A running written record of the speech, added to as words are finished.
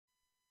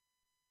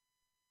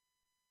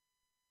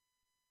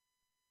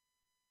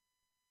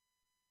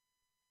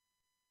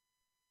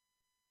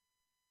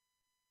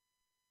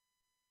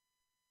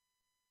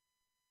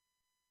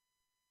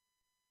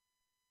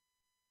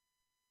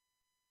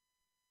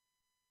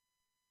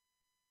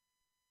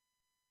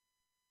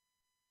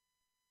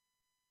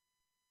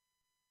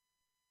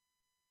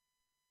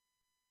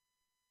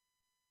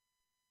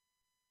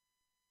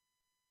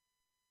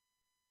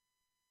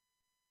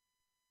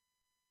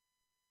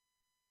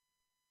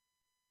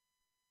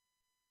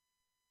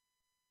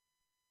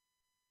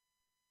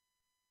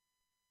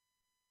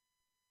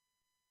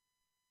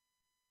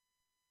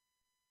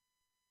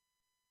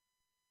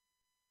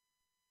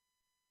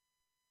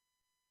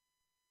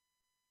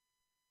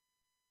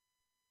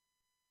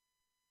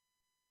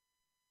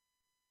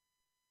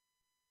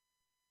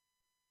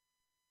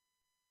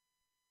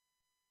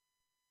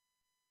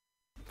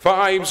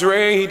Vibes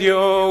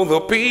Radio, the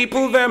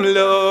people them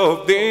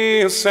love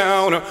this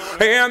sound,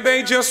 and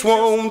they just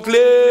won't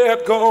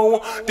let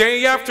go.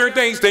 Day after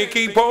day, they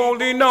keep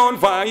holding on.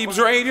 Vibes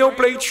Radio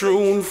play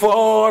tune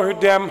for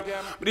them.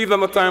 But leave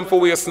them a time for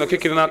wasting,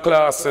 kicking in a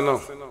class, you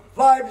know.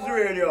 Vibes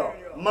Radio,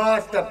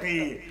 Master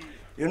P.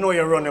 You know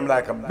you run them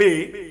like a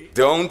bee.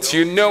 Don't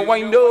you know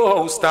I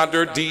know?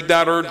 Starter D,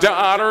 daughter,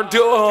 daughter,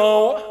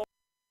 do.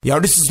 Yo,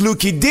 this is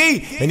Lukey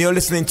D, and you're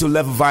listening to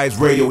Level Vibes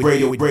Radio.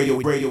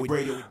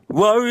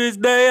 Worries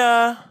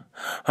there,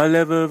 I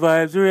Level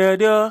Vibes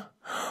Radio.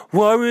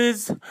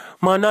 Worries,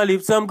 man, I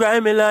live some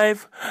grimy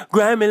life,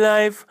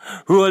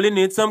 rolling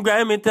it some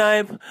grimy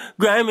type.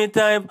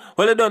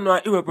 Well, I don't know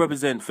what Europe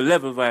represent for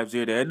Level Vibes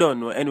Radio. I don't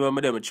know anyone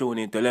of them tune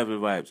into Level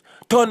Vibes.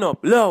 Turn up,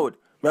 loud.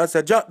 Man, I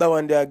said, drop that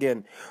one there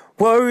again.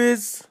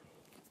 Worries.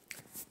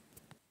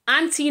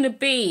 I'm Tina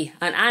B,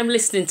 and I'm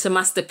listening to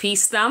Master P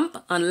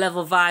Stamp on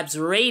Level Vibes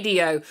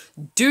Radio.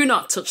 Do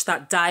not touch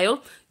that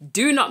dial.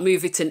 Do not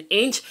move it an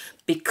inch,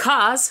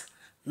 because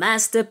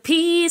Master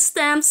P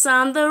Stamp's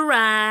on the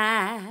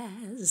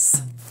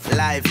rise.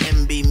 Live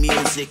MB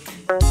music.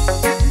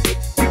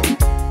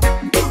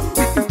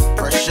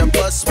 Pressure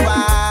bus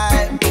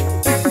vibe.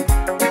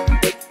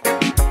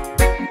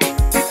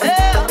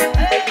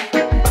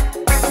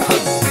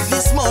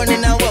 This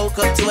morning I woke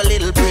up to a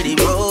little pretty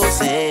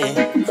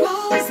rosy.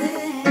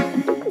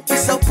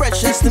 So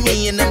precious to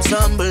me, and I'm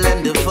humble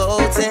and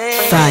devoted.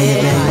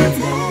 Fire,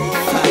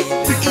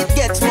 it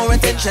gets more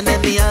attention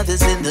than the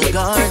others in the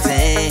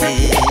garden.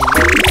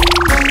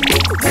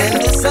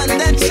 And the sun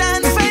that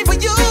shines favor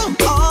you,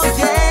 oh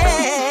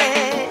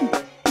yeah.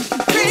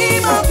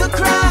 Cream of the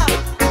crop,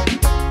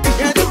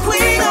 you're the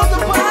queen of the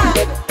pop.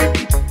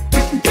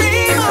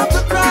 Cream of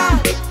the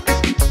crop,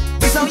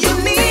 so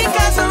unique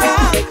as a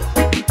rock.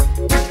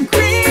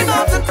 Cream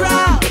of the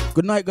crop.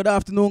 Good night, good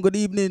afternoon, good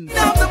evening.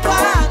 Of the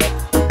pop.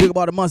 Big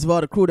about the massive,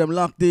 all the crew them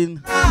locked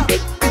in.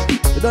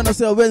 You don't know,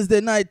 say a Wednesday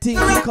night thing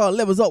we call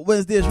Levels Up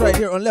Wednesdays right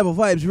here on Level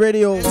Vibes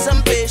Radio.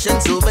 Some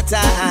patience over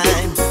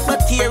time,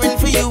 but caring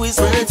for you is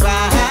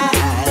worthwhile.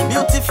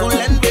 Beautiful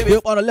and very. Big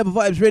up all the Level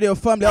Vibes Radio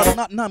family, all the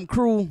Nottingham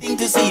crew.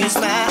 To see you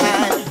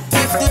smile.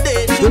 If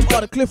today big up all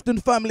the Clifton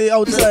family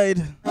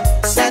outside.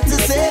 Sad to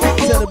say,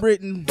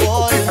 celebrating.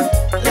 Boy,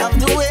 love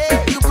the way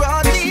you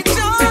brought me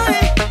joy.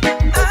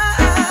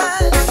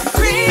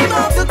 Cream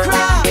of the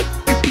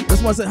crop.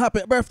 This one said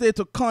happy birthday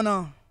to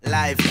Connor.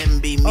 Live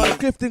MB all the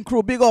Clifton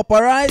crew, big up,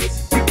 alright?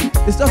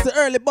 It's just the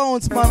early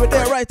bounce, man. We're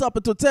there right up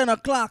until 10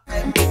 o'clock.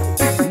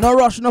 No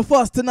rush, no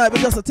fuss tonight, but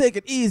just to take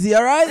it easy,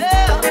 alright?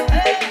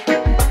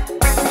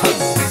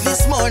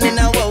 This morning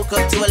I woke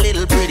up to a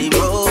little pretty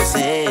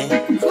rosy.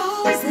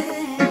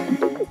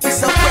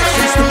 So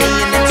precious to me,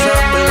 and I'm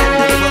humble and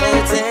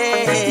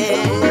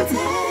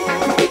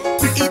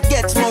devoted. It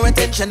gets more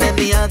attention than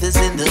the others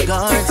in the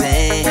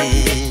garden.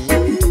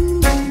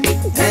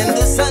 And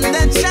the sun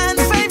that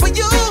shines favor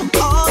you,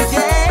 oh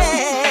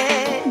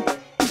yeah.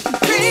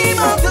 Cream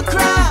of the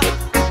crop,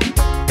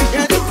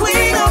 you're the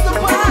queen of the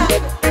pop.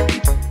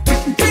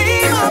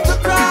 Cream of the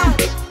crop,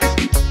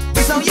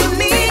 so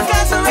unique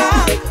as a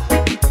rock.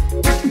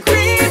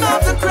 Cream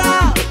of the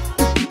crop,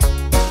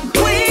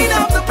 queen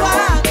of the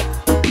pop.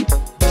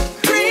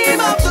 Cream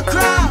of the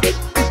crop,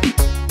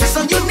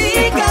 so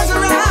unique as a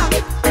rock.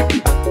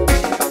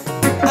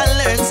 I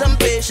learned some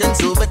patience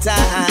over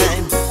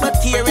time, but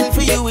caring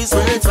for you is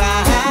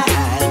worthwhile.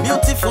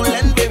 Beautiful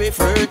and very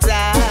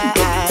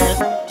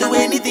fertile. Do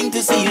anything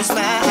to see you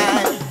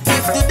smile.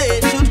 If the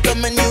day should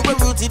come and you were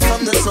rooted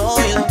from the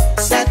soil,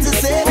 sad to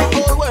say the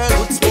whole world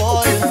would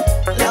spoil.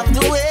 Love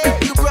the way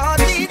you brought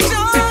me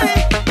joy.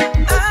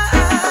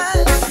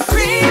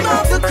 Cream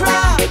of the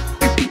crop,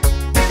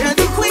 you're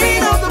the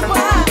queen of the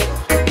pop.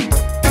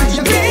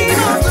 Queen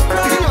of the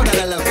crop. You know that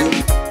I love you.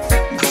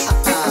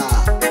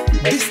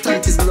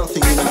 Distant is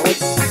nothing, you know.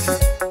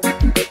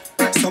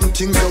 Some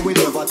things that we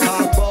never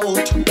talk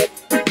about.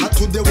 And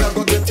today we are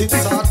gonna get it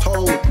sorted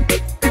out.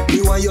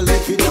 You want you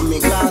live in a me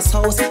glass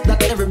house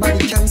that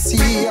everybody can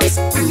see us.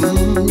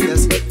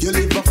 Yes, you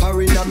live a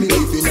foreign and me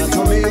live in a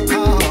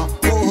Jamaica.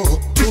 Oh,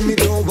 to me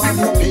don't want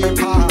no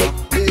paper.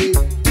 Yeah.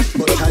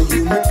 But how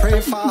you me pray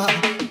for?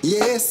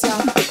 Yes,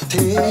 yeah,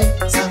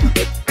 takes.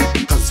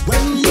 Cause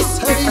when you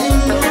say you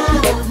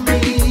love me,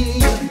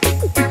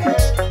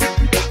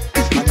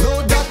 I know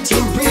that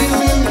you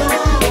really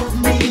love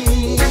me.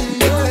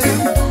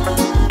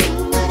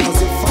 Cause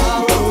you're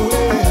far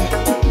away,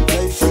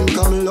 I think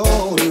I'm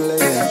lonely.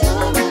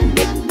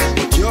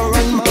 But you're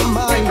on my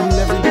mind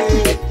every day.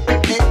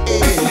 Hey,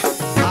 hey.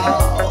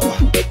 Oh,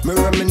 me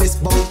reminisce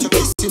about your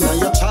kissing and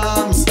your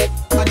charms,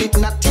 and it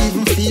not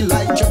even feel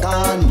like you're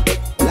gone.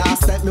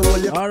 Last night me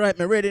hold you. Alright,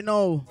 me ready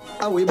now.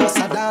 And we must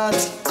a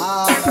dance.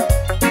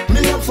 Me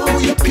love how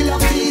you pillar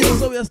feel.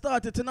 So we are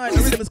started tonight.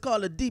 The rhythm is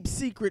called a Deep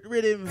Secret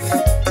Rhythm.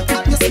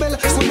 And you smell,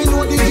 so me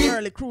know the deep.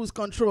 Early cruise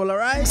control,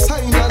 alright?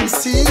 Sign and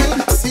see,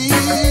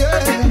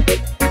 yeah.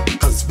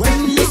 Cause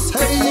when you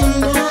say you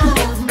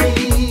love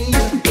me,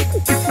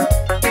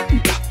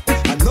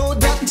 I know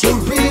that you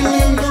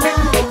really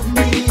love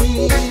me,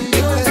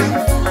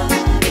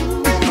 yeah.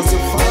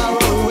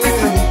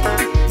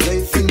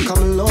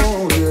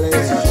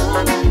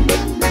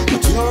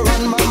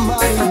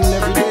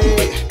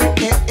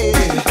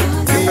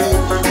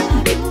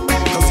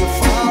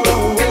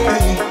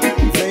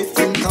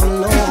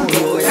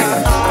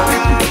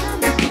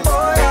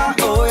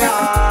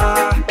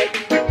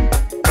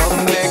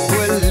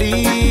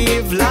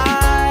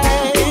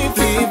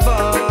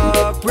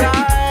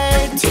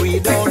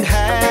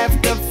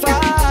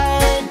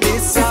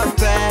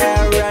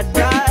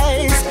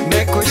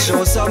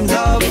 some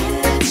love.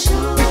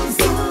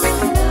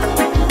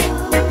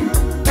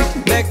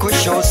 Make we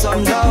show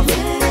some love.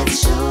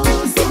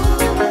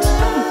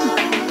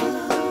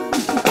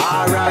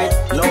 Alright,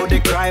 load the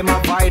crime,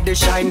 avoid the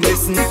shine,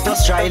 listen.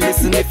 Just try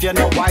listen, if you're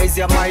not wise,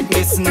 you might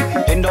listen.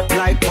 End up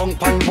like punk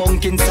pan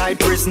bunk inside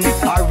prison.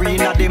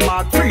 Arena, the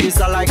mark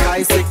freezer like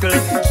icicle.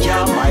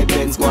 Yeah, my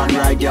Benz go and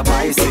ride your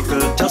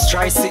bicycle. Just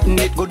try sitting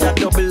it good at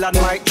double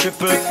and might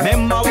triple.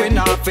 Remember when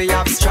half we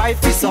have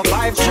strife, we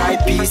survive. Try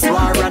peace,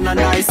 war and a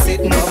nice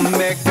sitting. Come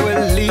make we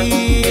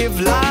live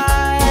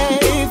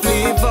life,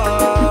 live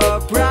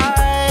upright.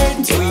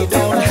 We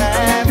don't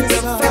have to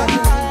fight.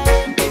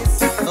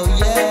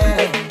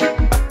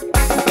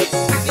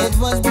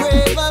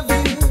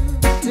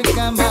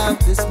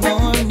 This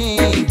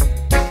morning,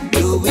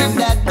 doing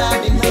that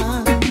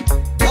Babylon,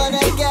 but I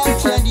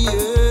captured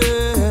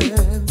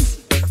yours.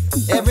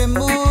 Every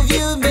move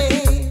you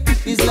make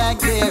is like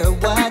they're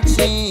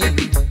watching,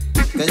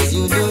 cause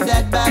you know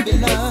that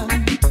Babylon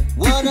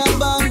wanna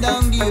burn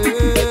down the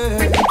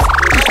earth.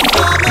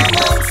 But come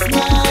and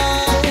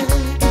smile,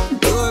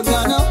 you're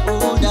gonna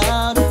hold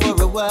out for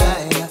a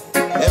while.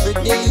 Every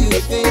day you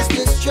face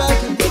the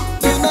struggle,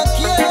 you not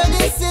care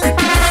this is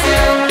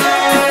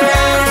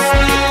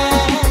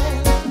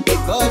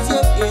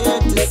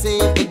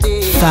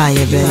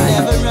fire, baby.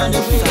 Never run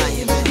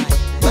away.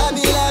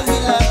 Babylon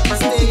will have to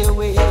stay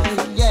away.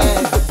 Yeah.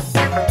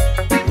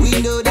 We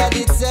know that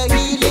it's a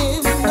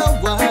healing. No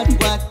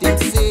what they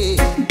say.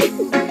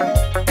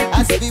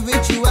 A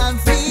spiritual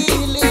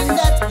feeling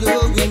that's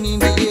blowing in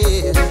the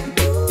air.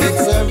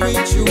 It's a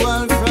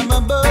ritual from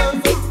above,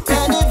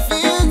 and it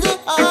fills the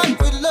heart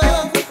with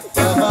love.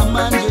 From a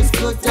man just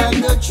go tell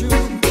the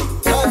truth,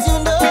 cause you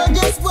know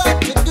just what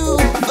to do.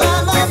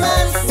 From a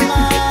man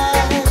smile.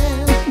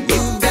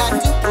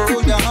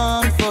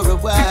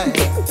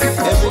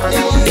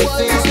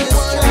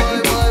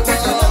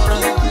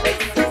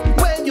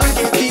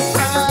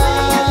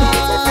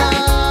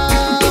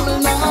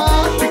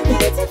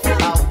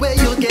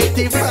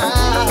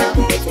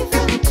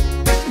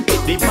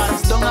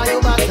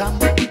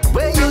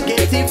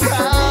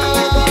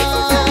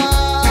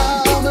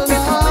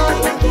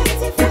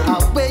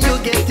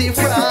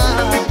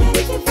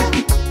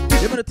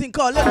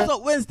 Let us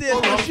up Wednesday.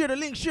 Share the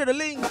link, share the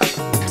link.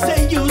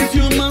 Say you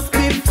must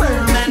be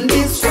firm and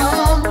be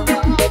strong.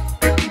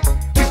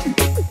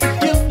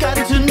 You've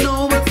got to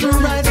know what's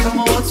right from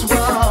what's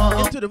wrong.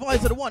 Into the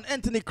voice of the one,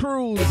 Anthony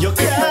Cruz. You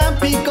can't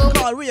pick up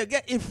call where you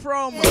get it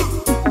from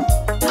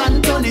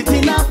and turn it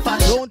in a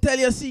fashion. Don't tell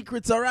your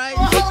secrets, alright?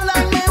 Oh, hold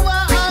on, me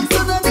want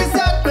answer to this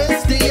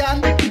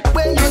question.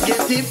 Where you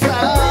get it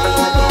from?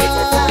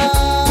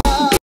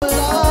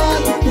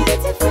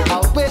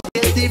 How where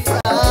you get it from?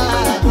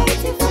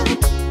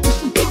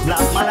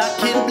 Black man, I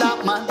kill black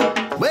man.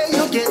 Where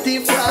you get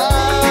it from?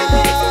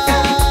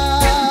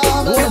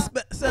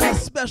 Send a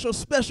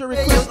special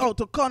request out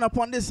to Con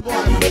upon this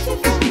one.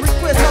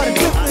 Request out the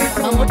Christmas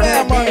over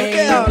there, man.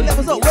 Yeah, let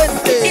us up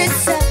Wednesday.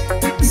 It's a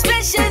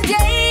special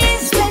day,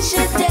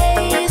 special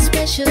day,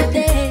 special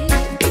day.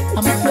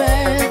 On my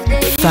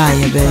birthday.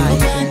 Fire, baby.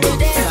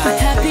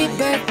 Happy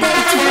birthday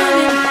to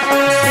me.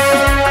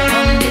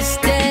 On this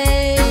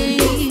day,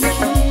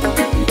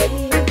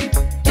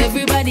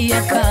 everybody I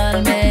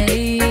call me.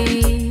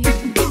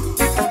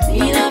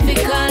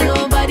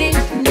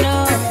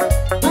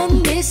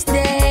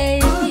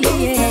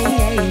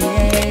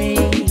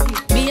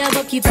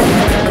 Keep it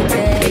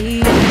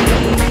day.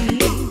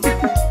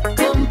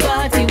 Come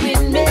party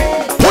with me.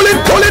 Pull it.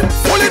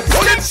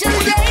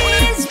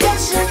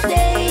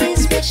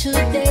 Special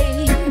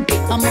day.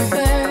 On my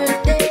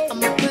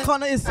birthday.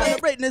 Connor is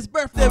celebrating his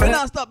birthday. We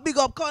now stop big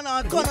up Connor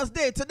on Connor's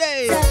day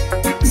today.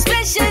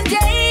 Special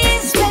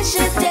day.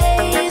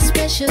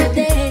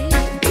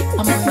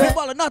 On my birthday.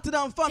 All the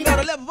Nottingham family, all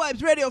the Level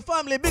Vibes Radio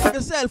family, big up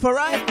yourself,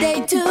 alright?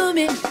 Day to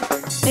me.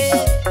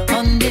 Hey,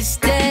 on this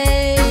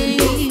day.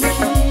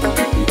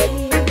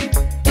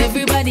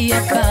 Everybody I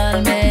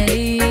call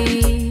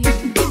me.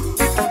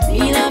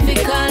 You not be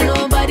call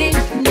nobody,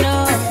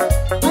 no.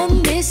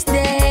 On this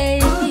day,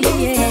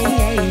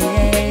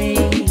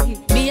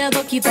 me I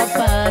go keep a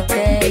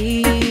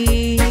party.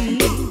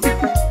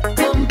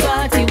 Come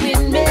party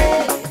with me.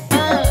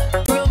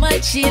 Throw my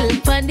chill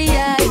on the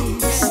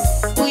ice.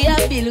 We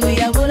are Bill,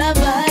 we are full of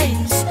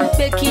vibes.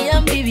 Becky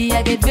and Bibi,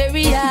 I get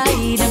very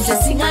high. Them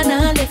just sing and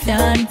I left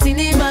hand till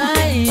the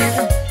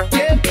mind.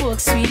 Pork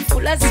sweet,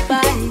 full of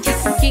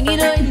spice. King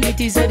in oil, it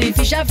is so the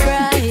fish are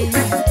fried.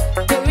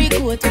 Curry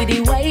goat with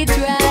the white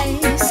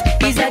rice.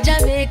 It's a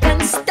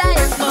Jamaican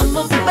style for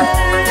my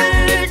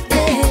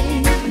birthday.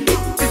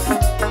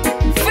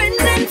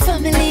 Friends and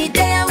family,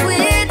 they are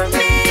with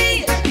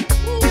me.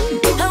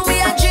 And we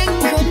are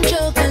drink and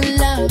joke and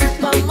laugh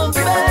for my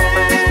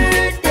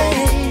birthday.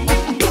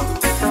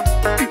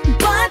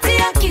 Party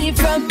I keep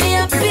from me a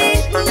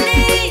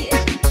picnic.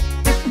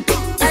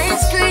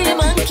 Ice cream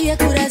and cake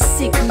could have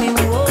sick me.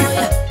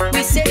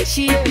 We say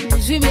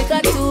cheers, we make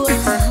a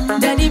toast.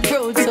 Daddy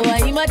proud, so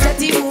I'm a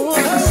chatty horse.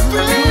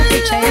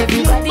 Picture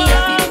everybody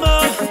happy.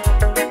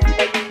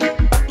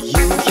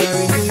 You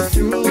carry me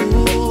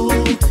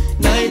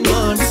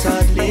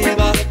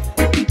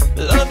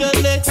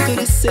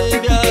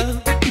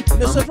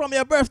from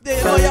your birthday,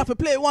 you know you have to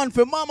play one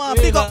for mama.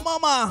 Big up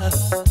mama.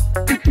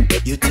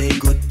 You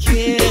take good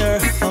care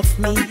of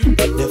me,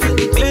 never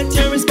neglect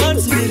your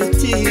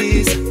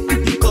responsibilities.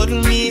 You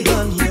cuddle me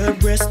on your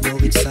breast, know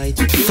which side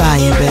to do.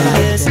 Fire,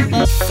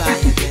 baby.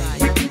 Fire,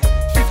 baby.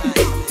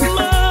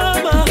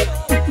 Mama.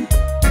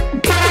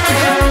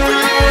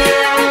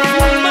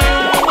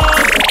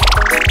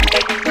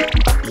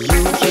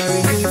 You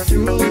carry me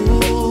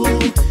through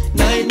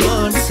 9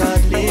 months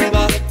of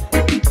labor.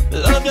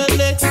 Love your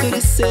next to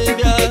the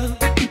Savior.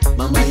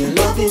 Mama, your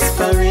love is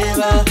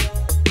forever.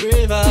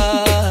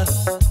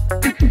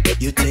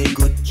 You take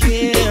good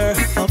care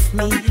of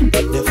me,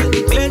 never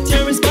neglect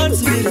your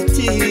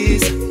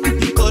responsibilities.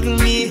 You cuddle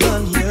me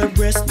on your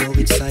breast, know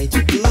which side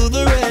to do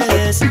the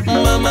rest.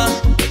 Mama,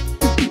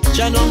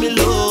 Jah know me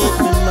love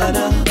me,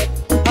 mother.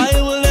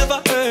 I will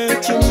never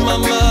hurt you,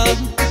 mama.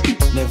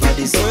 Never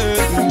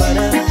desert me,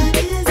 mother.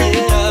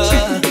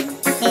 Yeah,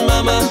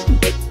 mama,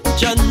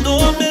 Jah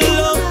know me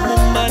love me,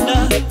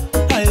 mother.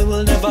 I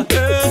will never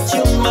hurt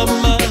you,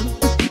 mama.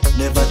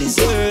 Never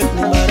desert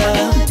me, mother.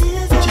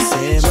 She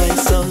say, my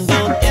son,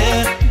 don't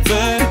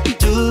ever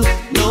do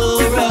no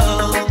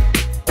wrong.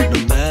 No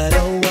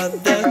matter what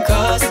the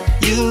cost,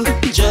 you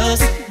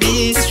just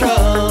be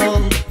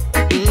strong.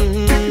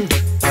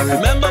 I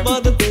remember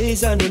about the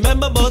days and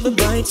remember about the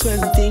nights when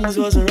things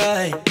wasn't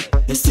right.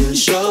 You still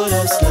showed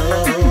us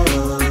love.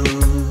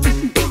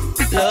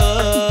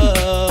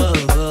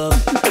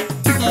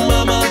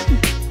 Mama,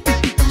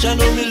 Jah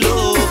know me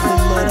love me,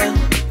 mother.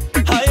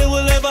 I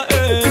will never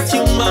hurt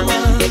you,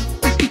 mama.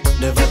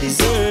 Never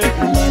desert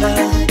me, mother.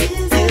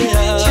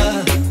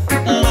 Yeah,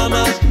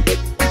 mama,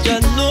 Jah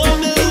know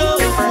me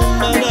love me,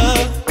 mother.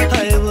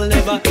 I will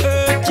never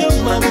hurt you,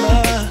 mama.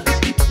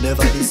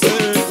 Never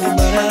desert me,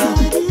 mother.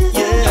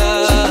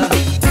 Yeah.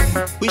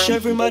 Wish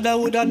every mother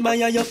would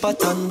admire your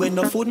pattern. When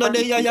no food no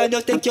day,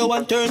 you take your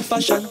one turn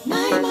fashion.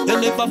 You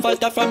never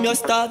falter from your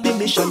start the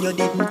mission. You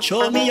didn't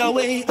show me a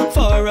way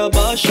for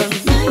abortion.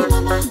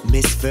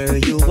 Miss Fair,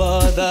 you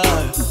are the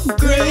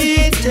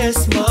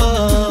greatest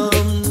mom.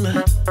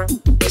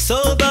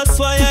 So that's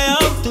why I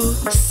have to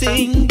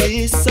sing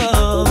this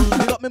song.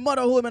 You got me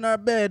mother home in her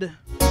bed.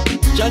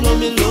 Jah know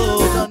me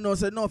love. You don't know,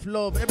 say enough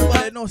love.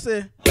 Everybody know,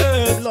 say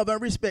love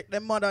and respect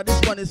them mother.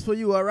 This one is for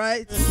you,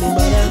 alright?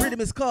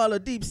 Rhythm is called a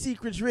Deep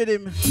Secrets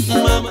Rhythm.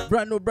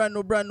 Brand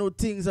new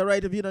things,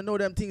 alright? If you don't know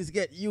them things,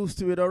 get used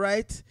to it,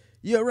 alright?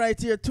 You're right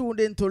here tuned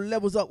in to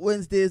Levels Up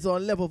Wednesdays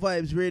on Level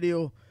Vibes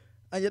Radio.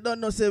 And you don't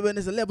know, say when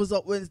it's a Levels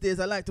Up Wednesdays,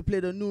 I like to play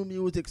the new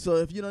music. So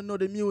if you don't know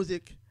the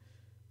music,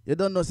 you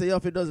don't know, say you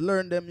have to just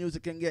learn them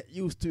music and get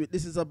used to it.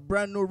 This is a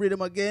brand new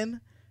rhythm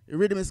again. The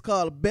rhythm is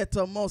called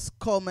Better Must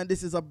Come, and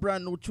this is a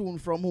brand new tune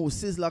from who?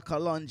 Sizzla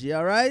Kalonji,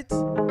 alright?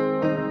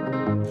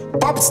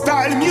 Pop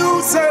style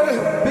music.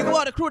 Big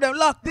about the crew, them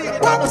locked in. You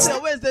don't know, say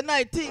Wednesday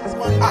night things,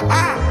 man.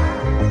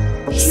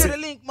 Share the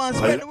link, man.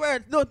 Spread the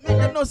word. Don't make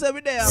them know, say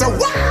we're there. So man.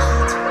 What?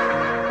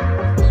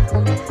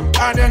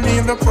 I don't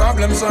need the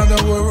problems of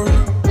the world.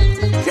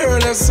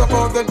 Careless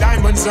about the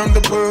diamonds and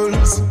the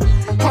pearls.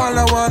 All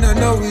I wanna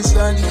know is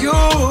that you,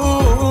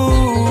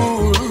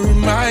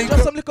 my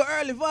just some little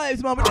early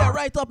vibes, man. We're there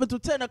right up until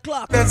 10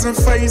 o'clock. Doesn't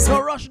face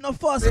no rush, no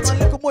fuss, man.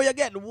 Little more you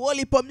get whole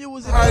heap of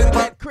music. You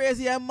get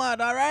crazy and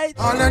mad, alright?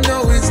 All I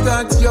know is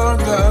that you're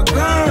the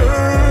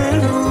girl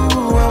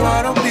who I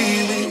wanna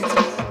be with.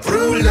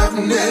 True love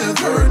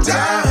never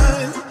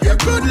dies. Your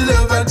good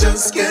love I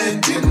just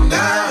can't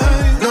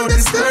deny. No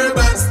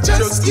disturbance,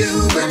 just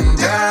you and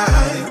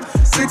I.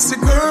 Sexy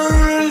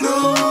girl,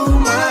 oh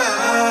my.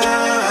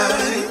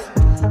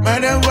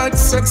 Matter what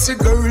sexy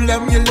girl,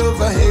 I'm your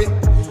lover, hey.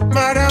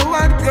 Matter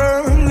what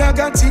girl, I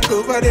got you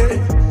over there.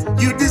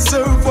 You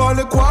deserve all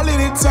the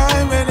quality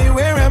time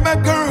anywhere I'm a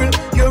girl.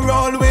 You're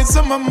always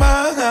on my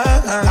mind.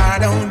 I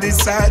don't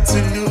decide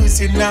to lose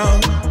you now.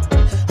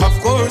 Of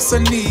course I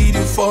need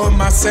you for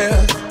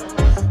myself.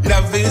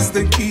 Love is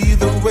the key,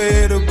 the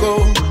way to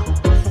go.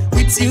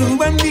 With you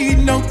I need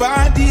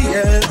nobody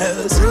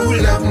else. True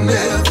love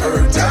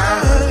never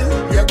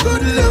dies. Your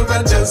good love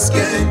I just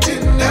can't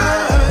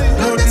deny.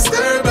 No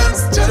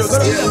disturbance,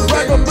 just you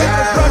and I.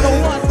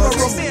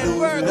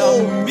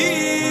 Love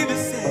me the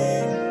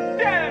same.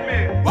 Tell me,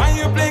 why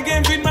you play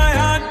games with my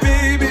heart,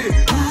 baby?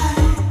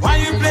 Why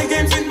you play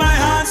games with my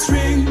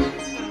heartstring?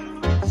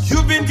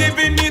 You've been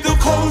giving me the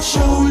cold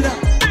shoulder.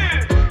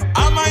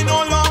 Am I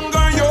no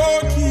longer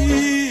your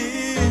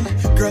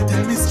king? Girl,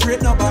 tell me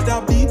straight, no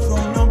bother beat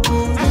from no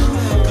bush.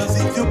 Cause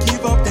if you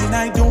give up, then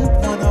I don't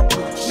wanna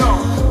push.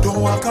 Don't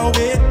walk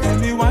away, tell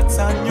me what's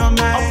on your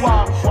mind.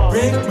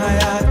 Break my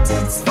heart,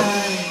 it's time.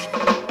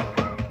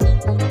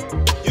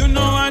 You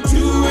know I'd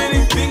do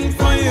anything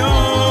for you.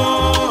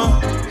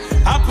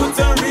 I put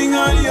a ring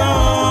on you.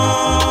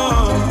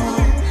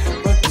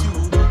 But you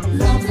don't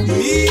love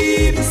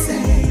me the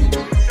same.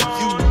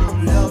 You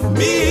don't love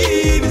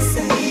me the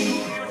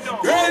same.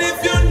 Girl,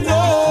 if you know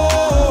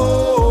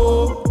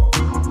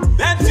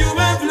that you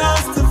have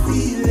lost the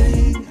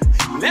feeling,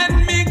 let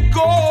me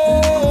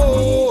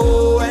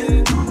go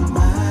and do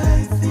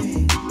my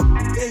thing,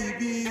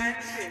 baby.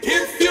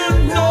 If you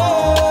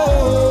know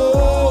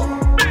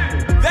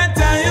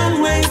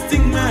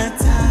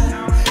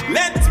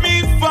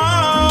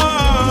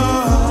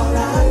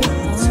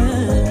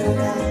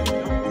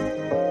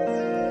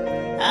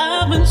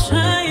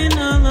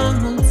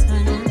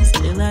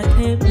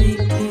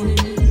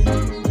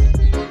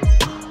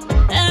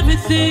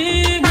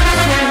everything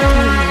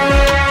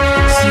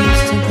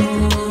seems to go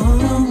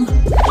wrong.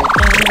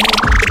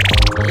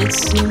 It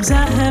seems I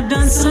have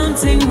done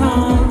something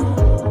wrong,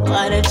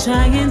 but they're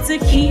trying to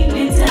keep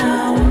me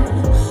down.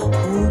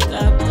 Oh,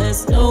 God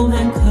bless, no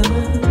man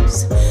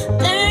curse.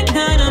 Thank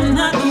God I'm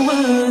not the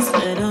worst.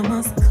 Better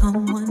must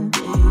come one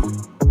day.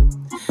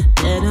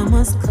 Better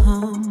must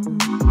come.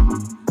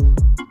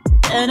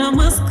 Better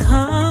must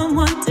come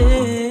one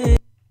day.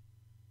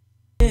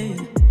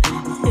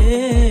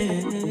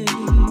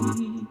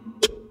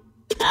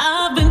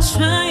 I've been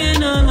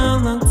trying a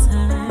long, long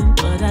time,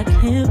 but I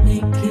can't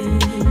make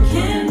it.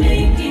 Can't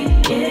make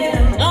it,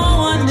 yeah. No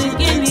one to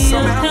give me a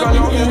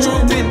helping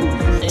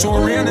hand.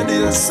 Through rainy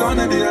days,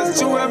 sunny days,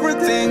 through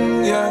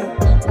everything, yeah.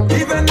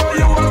 Even though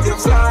you have your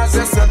flaws,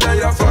 yesterday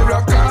you're for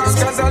a cause,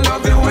 cause I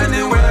love you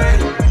anyway,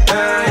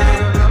 hey.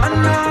 And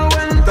now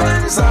when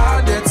times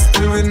hard, it's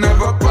still we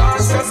never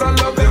pass, cause I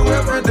love you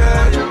every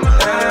day,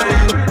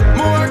 hey.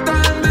 More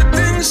time the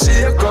things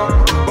shake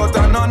up, but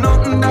I know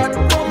nothing that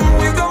come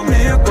we gon'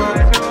 make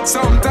up.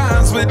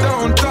 Sometimes we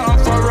don't talk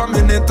for a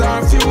minute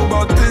or few,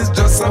 but it's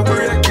just a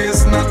break,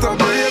 it's not a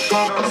break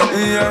up,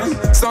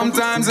 yeah.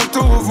 Sometimes it's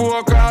too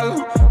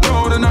vocal,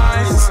 loud and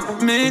nice.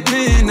 Meet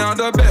me in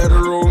the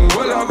bedroom,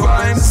 full of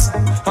vibes.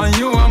 And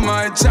you are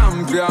my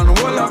champion,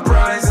 full of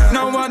prize.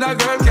 No other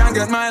girl can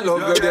get my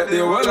love, you get the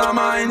whole of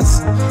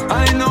mines.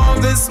 I know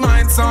this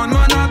might sound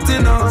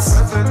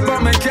monotonous,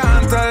 but me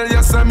can't tell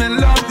you so me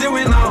love you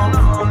enough.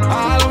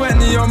 All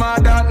when you're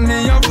mad at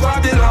me, you're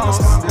fabulous.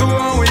 The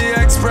one we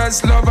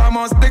express love, I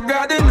must be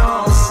God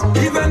enough.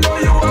 Even though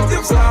you have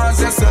your flaws,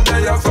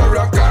 yesterday you're for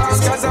a cause,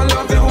 cause I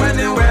love you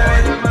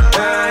anyway,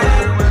 hey.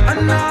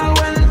 And now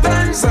when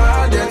times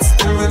hard, it's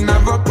still we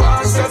never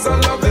pass, cause I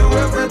love you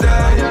every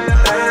day,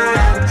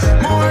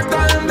 hey. More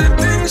time the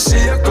things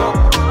shake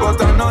up,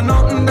 but I know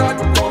nothing that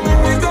come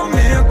we gon'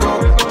 make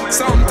up.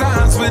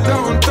 Sometimes we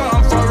don't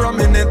talk for a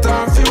minute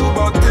or few,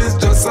 but it's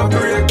just a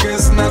break,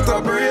 it's not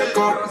a break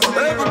up.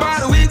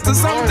 Everybody weak to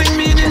something,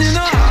 meaning you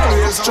know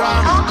always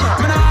strong.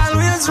 Me not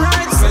always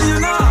right, so you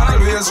know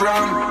always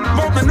wrong.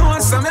 But me know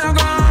some me I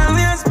gonna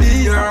always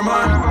be your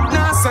man.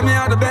 Now some me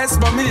are the best,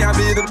 but me I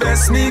be the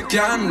best me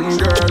can,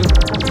 girl.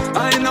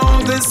 I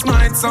know this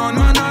might sound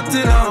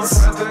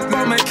monotonous,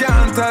 but me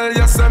can't tell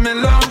you so me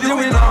love you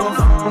enough.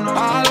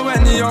 All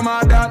when you're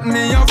mad at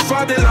me, you're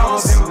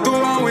fabulous. The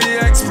one we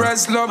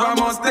express love, I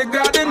must be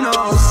God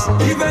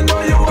enough. Even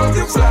though you have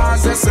your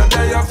flaws,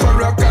 yesterday you're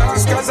for a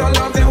cause, cause I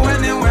love you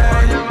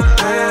anyway,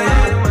 hey.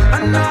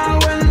 And now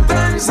when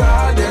times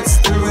hard, it's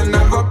still we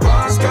never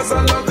pass, cause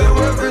I love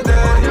you every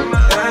day,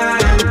 hey.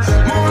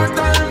 More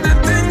time the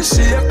things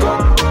shake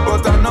up,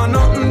 but I know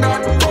nothing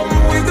that come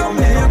we gon'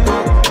 make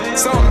up.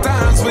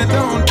 Sometimes we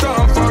don't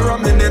talk for a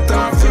minute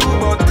or few,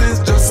 but it's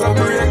just a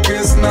break,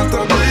 it's not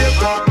a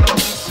break up.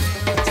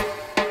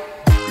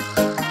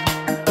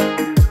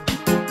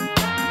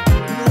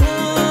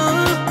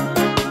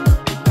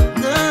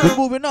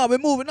 We're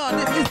moving on.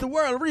 This is the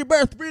world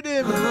rebirth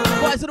rhythm.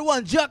 Voice of the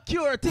one, Jack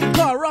Cure, team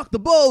called Rock the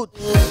Boat.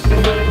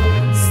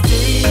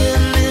 Stay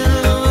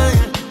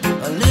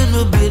a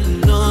little bit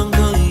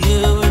longer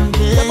here and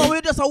there. Yeah, man, we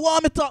just a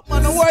warm it up,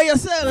 man. Don't worry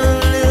yourself. A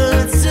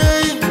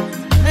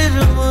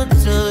little more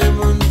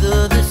time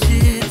under the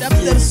sheets.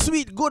 That's them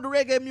sweet, good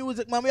reggae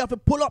music, man. We have to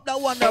pull up that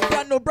one,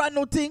 the brand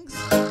new things.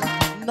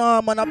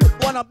 Nah, man,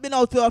 I've been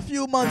out for a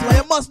few months, man.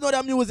 You must know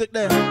that music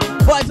there.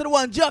 Voice of the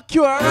one, Jack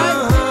Cure,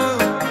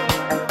 alright?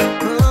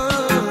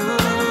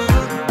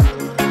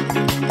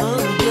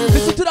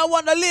 Listen to that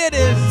one, the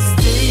ladies.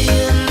 Stay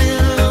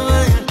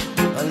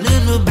a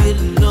little bit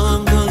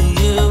longer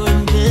here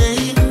and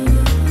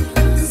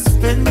there.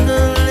 Spend a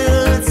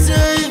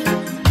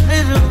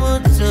little more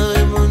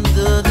time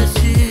under the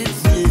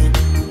sheets, yeah.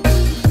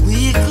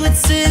 We could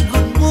say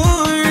good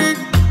morning,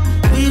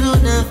 we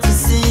don't have to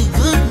say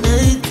good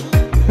night.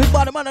 Big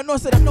body man, I know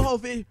say them know how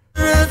to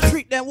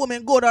treat them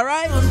women good,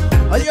 alright?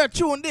 And you're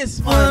tuned this,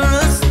 man.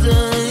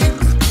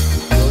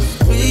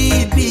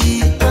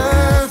 Baby,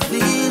 I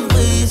feel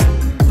ways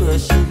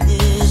crushing in.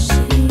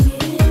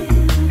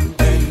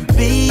 And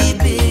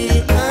baby,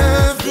 I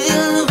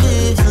feel the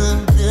waves I'm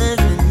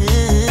diving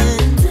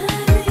in.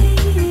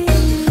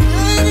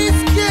 And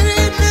it's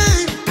getting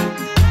night.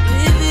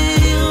 Baby,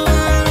 you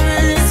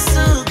already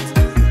soaked.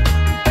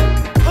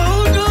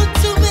 Hold on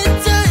to me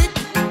tight.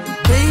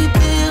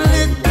 Baby,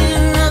 let me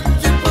rock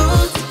the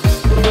boat.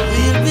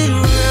 We'll be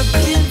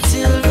rocking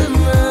till the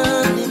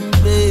morning,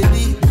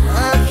 baby.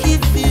 I'll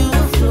keep you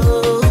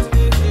afloat.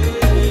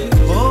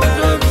 Hold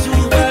on to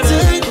me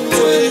tight.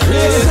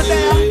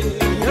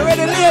 You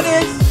ready,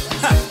 ladies?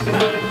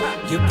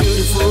 You're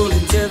beautiful,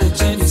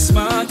 intelligent, and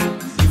smart.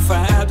 If I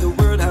had the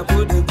word, I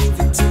would have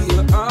given it to you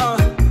all.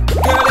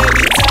 Girl,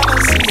 every time I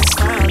see you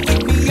smile,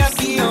 keep me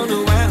happy on the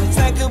wild. It's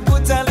like a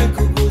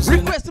botanical goes.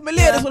 Request to me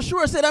ladies for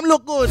sure, say them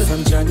look good.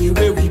 From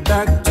January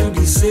back to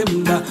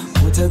December,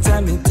 what a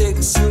time it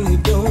takes and we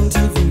don't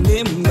even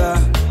remember.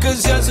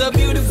 Cause you're so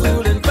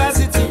beautiful and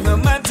positive, no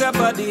matter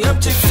about the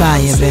object.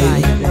 Fire,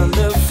 baby. I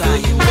love for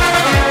you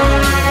all.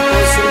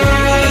 So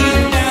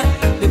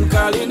them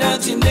calling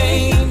out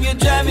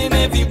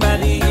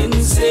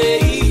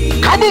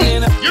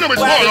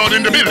all out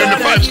in the building,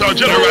 the 5-star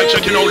general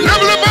checking out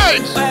Level of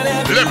Vibes.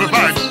 Level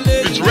Vibes.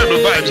 It's Rebel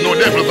Vibes, no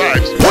Devil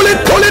Vibes. Pull it,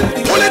 pull it,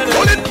 pull it,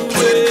 pull it,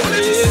 pull it, pull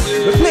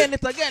it. We're playing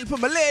it again for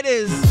my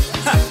ladies.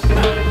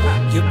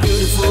 You're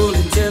beautiful,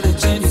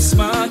 intelligent, and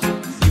smart.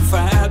 If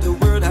I had the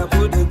word, I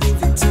would have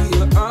given to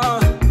you all.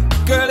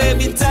 Girl,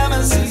 every time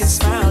I see you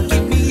smile,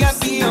 keep me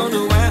happy on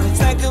the wild. It's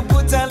like a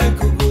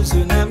botanical goose,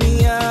 you know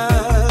me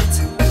out.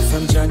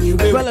 From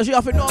January. Well, you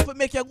have to know if it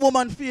make your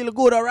woman feel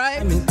good,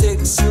 alright? Me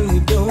text you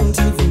don't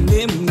even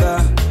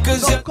remember.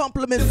 Cause no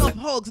compliments, no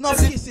hugs, no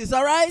kisses,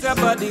 alright?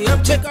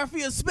 Make her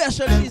feel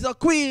special, she's a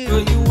queen.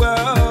 You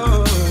are,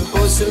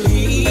 oh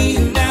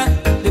Selena,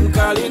 them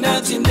calling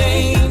out your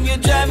name. You're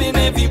driving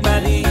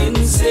everybody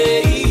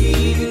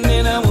insane.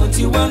 And I want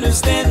you to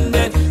understand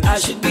that I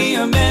should be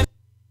a man,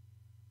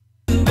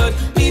 but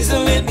please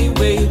don't let me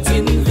wait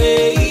in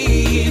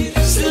vain.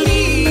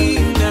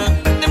 Selena,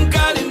 them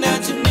calling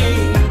out your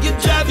name. You're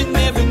driving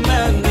every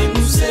man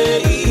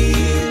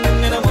insane.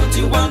 And I want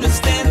you to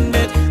understand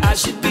that I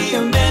should be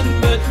a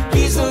man, but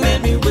please don't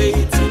let me wait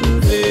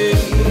in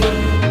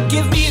vain.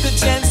 Give me the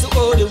chance to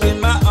hold you in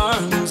my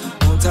arms.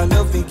 Won't I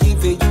love me,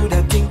 give you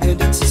that thing that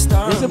it's a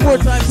star. It's more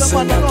time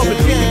someone don't know, but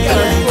treat the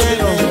girl good, you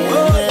know.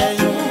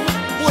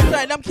 More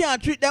time them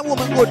can't treat that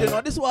woman good, you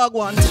know. This is what I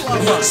want, this is what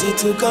I want. She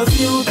took a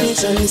few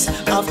pictures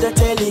of the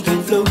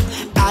Telegram flow.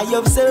 I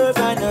observe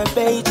on her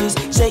pages,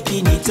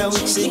 shaking it out.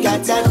 She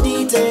got that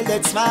detail,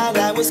 that smile,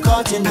 I was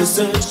caught in the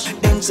search.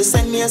 Then she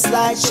sent me a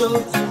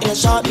slideshow in a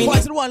short minute.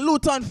 What's the one?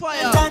 Loot on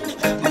fire.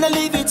 When I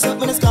leave it up,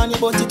 when I scan you,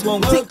 but it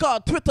won't work. Think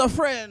out, Twitter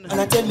friend. And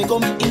I tell me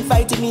come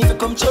inviting me to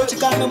come church.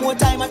 Got no more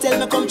time, I tell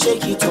me come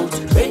check it out.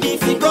 Ready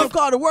for go.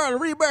 Call the world,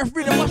 rebirth,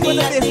 freedom, what's with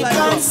the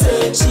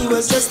baseline? She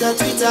was just a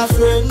Twitter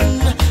friend,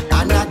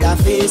 another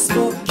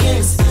Facebook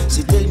guest.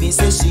 She tell me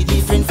say she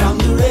different from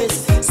the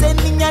rest.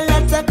 Send me a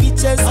lot of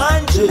pictures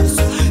and dress,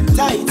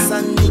 tights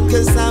and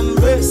knickers and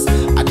breasts.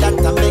 And that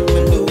make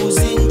me lose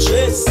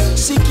interest.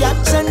 She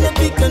captioned the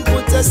pic and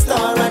put a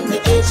star on the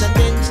edge, and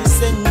then she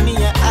sent me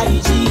a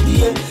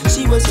IG.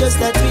 She was just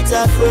a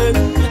Twitter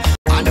friend,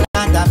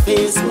 another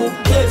Facebook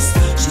guest.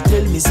 She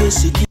tell me say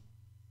she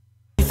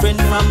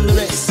different from the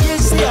rest.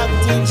 Yes, she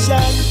acting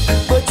shy,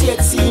 but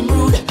yet seem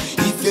rude.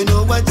 If you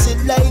know what she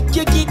like,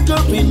 you get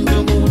her in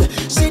the mood.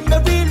 She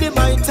not really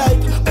my type,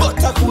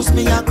 but I cruise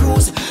me a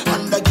cruise.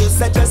 And I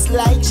guess I just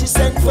like she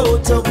send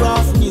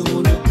photograph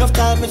nude. Enough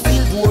time I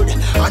feel bored,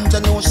 and I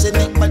know she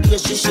make my day.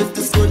 She shift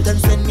the skirt and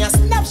send me a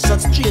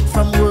snapshot straight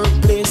from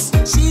workplace.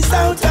 She's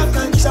out of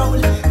control,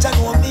 I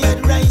know me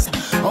head rise.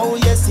 Oh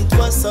yes, it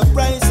was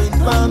surprising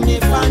for me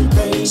fan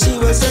page. She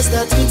was just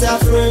a Twitter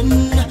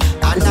friend.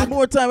 This is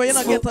more time when you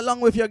not get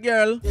along with your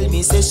girl.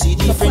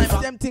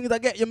 Sometimes them things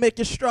that get you make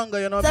you stronger,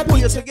 you know. Pull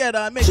you together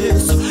and make it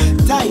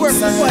work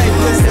for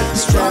fight.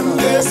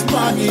 Strongest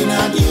man in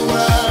the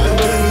world.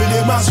 Tell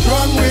them a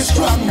strong, we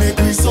strong, make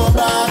we so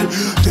bad.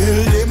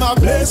 Tell them a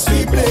bless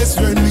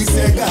when we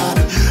say God.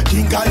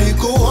 Think a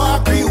little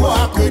walk, we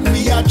walk when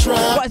we are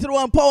trapped. Fight to the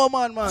one power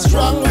man, man.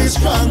 Strong, we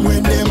strong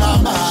when them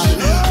a mad.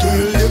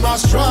 Tell them a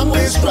strong,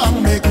 we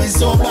strong, make we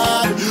so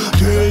bad.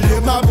 Tell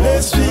them a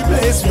bless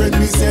when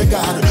we say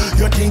God.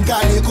 You think a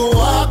little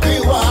walk, we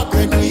walk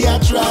when we are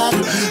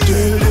trapped.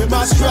 Tell them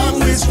a strong,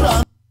 we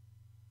strong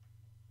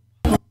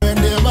when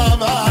them a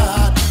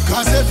mad.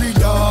 Cause every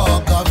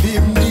dog of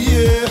him the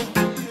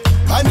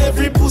and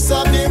every puss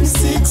of him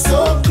 6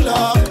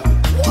 o'clock.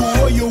 Do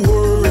what you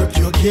work,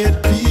 you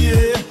get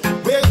paid.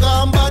 Wake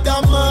up by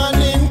the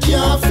morning,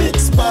 can't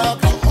fix back.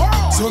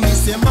 So me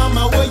say,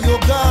 Mama, where you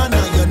gone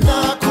and you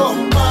not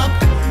come back?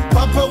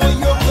 Papa, where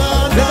you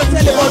gone? Let me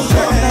tell you about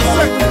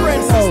certain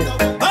friends now.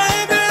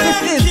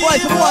 This is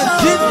Voice of One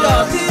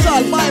Ginger,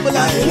 Dancehall, Bible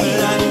and King.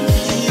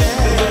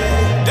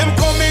 Them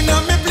coming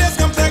on me place,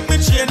 come take me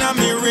chain and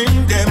me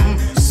ring them.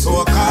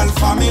 So-called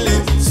family,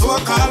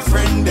 so-called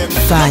friend them.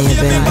 Fire,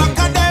 baby. Back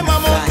a dime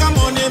amount of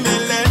money me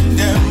lend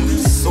them.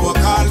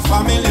 So-called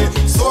family,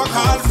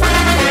 so-called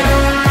friend them.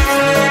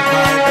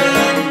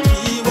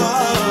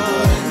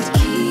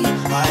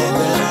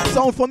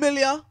 Sound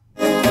familiar?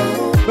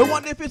 I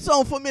wonder if it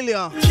sound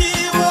familiar.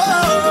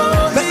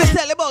 Let me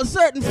tell you about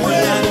certain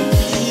friends.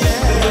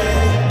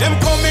 Them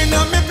coming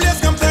on me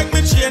place, come take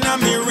me chain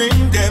and me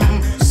ring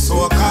them.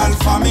 So-called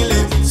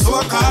family,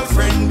 so-called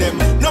friend them.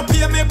 No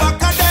pay me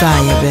back a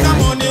dime amount of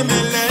money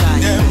me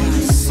lend them.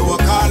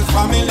 So-called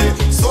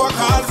family,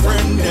 so-called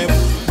friend them.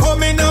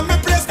 Coming on me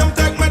place, come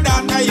take my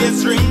data,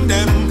 yes, ring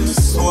them.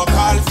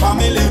 So-called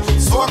family,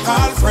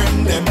 so-called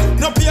friend them.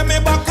 No pay me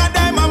back a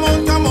dime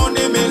amount of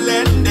money me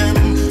lend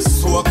them.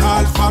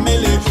 So-called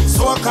family,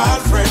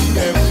 so-called friend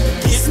them.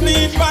 Kiss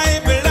me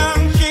Bible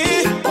and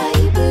key.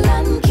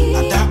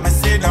 And that me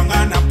say down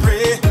and I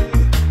pray.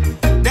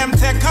 Them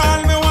take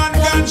all me one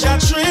ganja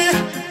tree.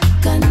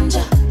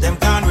 Them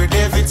gone with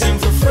everything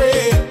for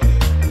free.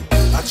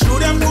 I true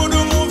them good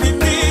movie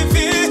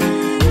TV.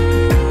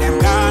 Them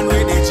gone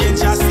with the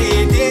ginger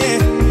CD.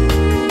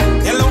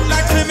 They look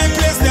like me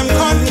place them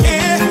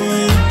concave.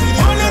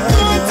 Only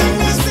two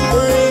things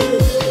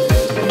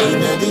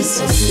in this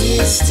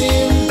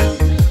system.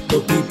 The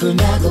people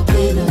now go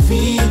play no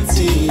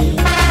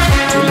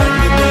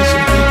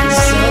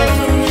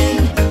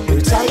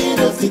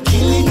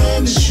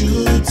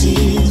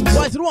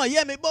on,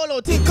 yeah, me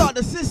bolo, think out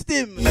the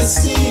system. You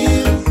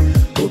see,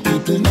 but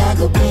people now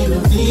go be the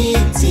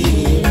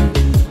victim.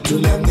 Too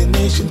long the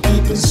nation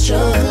people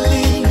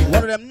struggling.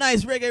 One of them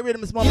nice reggae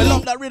rhythms, man. I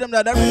love that rhythm,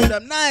 that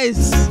rhythm,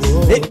 nice.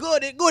 It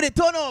good, it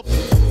turn up.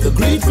 The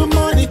greed for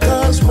money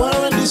cause war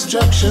and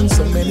destruction.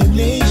 So many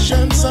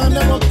nations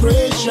under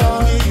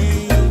oppression.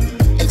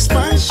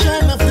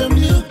 Expansion of the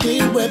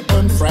nuclear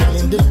weapon,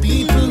 frightening the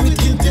people with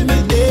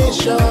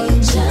intimidation.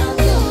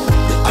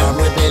 The armed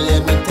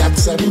rebellion with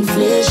tax and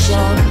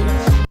inflation.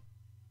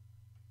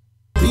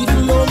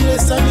 People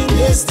homeless and in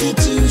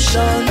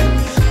destitution.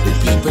 The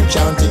people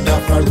chanting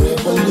of a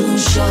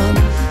revolution.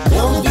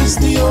 Love is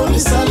the only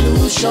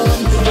solution.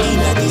 In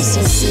a this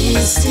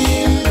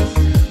system,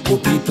 poor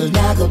people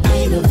now go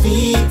be the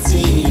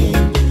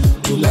victim.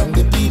 Too long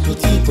the people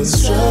keep on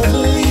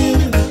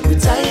struggling. We're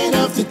tired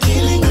of the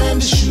killing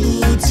and the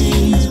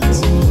shooting.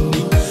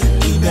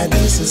 In a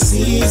this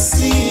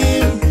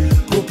system,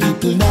 poor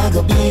people now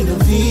go be the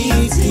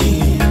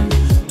victim.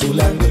 Too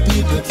long the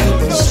people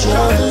keep on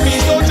struggling.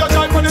 Please don't judge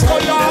me for the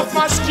color of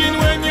my skin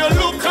when you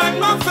look at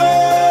my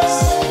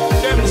face.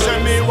 Them say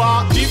me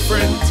walk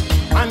different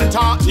and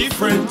talk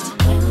different.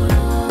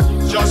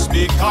 Just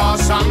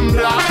because I'm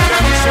black,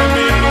 them say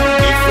me look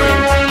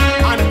different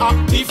and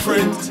act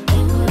different.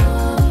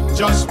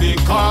 Just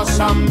because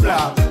I'm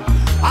black.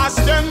 As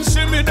them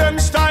see me, them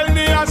style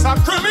me as a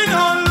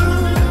criminal.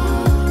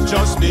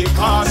 Just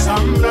because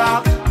I'm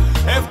black.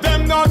 If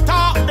them not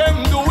talk,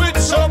 them do it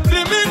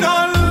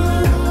subliminal.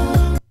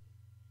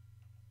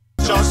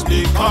 Just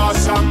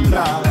because I'm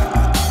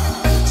black.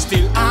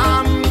 Still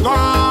I'm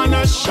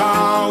gonna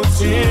shout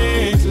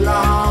it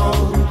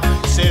loud.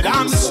 Said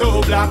I'm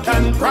so black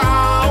and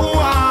proud.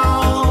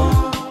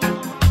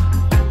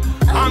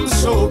 I'm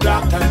so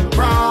black and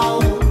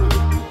proud.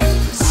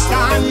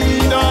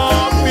 Stand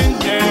up in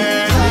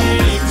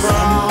any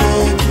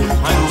crowd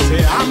and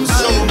say I'm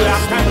so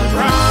black and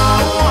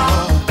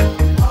proud.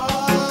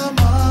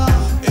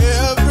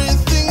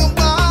 Everything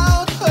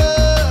about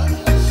her,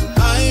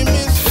 I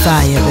miss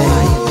Fire,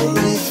 baby.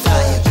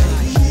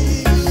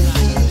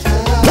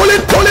 Pull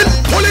it, pull it,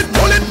 pull it,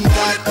 pull it.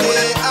 that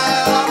day I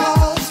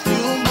asked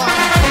you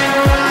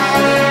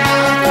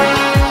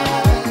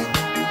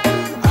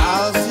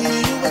I'll see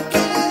you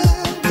again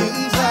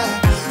inside.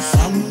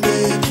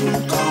 Someday to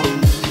come.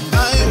 I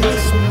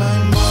miss my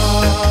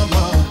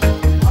mama.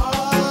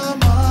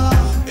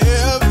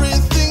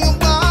 Everything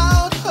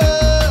about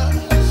her.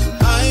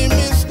 I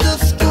miss the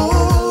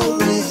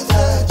stories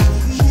that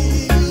she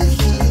used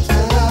to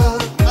tell.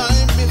 I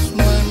miss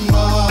my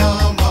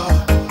mama.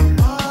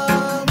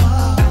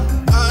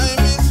 I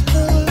miss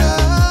her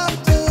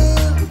laughter.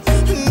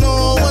 No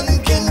one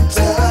can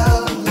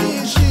tell me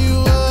she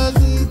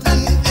wasn't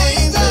an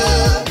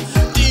angel.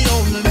 The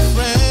only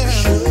friend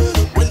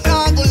when I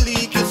go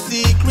leak a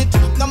secret.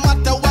 No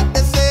matter what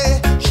they say,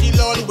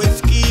 she'll always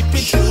keep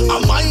it. A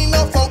mind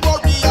of a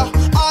warrior,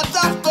 heart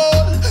of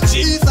gold.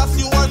 Jesus,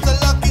 you are so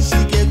lucky she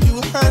gave you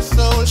her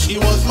soul. She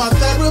was my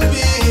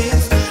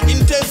therapist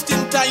in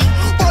testing time.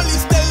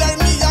 Police tell her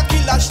me a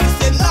killer. She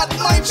said not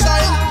my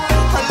child.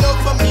 Her love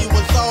for me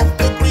was off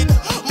the grid.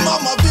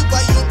 Mama, Viva,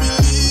 you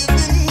believe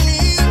in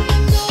me.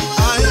 I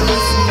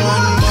miss my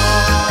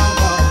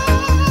mama.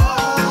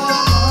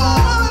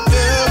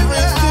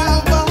 Everything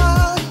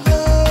about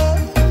her.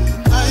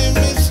 I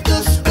miss the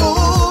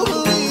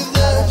stories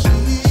that she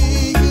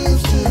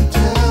used to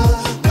tell.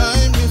 I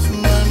miss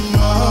my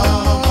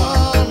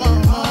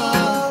mama.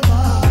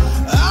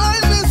 I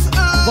miss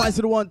her. Voice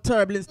of the one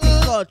turbulence thing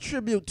called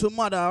Tribute to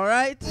Mother,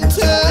 alright?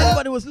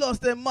 Anybody who's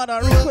lost their mother,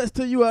 request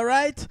to you,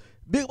 alright?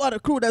 Big about the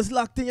crew that's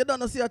locked in. You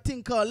don't see a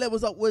thing called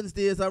Levels Up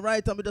Wednesdays,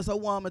 alright? And we just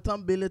warm it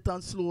and build it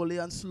and slowly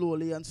and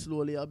slowly and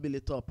slowly I build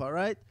it up,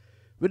 alright?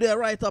 We're there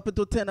right up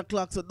until 10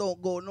 o'clock, so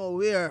don't go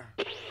nowhere.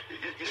 You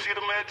see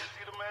the meds?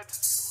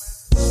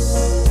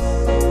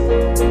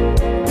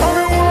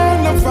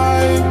 Marijuana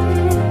vibe,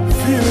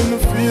 feeling the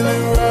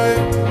feeling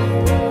right.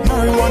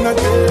 Marijuana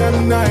day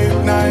and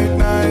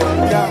night,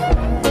 yeah.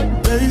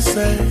 They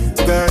say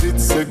that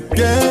it's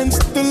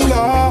against the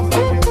law,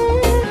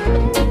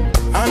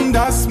 and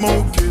I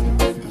smoke it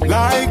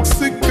like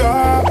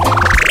cigar.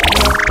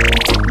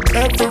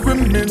 Every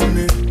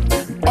minute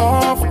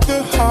of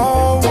the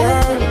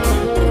hour,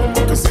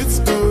 'cause it's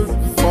good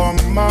for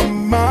my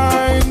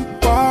mind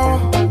power.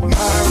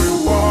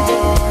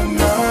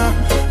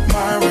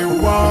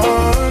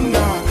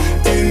 Marijuana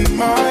in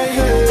my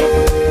head.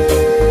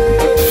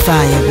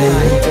 Fire,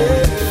 baby.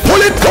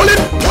 Pull it, pull it,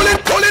 pull it,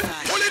 pull it.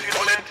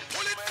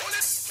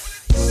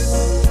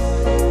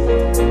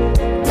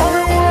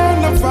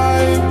 Marijuana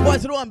vibe. Voice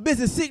of the one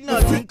busy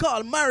signal thing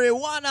called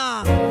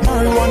Marijuana.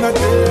 Marijuana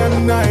day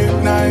and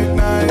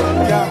night,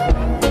 yeah.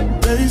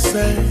 They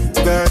say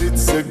that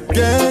it's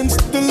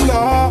against the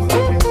law,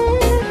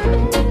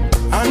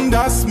 and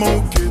I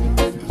smoke it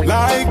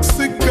like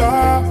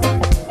cigar.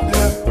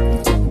 Yeah.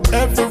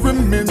 Every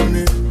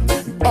minute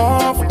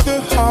of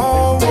the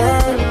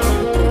hour,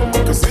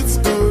 'cause it's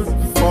good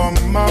for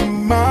my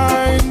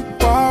mind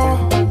power.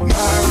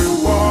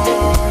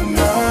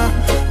 Marijuana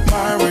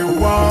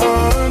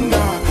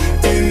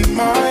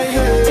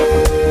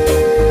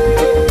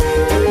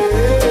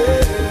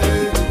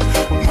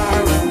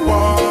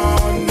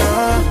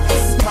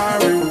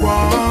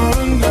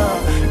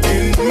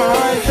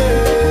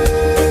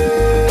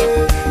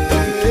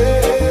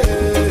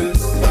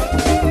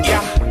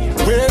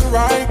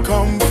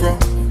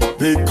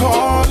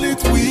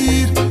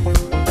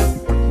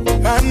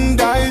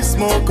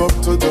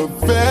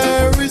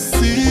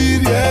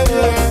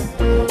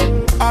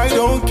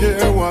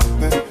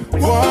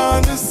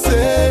wanna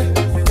say,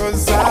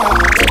 'cause I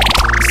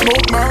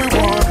smoke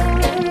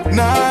marijuana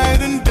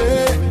night and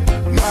day.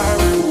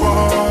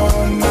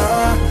 Marijuana,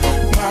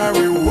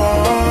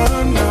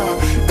 marijuana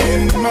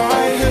in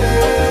my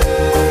head.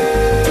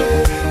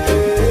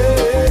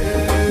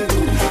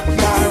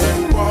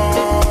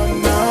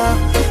 Marijuana,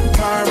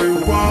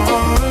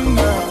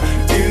 marijuana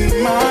in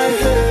my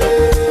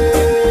head.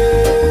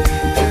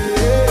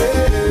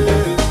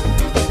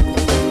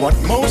 What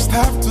most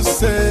have to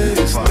say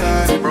is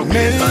that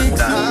Brooklyn, London,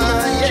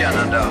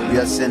 Canada. We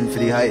are sent for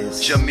the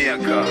highest.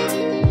 Jamaica,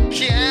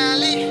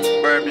 Cali,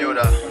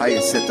 Bermuda.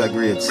 Highest set of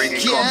grades. Bring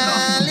it come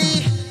now.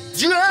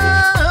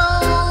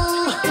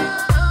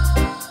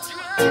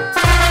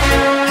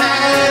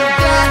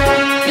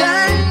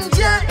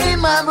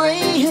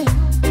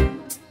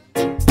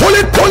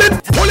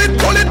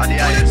 And the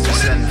highest we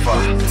send for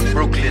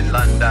Brooklyn,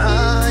 London,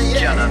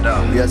 Canada.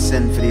 We are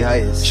sent for the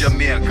highest.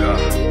 Jamaica,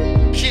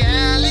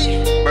 Cali,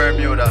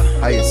 Bermuda.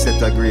 Highest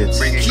set of grades.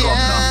 Bring it come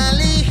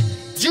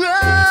now.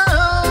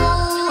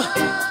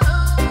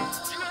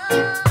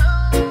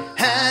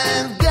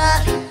 Have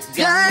got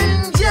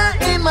ganja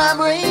in my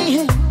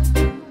brain.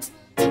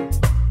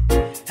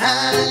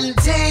 I'll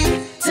take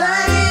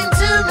time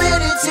to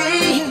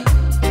meditate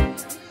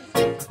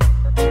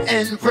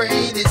and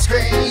pray this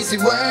crazy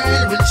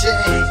world will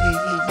change.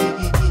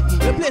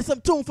 We play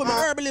some tune for my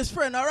herbalist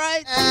friend,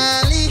 alright?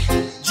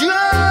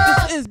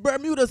 This is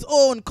Bermuda's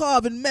own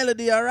carving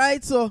melody,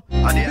 alright? So,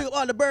 big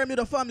all the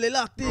Bermuda family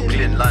locked in.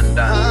 Brooklyn, London,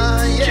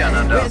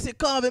 Canada. When you say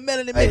carving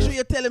melody, make sure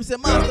you tell him, say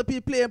Master P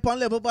playing upon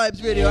Level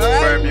Vibes Radio,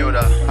 alright?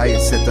 Bermuda,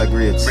 highest set of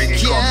grades. Bring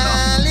it come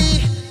now.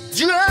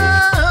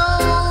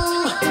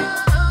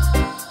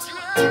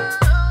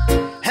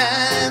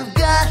 Have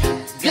got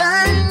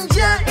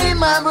ganja in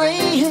my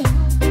brain.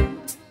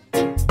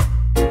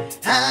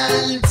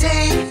 I'll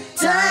take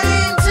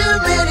time to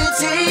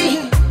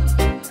meditate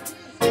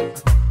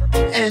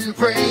and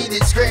pray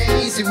this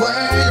crazy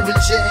world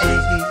will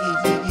change.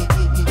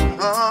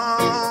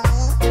 Oh,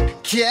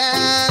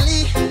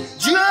 Cali,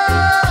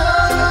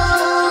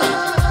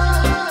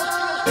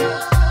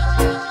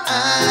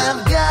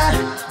 I've got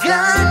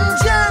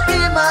ganja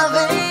in my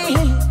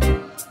vein.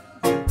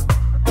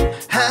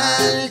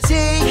 I'll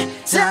take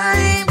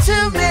time to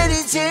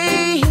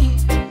meditate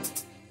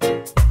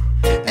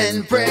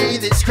and pray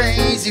this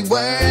crazy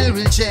world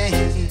will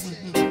change.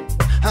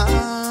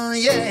 Oh,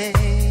 yeah,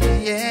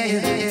 yeah,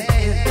 yeah.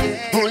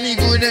 Only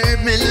good herb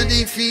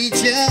melody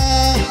feature.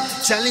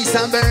 Chalice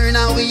and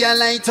burner, we a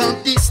light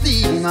up the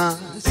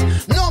steamers.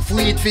 Enough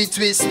weed fi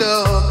twist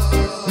up.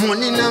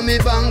 Money na me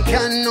bank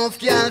and enough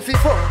girl fi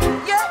fuck.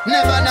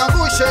 Never no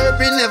bush herb,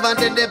 never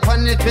did the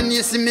panic. When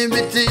you see me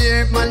with the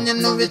herb, man, you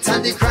know it's a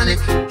the chronic.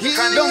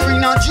 Don't bring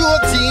no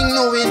joke thing,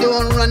 no we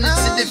don't run it.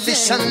 See the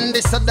fish and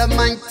this other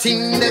man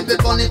thing, they be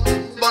bun it.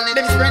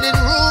 Them spreading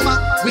rumor,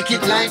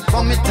 wicked like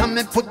vomit. And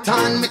me put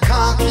on me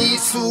khaki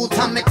suit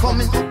and me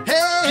coming.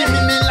 Hey, give me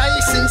me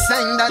license,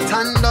 sign that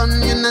and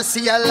done. You know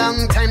see a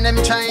long time them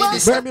try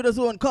this. Bermuda's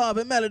own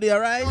carving melody,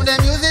 alright?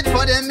 Them use it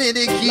for them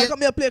medicate. Like I'm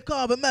here play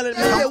carving melody,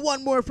 me play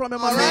one more from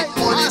him, alright?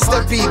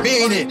 Master P,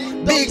 being it.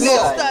 Big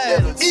north,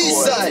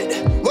 east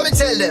side. What me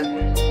tell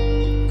them?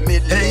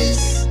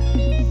 Midlands.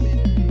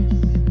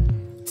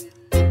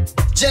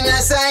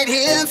 Genocide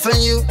here for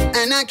you,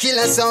 and I kill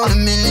us all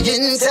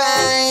 1,000,000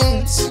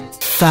 times.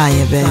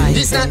 Fire, baby.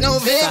 This not no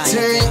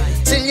victory,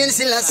 till you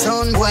still a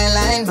sound boy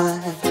like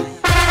mine.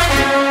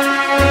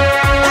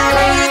 I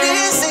made a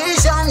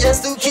decision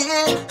just to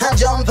kill and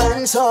jump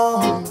and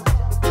song.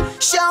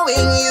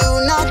 Showing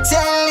you, not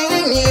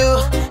telling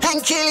you,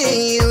 and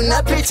killing you,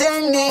 not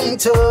pretending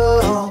to.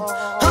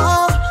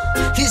 Oh,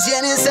 it's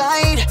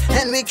genocide,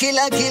 and we kill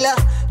a killer.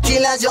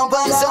 Killer jump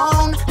and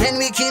sound, and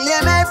we kill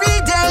him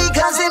every day,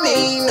 cause he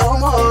mean no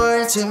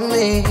more to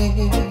me.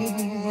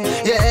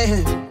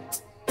 Yeah.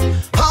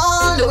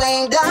 All the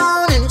way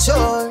down in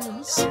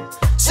chores,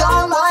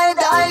 some might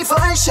die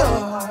for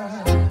sure.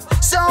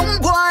 Some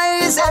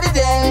boys are the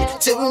dead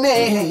to me.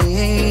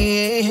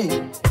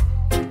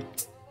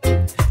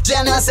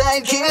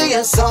 Genocide kill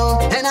your soul,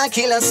 and I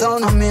kill a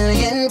soul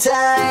 1,000,000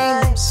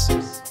 times.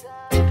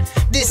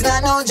 This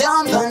not no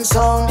jump and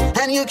sound,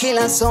 and you kill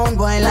a sound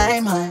boy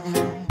like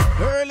mine.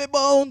 Early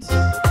bones.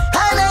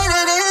 I made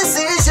a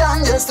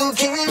decision just to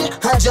kill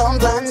a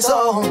jump and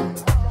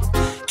sound.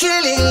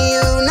 Killing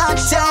you, not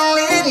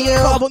telling you.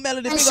 Carving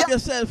melody, pick up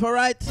yourself,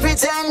 alright?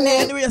 Pretending.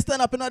 Anyway,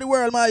 stand up in the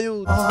world, my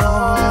youth.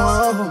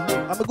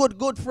 I'm a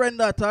good friend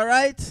that,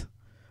 alright?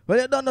 Well,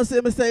 you don't know,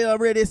 say me say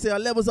already, say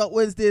Levels Up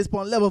Wednesdays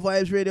on Level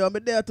Vibes Radio. I'm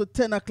there to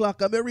 10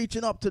 o'clock. I'm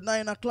reaching up to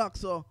 9 o'clock,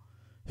 so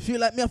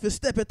feel like me have to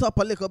step it up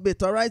a little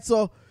bit, alright?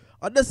 So,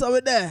 this how we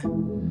there.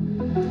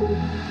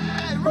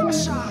 Hey,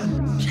 Roshan.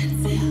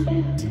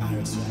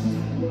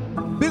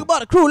 Big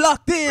body crew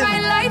locked in.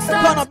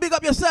 Gonna big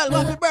up yourself.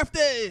 Happy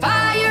birthday.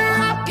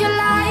 Fire up your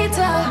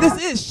lighter. This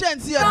is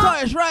Shensia,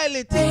 Tosh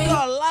Riley, thing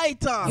called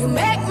Lighter. You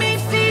make me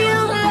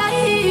feel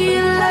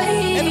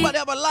like Anybody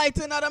have a light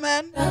in other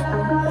man?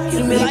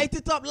 Light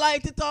it up,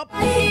 light it up.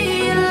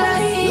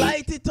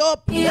 Light it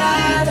up.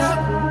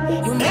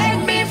 You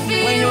make me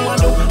feel. When you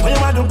want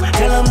to,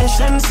 tell a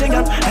mission, sing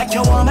up. Like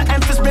you want my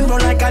emphasis, spin roll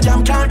like a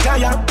jam, can't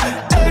tire.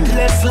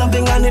 Endless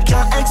loving and it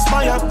can't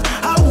expire.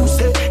 I will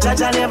say,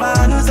 Jaja never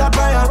answer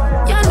prayer.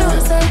 You know,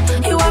 say,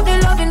 you have the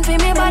loving for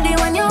me body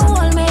when you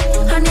hold me.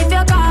 And if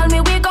you call me,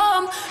 we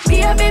come.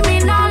 Baby, me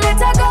now let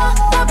her go.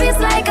 Love is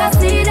like a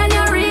seed and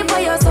you reap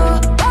what you sow.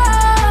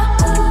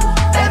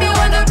 Baby,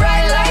 when the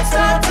bright lights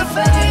start to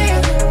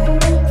fade,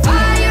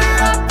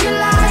 fire up your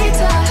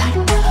lighter,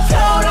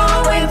 float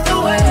on with the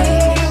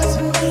waves.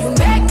 You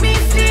make me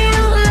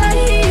feel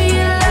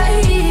lighter.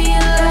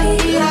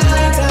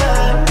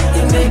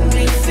 You make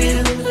me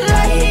feel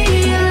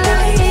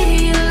lighter.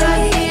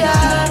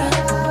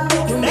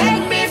 You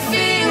make me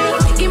feel.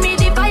 Give me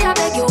the fire,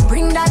 beg you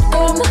bring that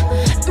home.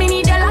 Me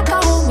need a like a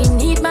home, me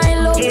need my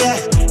love. Yeah,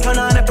 turn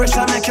on the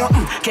pressure, make you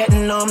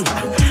getting numb.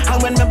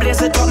 And when me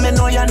blaze it up, me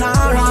know you're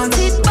not wrong. Want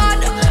it bad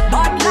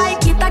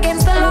like it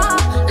against the law.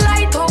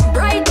 Light up,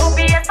 bright up,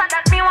 yes,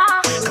 that me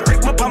want.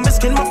 Correct my palm, my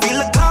skin, my feel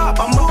like car.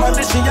 I'm a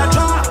body, she a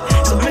draw.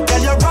 So me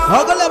tell you wrong.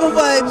 How the level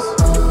vibes?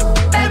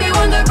 Baby,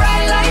 when the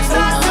bright lights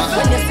start to fade.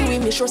 When you see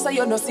me, me sure say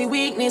you no see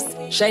weakness.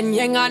 Shen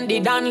Yang and the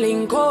Dan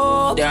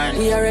Linko.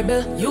 We a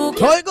rebel, you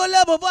can. How you go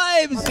level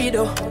vibes?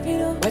 Fido,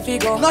 where fi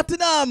go?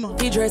 Nottingham.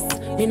 Fi dress,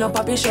 in a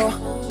papi show.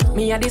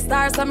 Me a the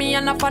star, so me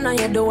a no fan of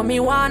you. Do me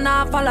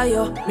wanna follow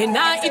you. Me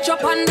nah itch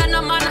up under no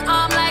man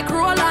arm like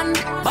Roland.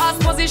 Boss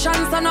position,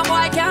 so no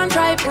boy can't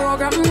try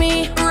program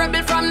me.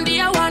 Rebel from day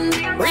one.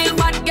 Real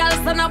bad girl,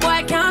 so no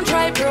boy can't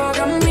try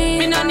program me.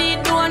 Me no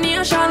need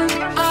donation.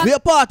 We a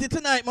party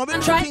tonight, man. We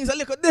do things a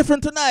little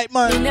different tonight,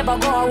 man. Me never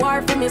go a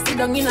war for me, sit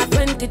down in a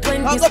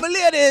 2020. How come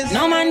ladies?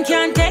 No man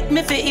can take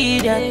me for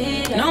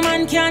idiot. No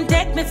man can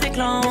take me for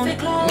clown.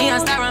 Me a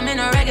star, I'm in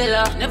a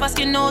regular. Never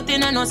skin out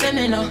in a no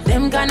seminar.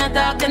 Them kind of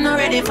talk, them not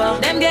ready for.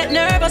 Them get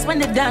nervous when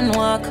they done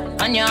walk.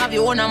 And you have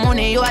your own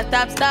money, you a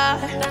top star.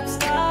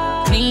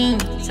 Clean,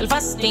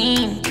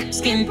 self-esteem.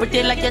 Skin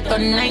pretty like you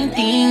turn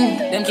 19.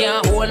 Them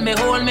can't hold me.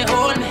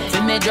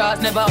 Feel me jaws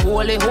never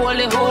holy.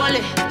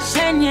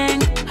 Shen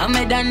Yang, I'm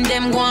a done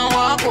them go and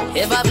walk out.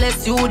 Ever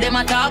bless you, them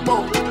a talk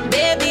about.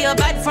 Baby, you're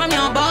bad from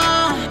your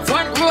barn.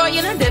 Front row,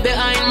 you know they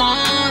behind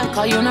man.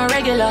 Cause you no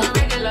regular.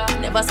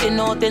 Never say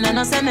nothing and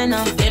no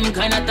seminar. Them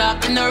kind of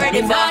talk in the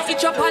ready for. If I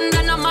itch up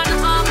under no man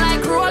arm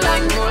like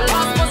Roland.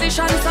 Boss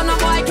position, so no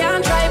boy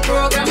can't try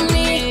program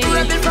me.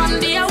 Rebel from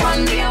day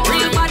one.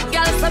 Real bad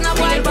girl, so no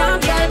boy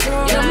can't try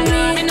program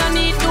me. Me no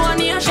need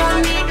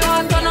donation.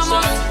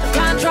 Autonomous,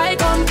 can't try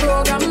come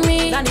program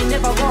me. And he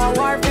never go a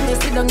war for me.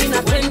 Sit down in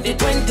a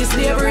 2020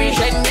 slavery.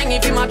 Shen Yang,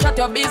 if you match at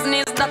your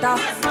business data.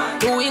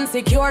 Too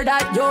insecure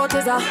that you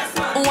is a.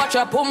 Watch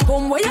your pum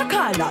pum, what you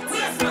call that?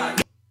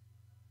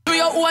 Do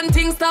your own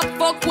thing, stop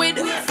fuck with.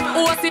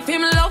 What if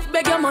him love,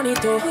 beg your money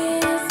too.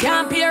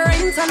 Can't pay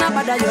rent and a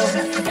bother you.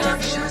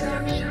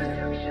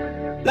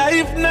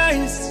 Life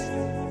nice.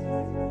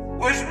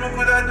 Wish me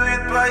coulda do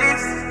it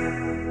twice.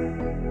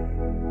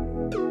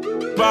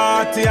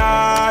 Party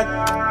hard.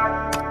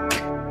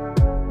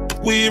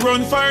 We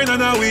run fire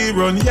and we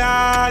run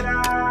yard.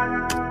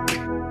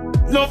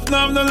 Love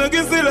now no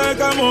legacy like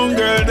a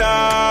mongrel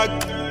dog.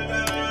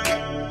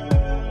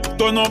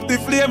 Turn up the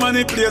flame and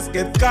the place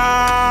get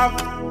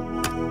carved.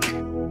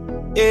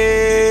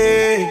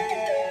 Hey.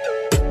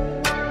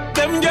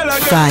 Them gyal a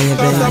get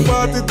a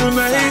party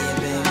tonight.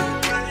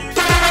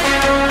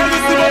 And you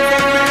see what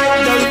fuck me up,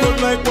 gyal come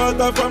like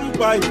water from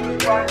pipe.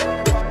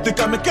 They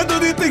can make you do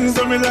the things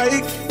that me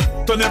like.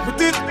 Turn up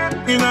put it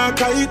in a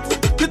kite.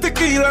 The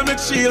tequila make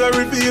Sheila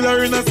reveal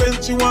her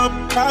innocence. She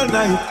want all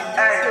night.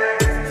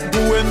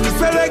 When we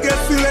say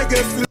legacy.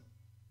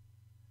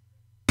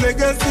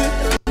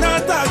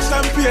 Not talk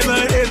champagne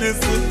or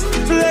Hennessy.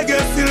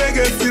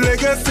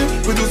 Legacy.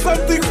 We do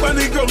something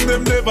funny, come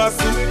them never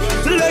see.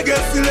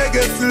 Legacy.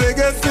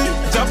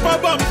 Jump a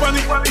bump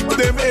funny,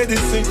 them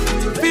Edison.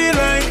 Feel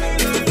like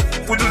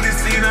we do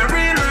this in a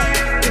real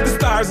life. The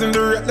stars in the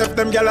red left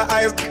them yellow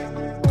eyes.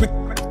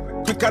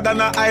 Quicker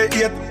than a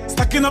I-8.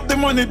 Stacking up the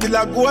money, be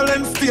like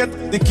Golden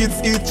State. The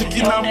kids eat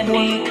chicken and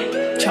bull.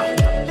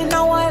 Been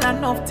a while,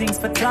 enough things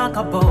for talk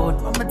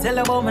about. I'ma tell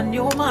you about my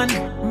new man.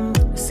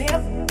 See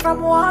it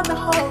from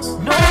Waterhouse.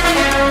 No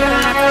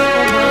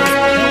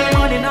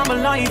money in my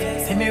life.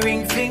 See me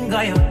ring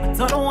finger, you. I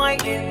don't know why.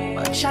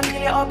 But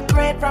Chanel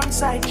upgrade from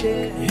side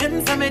chick.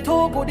 Him say me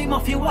too good, him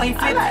off your wife.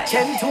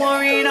 Chen to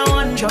arena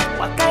 100.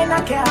 What kind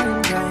of car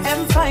you drive?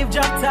 M5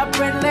 drop top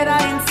red leather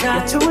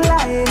inside. The 2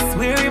 lights.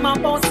 Wear him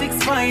about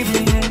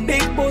 6'5".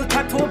 Big bull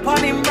tattoo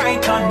on him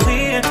right on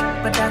weird.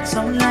 But that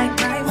sound like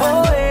my one.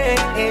 Oh,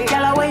 hey.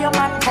 Girl, where your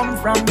man come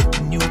from?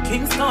 New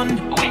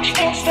Kingston. Which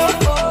Kingston?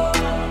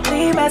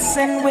 We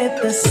messing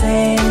with the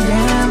same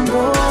damn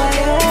boy,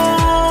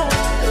 yeah.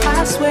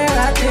 I swear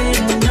I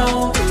didn't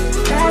know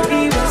that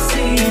he was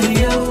seeing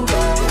you.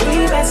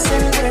 We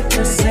messing with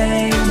the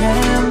same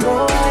damn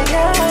boy,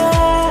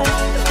 yeah.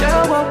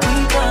 Girl, what we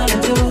gonna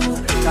do?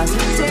 Cause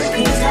it's in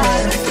his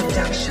life.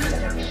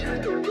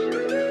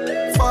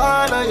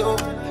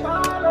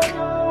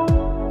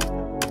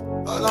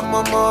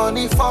 my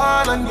money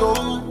fall on you.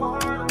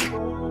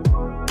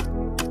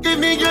 Give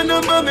me your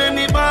number, make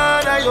me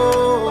bother you.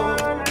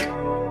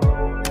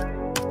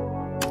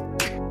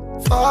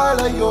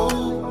 Follow you.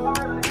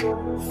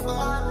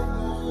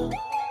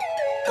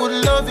 Good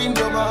love in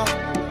your mouth.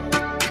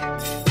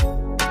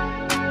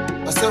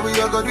 I said we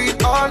are gonna do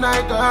it all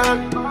night, girl.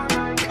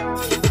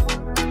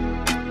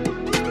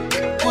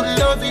 Good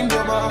love in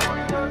your mouth.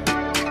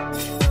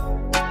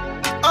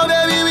 Oh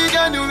baby, we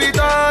can do it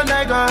all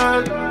night,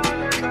 girl.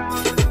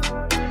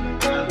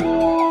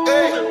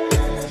 Hey.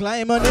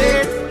 Climb on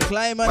it,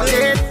 climb on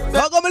it.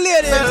 Fuck on my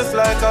ladies. Feels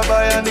like a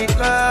bionic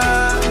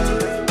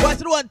girl. Watch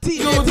the one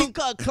thing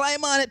called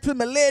Climb On It for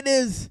my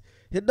ladies.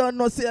 You don't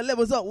know, say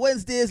levels up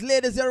Wednesdays.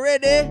 Ladies, you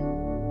ready?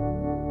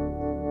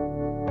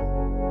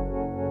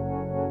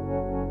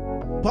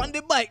 On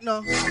the bike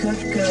now.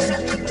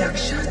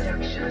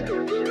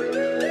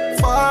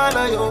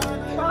 Follow you.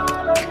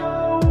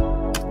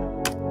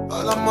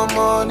 All of my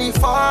money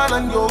fall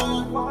on you.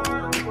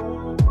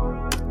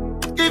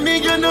 Give me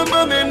your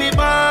number, make me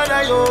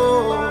bother you.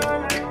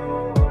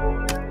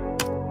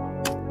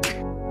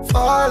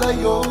 Follow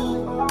you.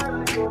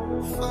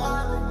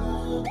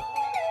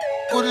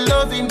 Good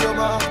love in your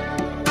mouth.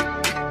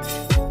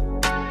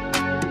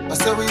 I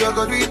said we are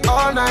gonna do it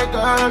all night,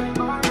 girl.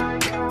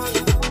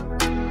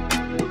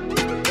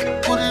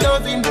 Good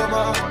love in your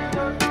mouth.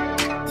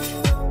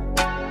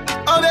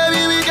 Oh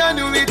baby, we can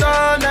do it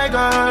all night,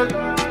 girl.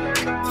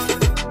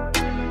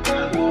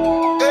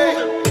 Hey,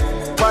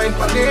 wine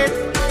for it,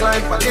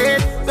 climb for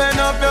it. Bend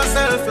up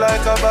yourself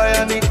like a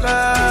bionic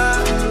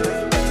girl.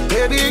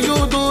 Baby, you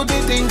do the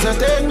things that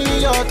take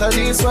me out of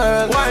this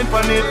world. Wine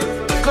for it,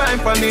 climb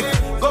for it.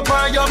 Go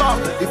on your back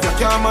if you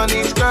can't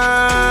manage,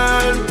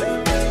 girl.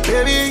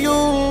 Baby, you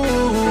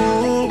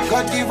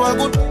God give a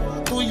good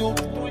to you.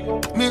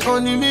 Me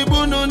honey, me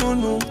boo, no.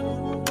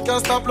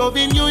 Can't stop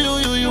loving you.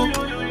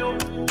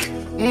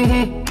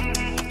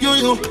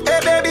 You. Hey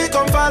baby,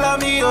 come follow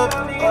me up.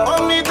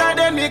 Only time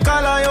then me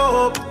call you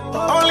up.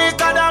 Only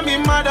time me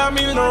mad and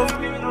me love.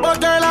 But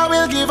girl, I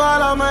will give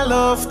all of my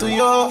love to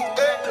you.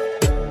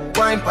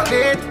 Wine for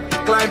it,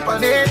 climb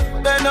for it.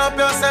 Bend up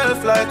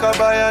yourself like a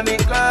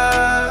bionic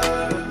girl.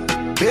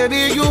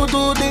 Baby, you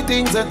do the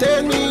things that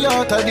take me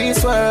out of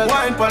this world.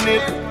 Wine pon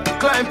it,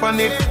 climb pon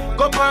it.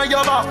 Go on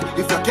your back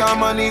if you can't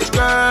manage,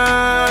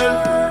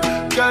 girl.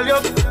 Girl, you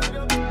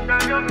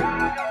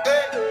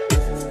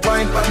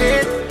wine pon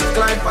it,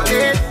 climb pon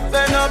it.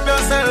 Bend up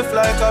yourself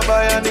like a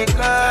bionic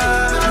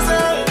girl.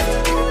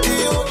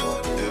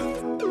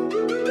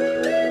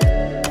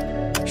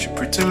 She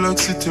pretty like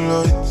city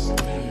lights.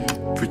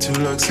 Pretty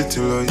like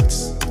city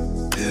lights.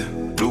 Yeah.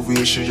 The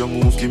way she a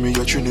move, give me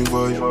a Trini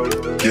vibe.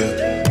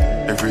 Yeah.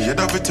 Every year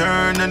that we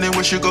turn,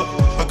 anywhere she go.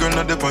 A girl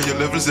not dep on your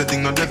level,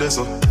 setting on the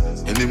desert.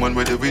 Anyone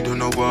where we do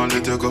not want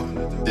let you go.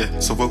 Yeah,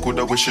 so I could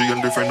have wish you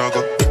and different I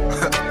go.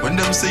 When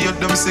them say you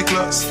them see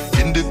class,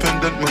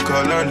 independent, me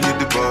call her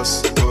lady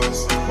boss.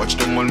 Watch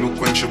them all look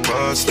when she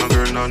pass. No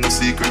girl, no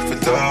secret for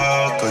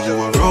talk. Cause you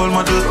a role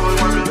model.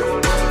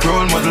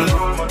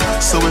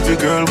 So every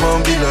girl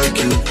want be like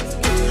you.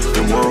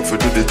 Them want to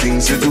do the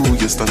things you do.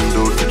 You stand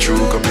out for true.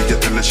 Come me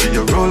get tell her she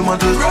a role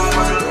model.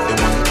 Them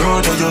want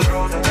proud of you.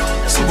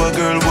 So a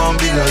girl want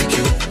be like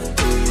you.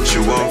 She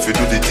want to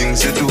do the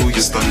things you do.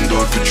 You stand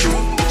out for true.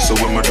 So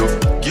what I do?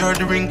 Give her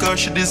the ring cause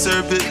she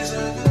deserve it.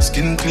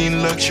 Skin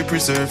clean like she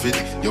preserve it.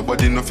 Your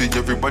body no fit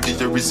everybody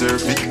you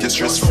reserve it. Get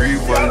stress free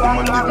while the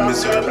man live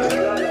miserably.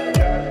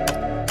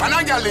 And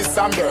a girl is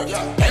Samberg.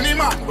 Any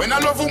man, when I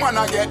love woman,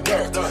 I get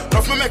dirt.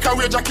 Love me make her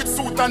wear jacket,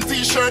 suit and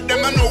t-shirt.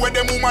 Them I know what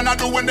them woman I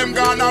do when them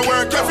gonna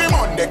work. Every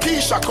Monday,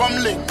 Keisha come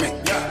link me.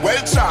 Well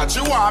charged,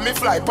 she want me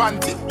fly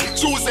panty.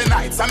 Tuesday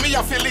nights, and me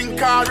a feeling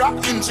Cara.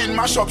 Engine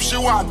mash up, she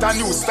want a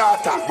new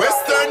starter.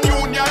 Western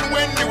Union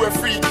when we were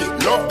freaky.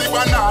 Love the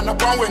banana,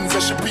 on Wednesday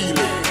she peel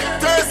it.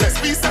 Thursdays,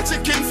 piece of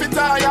chicken fit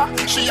tire.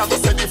 She a go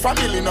say the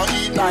family no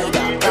eat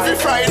neither. Every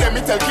Friday,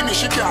 me tell Kimmy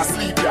she can't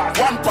sleep ya.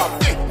 One pop,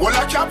 well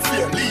I can't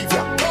fear, leave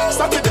ya.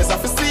 Saturdays I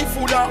for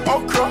seafood and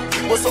okra.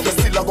 But so we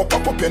still a go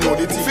pop up, you know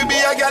the TV be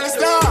a girl is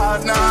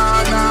not,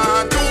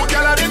 nah. Two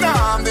girl a the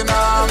nam. Girl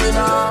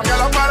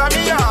a follow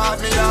me yard.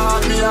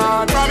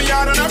 From me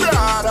yard and a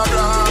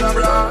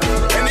brad.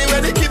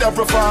 Anyway the kid a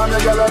perform,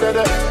 your girl a dead.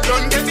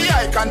 Don't get the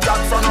eye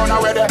contact from run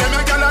away there. Them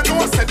your girl a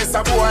know say this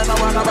a boy and I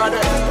wanna bad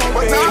it.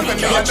 But I'm when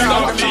me a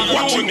down.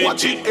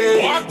 Watch it,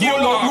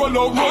 roll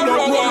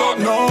up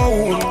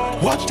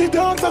now. Watch the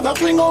dancers a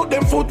fling out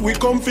them foot. We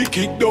come fi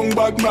kick down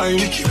bad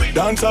mind.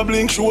 Dance a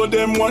blink, show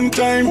them one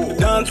time.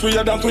 Dance we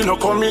a dance, we no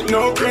commit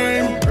no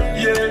crime.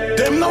 Yeah,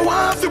 them no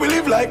want see we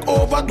live like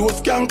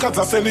overdose cancers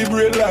a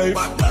celebrate life.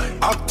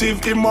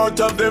 Active,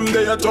 immortal, them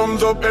they a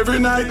thumbs up every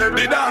night.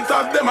 The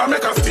dancers, them a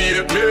make a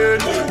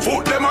statement.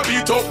 Foot them a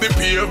beat up the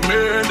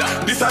pavement.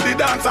 This are the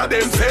dancer,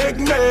 them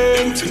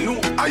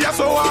segment. I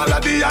saw all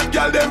of the hot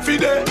girl, them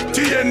fide.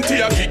 TNT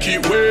a kick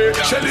it way.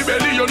 Shelly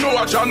Belly, you know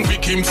what John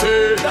Wick him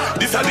say.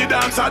 This are the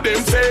dancer,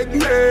 them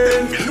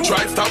segment.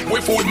 Try stop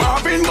with food,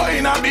 Marvin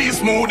going a be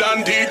smooth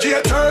and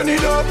DJ turn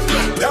it up.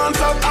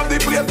 Dancers have the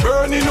place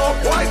burning up.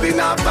 Why they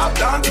not stop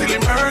dance till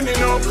him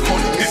earning up?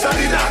 This are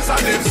the dancer,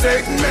 them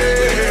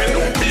segment.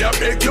 Me a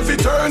beg you fi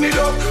turn it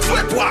up.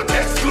 Sweat walk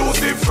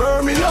exclusive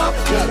firming up.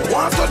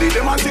 Want study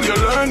them until you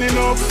learning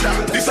up.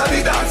 This are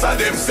the dancer,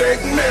 them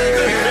segment.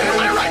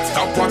 Alright,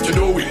 stop what you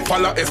doing,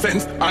 follow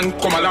essence and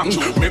come along.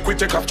 Make we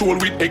take a tour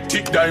with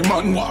hectic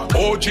diamond.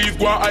 OGs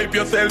go and hype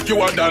yourself, you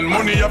are done.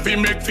 Money you fi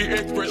make fi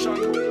expression.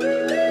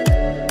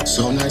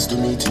 So nice to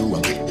meet you,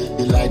 I'm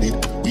delighted.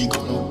 We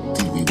gonna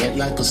till we wet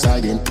like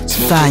Poseidon.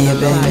 Fire,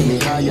 baby.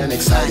 High and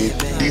excited.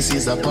 This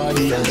is a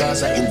party and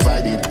guys are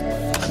invited.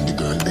 And the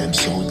girl them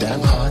so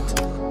damn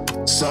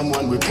hot.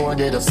 Someone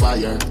reported a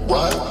fire.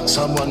 What?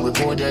 Someone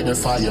reported a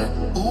fire.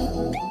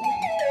 Ooh.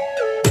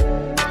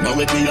 Now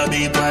we be a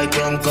deep right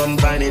tongue,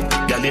 combine it.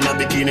 Girl in a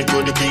bikini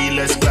could be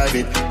less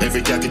private.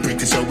 Every cat is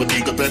pretty, so we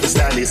big up every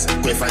stylist.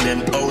 We find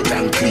them out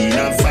and clean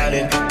and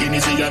filing.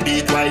 Guineas see a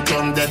beat right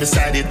tongue, they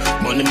decided.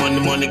 Money, money,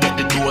 money, get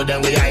the door,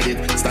 then we hide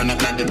it. Stand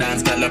up like the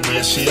dance, girl, a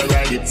brace, she a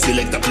ride it.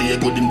 Select a play,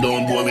 good him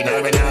down, boy, with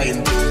her and I.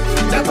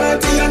 The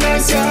party a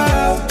nice, yo.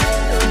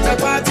 The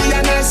party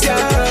a nice, yo.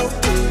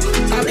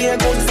 I'll be a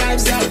good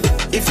vibes, yo.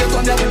 If you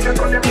come down,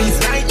 please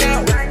right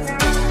now.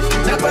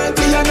 The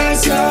party a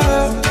nice, yo.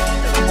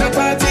 The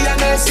party a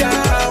nice, yo.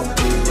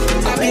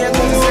 I'll be a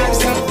good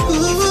vibes, yo.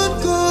 Good,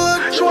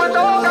 good. She want a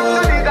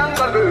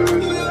gangali.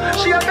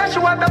 She a bet she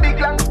want a big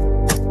lang.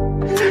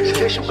 She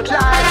said she would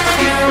like to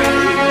be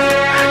free.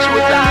 She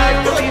would like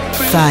to be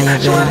free. Fire,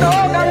 she want a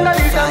gangali.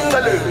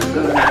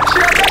 She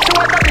a bet she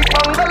want a big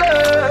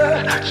bungalow.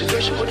 She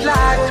said she would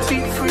like to be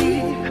free.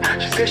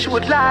 She said she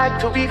would like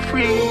to be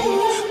free.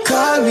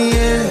 Call me,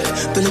 yeah.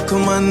 The little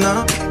man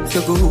now,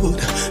 you're good.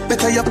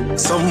 Better you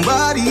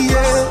somebody,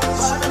 yeah.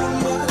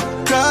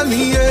 Call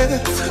me, yeah.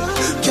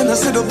 Can I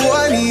say the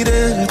boy need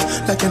it?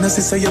 Like can I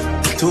say you're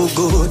too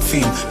good for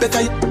him?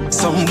 Better you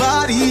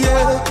somebody,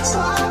 yeah.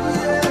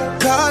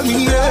 Call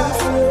me, yeah.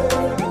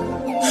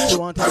 She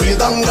want a real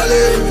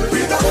dangale.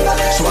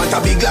 She want a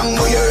big long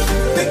boy.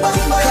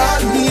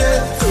 Call me, yeah.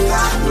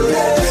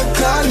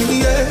 Call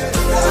me, yeah.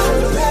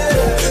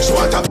 She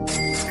want a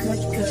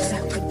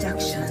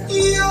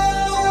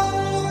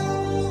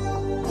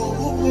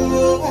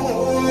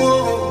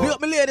Big up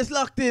my ladies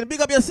locked in.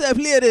 Big up yourself,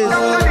 ladies.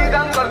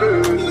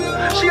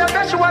 She a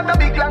bet she want a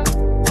big lang.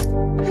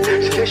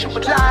 She said she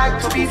would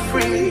like to be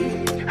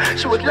free.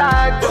 She would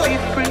like to be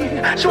free.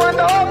 She want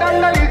a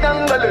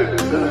gangali.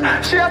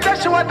 She a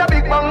bet she want a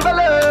big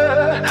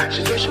bungalow.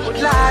 She said she would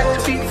like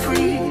to be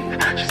free.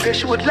 She said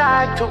she would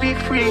like to be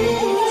free.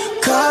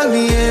 Call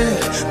me, yeah.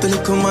 The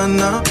little man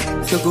now,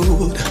 you're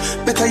good.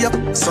 Better you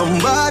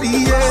somebody,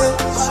 yeah.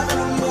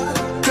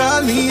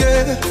 Call me,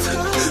 yeah.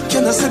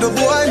 Can I say the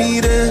boy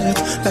need it?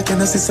 Like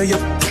can I say you're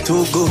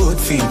too good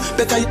for him?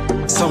 Better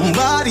you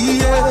somebody,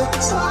 yeah.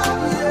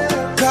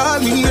 Call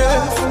me,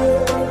 yeah.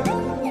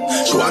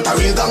 She want a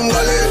real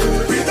gangali.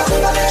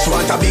 She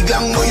want a big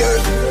long boy.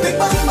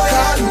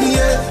 Call me,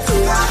 yeah.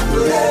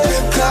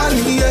 Call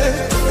me, yeah.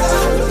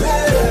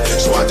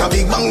 She want a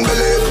big bang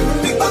belly.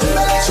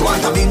 She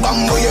want a big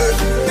bang boy.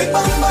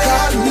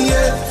 Call me,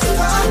 yeah.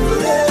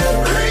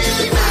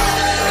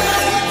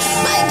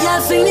 My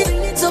girl fling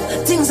it up,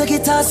 things like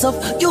it toss up.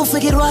 You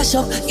forget wash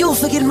up, you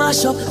forget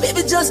mash up.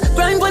 Baby just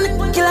grind on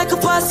it, kill like a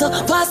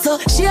pasta.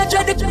 She a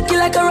try to kill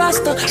like a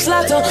rasta.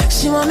 Slaughter,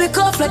 she want me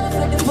cuff like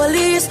the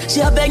police.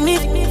 She a beg me,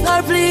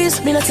 her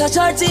please. Me not touch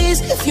her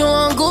teeth. If you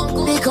want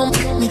go, they come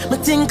me. My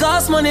thing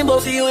cost money,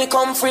 but for you it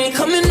come free.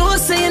 Come in, no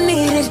say you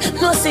need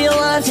it, no say you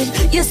want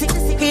it. You see,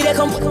 they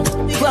come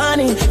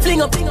funny.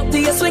 Fling up to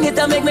you, swing it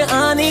and make me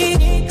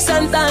honey.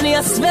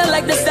 Santana smell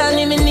like the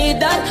Stanley, me need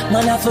that.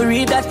 Man, I have to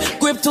read that.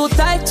 Grip too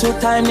tight, too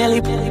time,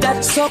 nearly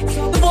that suck.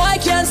 The boy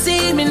can't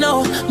see me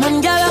now.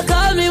 Man, girl,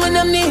 call me when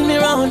them need me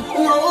round.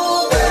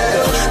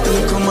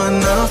 Don't come on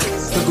now,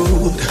 you're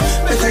good.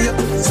 Better you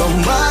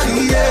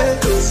somebody, yeah.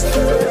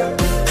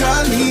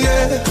 Call me,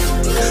 yeah.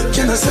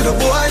 Can I say the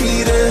boy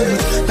need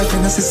it? Like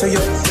can I say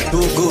you're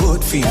too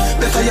good for him?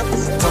 Better you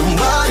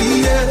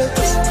somebody, yeah.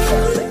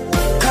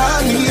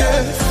 Call me,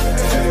 yeah.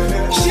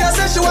 She a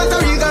say she want a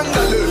real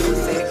gangali.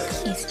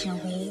 East your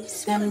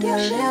waves. Them girl,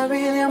 they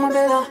really am a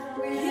bella.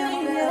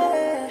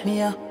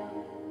 Me a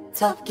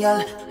top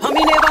girl. I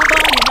me never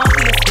born in a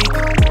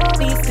Facebook.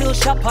 Me still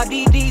shop at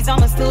DDs,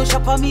 I'm still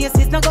shop at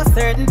Macy's. Now go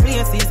certain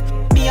places.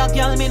 Me a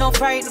girl, me no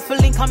frightened for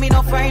link, and me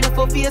no frightened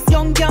for face.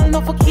 Young girl,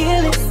 no for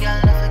careless.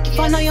 If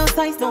I know your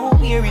size, don't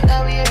wear it.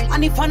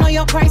 And if I know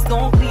your price,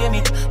 don't claim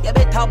it. You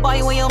better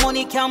buy when your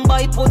money can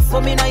buy. Put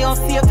some in your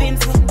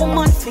savings.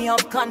 Woman, fi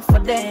have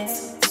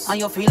confidence. And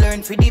you feel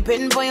learn to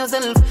depend for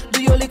yourself.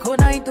 Do you lick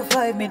 9 to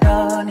 5, me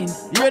darling?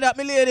 You hear that,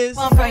 me ladies?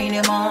 On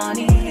Friday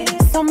morning,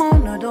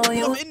 someone no do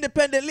you. Some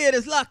independent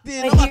ladies locked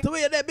in. No matter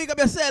where they big up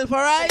yourself,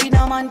 alright? You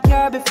know man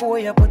care before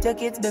you, put your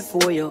kids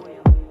before you.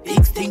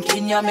 Big stink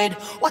in your mid.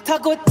 What a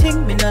good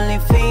thing, me no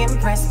live to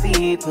impress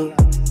people.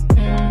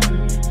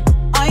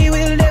 I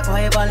will never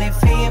ever live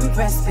to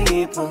impress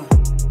people.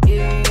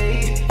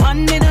 Yeah.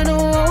 And me no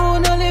know how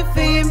no live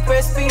to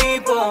impress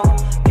people.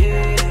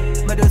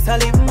 Yeah. But just I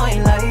live my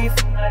life.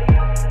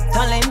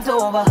 Talent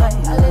over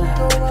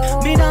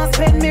high. Me not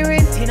spend me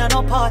rent in a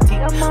no party.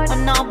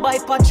 And now buy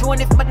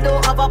patron if me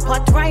don't have a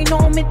pot. Right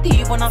now me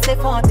deep when I say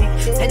 40.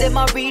 Say them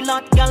a real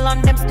hot girl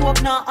and them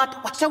stove not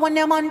hot. Watch out when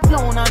them man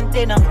clown and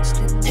dinner.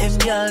 Them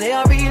girl they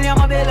are real, I'm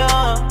a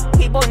bella.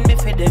 Keep on me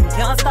for them,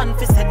 can't stand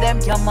for say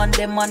them. Can man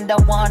them under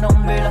one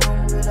umbrella.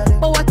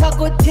 But what a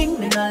good thing,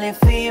 me not live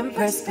to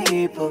impress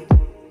people.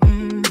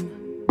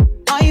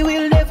 I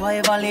will never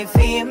ever live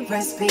to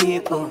impress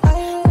people.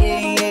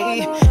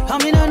 Yeah.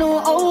 I mean I know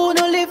how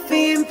to live to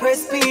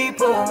impress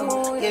people.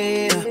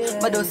 Yeah,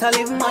 but just I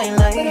live my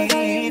life.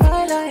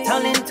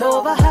 Talent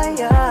over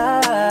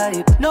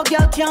high. No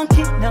girl can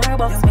kidnap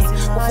box me.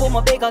 Before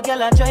my beg a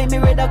girl I drive me,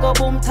 rather go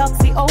boom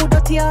taxi. Oh,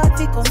 dirty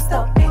hearty come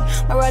stop me.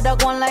 I rather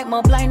go on like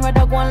my blind,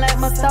 rather go on like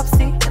my stop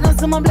see. You know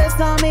some bless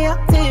on me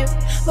active,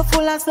 but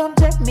full of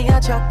subject me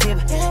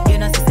attractive. You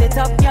know see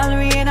top girl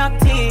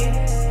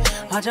inactive.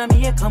 I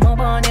Jamaica, my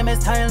born, yeah, my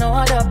style no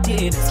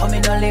adapted. So me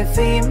no live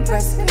to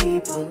impress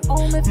people.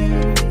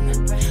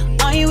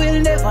 I will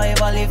never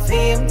ever live to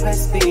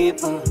impress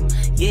people.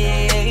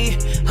 Yeah,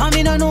 I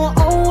mean I know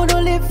how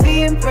to live to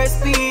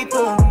impress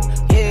people.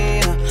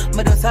 Yeah,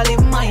 but just I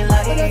live my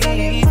life.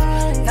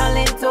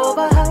 Talent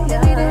over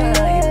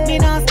high. Me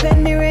not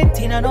spend me rent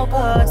in a no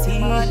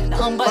party.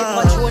 I'm by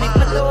patron if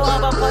I don't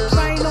have a pot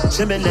right now.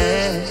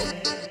 Chimney,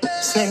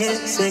 sing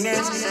it, sing it.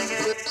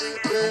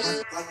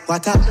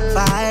 What a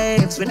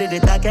vibes, we did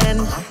it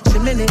again.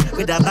 Chimney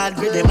with a bad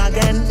rhythm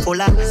again. Full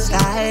of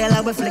style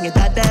and we fling it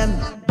at them.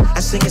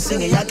 I sing it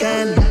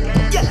again.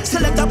 Yeah,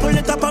 select up, pull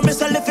it up and me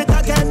sell lift it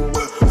again.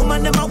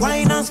 Woman them a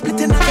wine and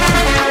split it again.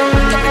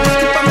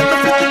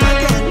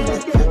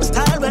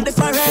 Style when the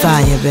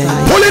fire baby.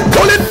 Pull it,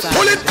 pull it,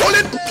 pull it, pull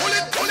it, pull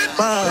it, pull it.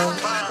 Wow.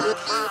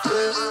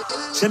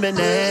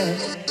 Chimney,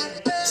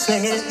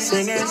 sing it,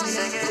 sing it.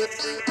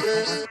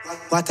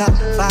 What a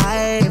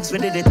vibes, we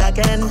did it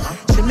again.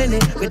 Chimney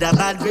with a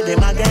bad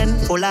rhythm again.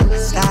 Full of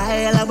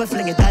style and we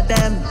fling it at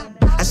them.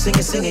 I sing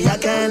it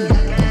again.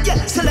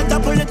 Yeah, select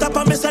up, pull it up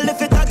and me sell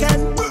lift it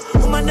again.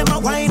 Woman them a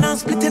wine and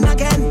split it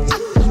again.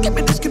 Give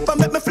me the skip and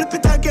make me flip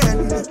it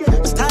again.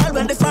 Style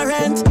when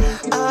different.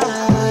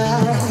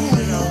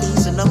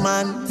 Easy no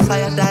man,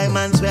 fire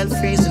diamonds well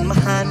freezing my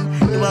hand.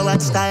 You a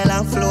watch style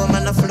and flow,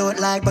 man I float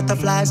like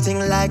butterflies, sting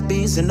like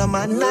bees in the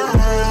man.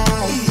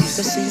 Nice,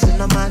 the season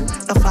no man,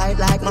 no fight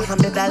like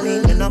Muhammad Ali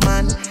in the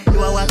man.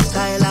 You a watch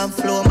style and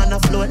flow, man I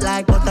float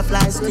like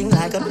butterflies, sting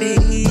like a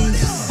bee.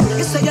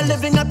 You say you're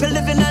living up, you're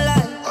living a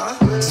life.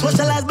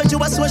 Socialize, but you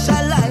a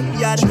socialite.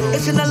 Yeah.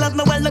 If you don't love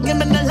me, well, look give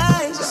me the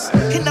lies.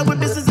 In our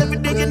business every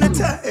day in the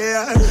time.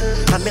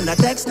 I'm in a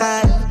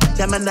textile.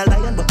 Yeah, I'm a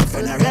lion, but my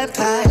friend a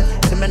reptile.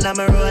 See me now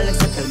my Rolex,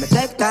 so tell me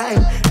take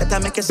time. That I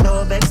make you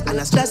so vexed and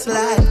I stress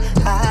like.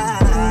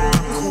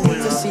 Cool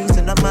to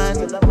season a man.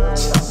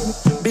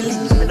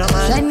 Believe me, no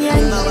man.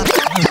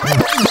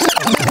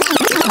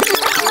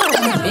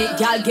 Make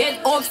y'all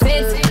get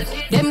upset.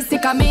 Them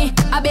sick of me.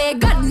 I beg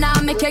God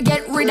now make you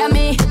get rid of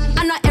me.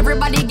 I know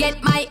everybody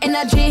get my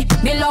energy.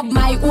 Me love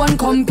my own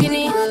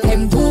company.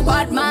 Them too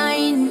bad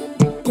mind.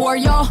 Poor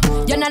yo,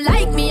 you not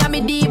like me, I me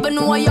deep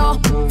know yo.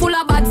 Full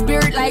of bad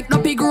spirit like no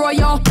pig grow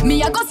yo.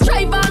 Me I go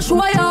strive and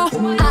show yo.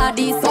 All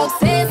these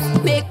success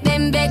make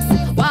them vex.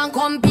 Want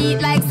compete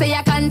like say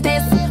I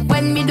contest.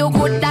 When me do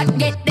good that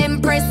get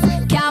them press.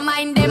 Can't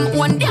mind them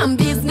own damn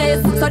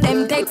business. So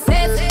them take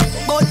set,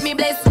 but me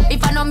bless.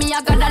 If I know me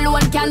I God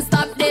alone can't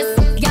stop this.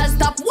 Girl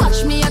stop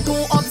watch me, you're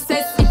too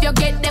obsessed. If you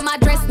get them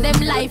address, them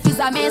life is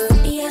a mess.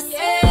 Yes.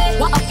 Yeah.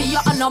 What up you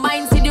on no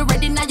mind? See the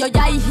ready now your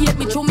eye. Hate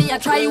me through me I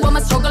try. When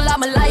my struggle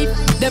I'm alive.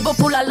 Devil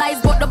full of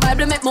lies, but the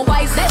Bible make me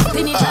wise.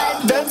 Destiny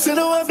child. Them see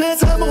no one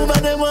place I move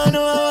and them want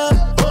to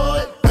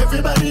boy,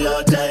 everybody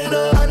out there, you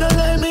know. I don't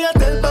like me, I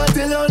tell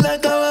party loud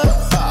like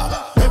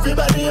a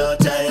everybody out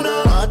there, you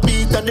know.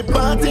 Heartbeat at the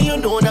party, you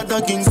know that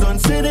the Kingston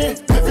City.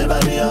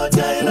 Everybody out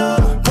there, you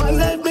know. One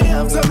life me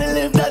have, so me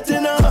live that,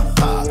 you know.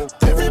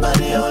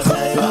 Everybody out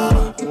there, you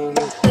know.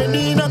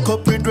 Any in a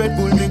cup with Red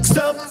Bull mixed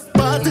up.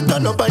 Party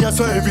turn up and you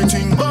saw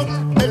everything up.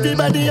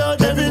 Everybody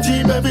out, every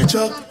Jeep, every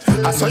truck.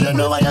 I saw you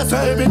know I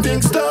saw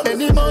everything stop.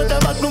 Any amount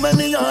of back, no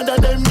many order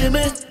them give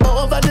me.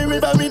 Over the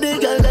river with the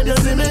girl that you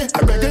see me.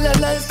 A regular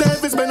lifestyle,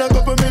 we spend a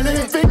couple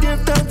million. We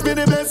give thanks for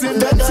the blessing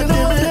that God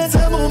give me.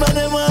 Some woman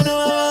them want to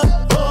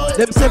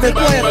them say me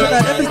quiet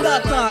tonight, let me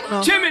start talk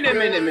now. Jimmy.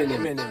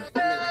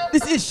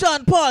 This is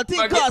Sean Paul,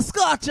 think called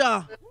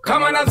Scotcher.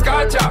 Come on,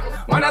 Scotcher.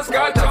 Man, a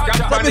Scotcher.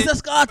 Mr.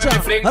 Scotcher.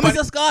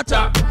 Mr.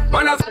 Scotcher.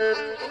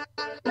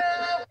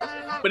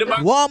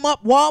 Warm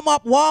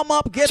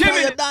up. Get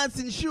on your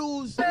dancing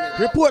shoes.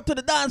 Report to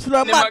the dance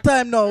floor. Mad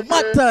time now.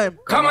 Mad time.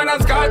 Come on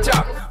and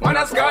scotcha.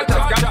 Scotch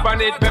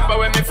pan it, pepper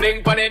when me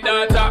fling pan it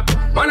data.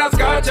 Man a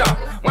scotcha.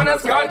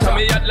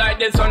 Me hot like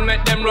the sun,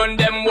 make them run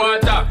them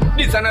water.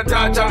 This and a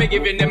torture, me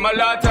giving them a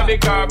lot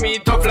because me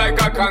tough like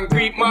a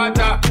concrete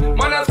mortar.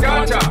 Man a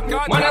scotcha.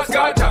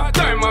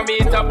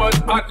 Thermometer but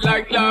hot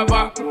like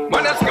lava.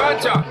 Man a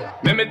scotcha.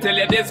 Let me tell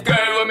you this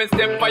girl, when me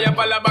step for your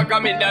pala back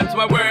of me, that's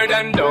my word.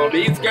 And don't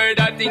be scared,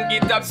 I think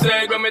it's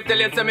absurd. When me tell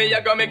you, say me, I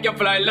gonna make you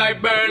fly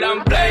like bird.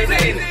 I'm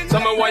blazing. So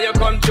me want you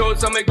come through,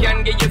 so me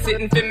can get you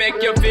sitting to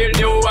make you feel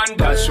new. And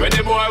dash with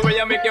the boy where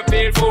you make you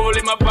feel fool.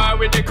 In my power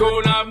with the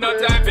cool, I have no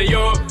time for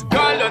you.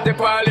 Call out the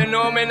pal, you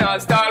know me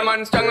not stall.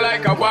 Man strong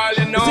like a wall,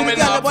 you know me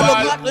not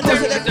fall.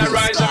 Temperature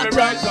rise up, me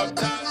rise up.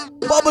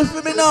 Bubble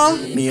for me now.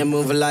 Me a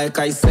move like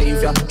I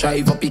save ya.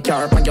 Drive up your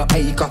car on your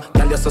acre.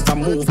 Tell you so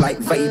move like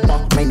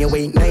vapor. Mind your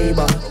ain't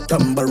neighbor.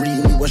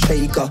 Tambourine you a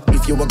shaker.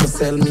 If you want to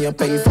sell me a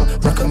paper,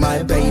 rock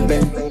my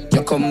baby.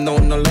 You come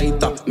down no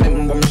later.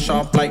 Remember me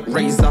sharp like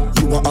razor.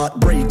 You a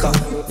heartbreaker.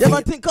 Yeah,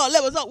 man, think called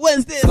Levels Up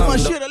Wednesdays. Man,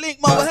 share the link,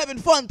 man. We're having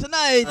fun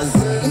tonight.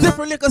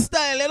 Different liquor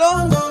style, you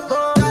know.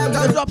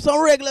 Gonna drop some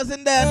regulars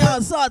in there and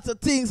all sorts of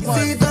things,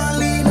 man.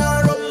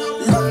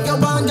 Love your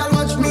one, girl,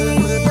 watch me.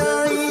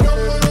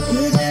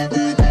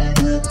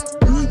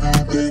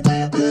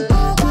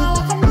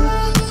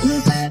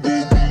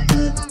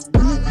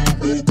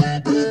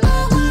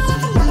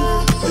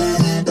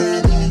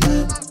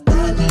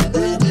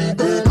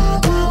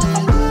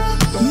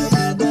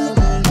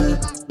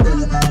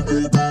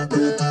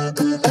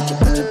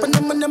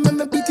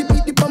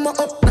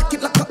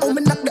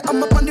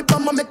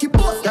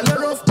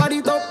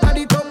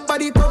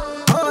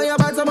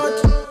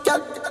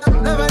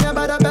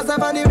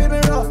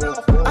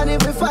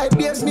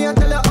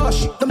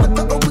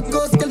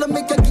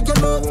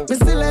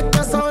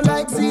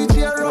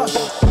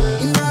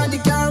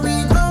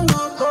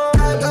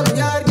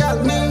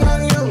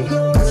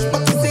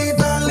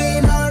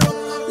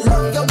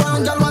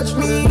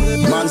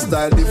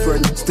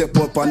 Step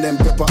up and them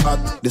pepper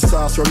hot. The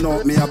sauce run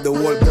out, me have the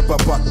whole pepper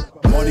pot.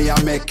 Money I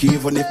make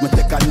even if me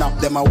take a nap.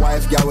 Then my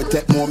wife girl will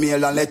take more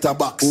meal and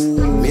letterbox.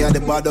 Me are the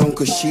bad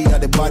uncle, she are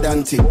the bad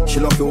auntie. She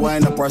love to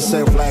wind up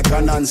herself like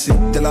a Nancy.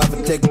 Tell her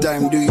to take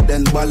time, do it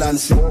then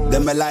balance it.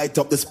 Then me light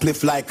up the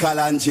spliff like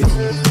Kalanji.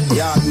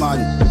 Yard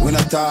man, we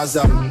not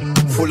Tarzan.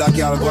 Full of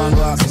girl, go and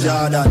go ask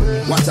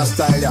Jordan. Watch a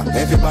style, yeah.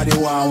 Everybody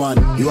want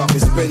one. You have to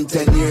spend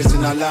 10 years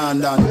in a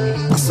London.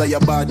 I say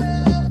you're bad,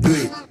 do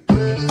it.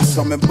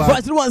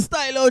 What's the one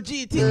style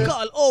OG thing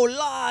called Oh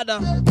Lord?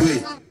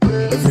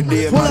 Every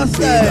day man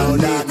say down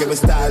there, give a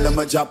style on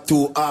my job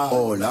too hard.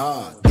 Oh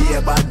Lord, be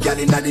a bad girl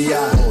inna the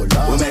yard. Oh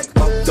Lord, we make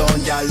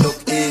uptown girl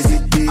look easy.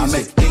 I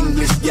make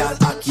English girl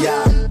act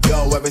yard.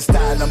 Yo, every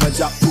style on my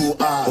job too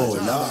hard. Oh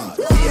Lord,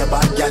 be a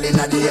bad girl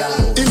inna the yard.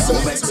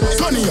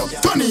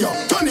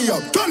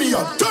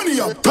 Turn it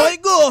up. How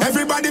it go?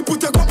 Everybody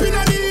put a cup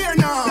inna the air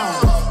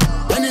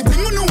now. Anything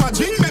you know a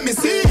drink, make me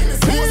see.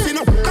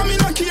 Come in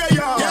a care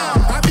ya.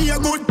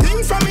 Good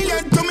thing from me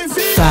head to me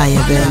feet. Fire,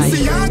 baby.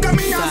 See, I got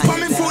me hands for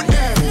me foot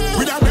there.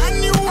 With a brand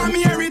new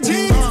Amiri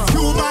jeans.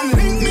 Cuban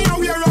link me and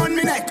wear on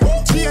me neck.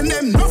 Chain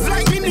them enough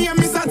like me name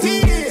Mr.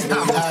 T.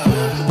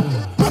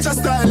 Watch a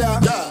style, yeah.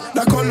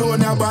 The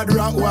cologne a bad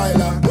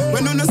Rottweiler.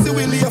 When you no see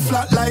we lay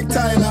flat like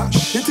Tyler.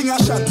 The thing I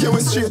shot you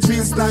with straight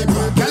real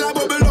sniper. Girl a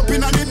bubble up in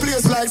the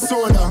place like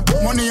soda.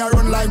 Money a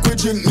run like we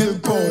drink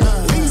milk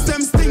powder. Things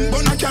them stink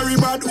but not carry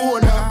bad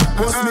odor.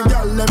 Boss me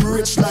girl them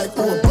rich like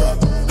Oprah.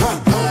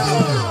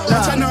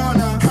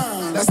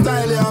 The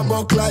style ya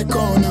buck like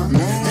corner.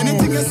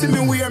 Anything you see me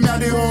wear, me a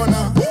the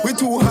owner. We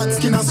too hot,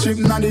 skin a strip,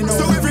 not the know.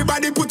 So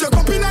everybody put your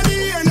cup in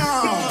the air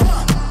now.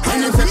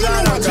 Anything you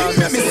know, drink,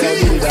 let me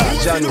see.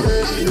 Janu,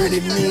 you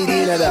really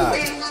need that.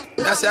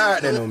 That's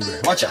alright then,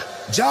 hombre. Watch out.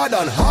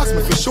 Jordan asked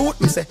me for shoot,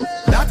 me say,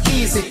 that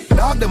easy.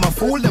 Dog, them a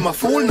fool,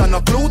 none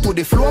a clue to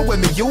the floor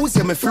when me use,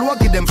 yeah, me floor,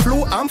 give them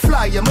flu, I'm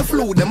fly, yeah, me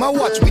flew, them a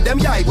watch with them,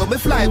 yeah, when me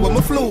fly, when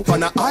me flew.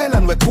 On an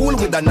island, we cool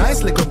with a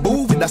nice little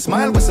boo, with a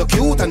smile, we so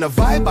cute, and a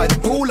vibe by the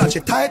pool, and she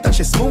tight, and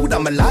she smooth,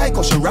 and me like,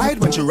 how she ride,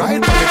 when she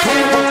ride, by the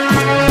pool.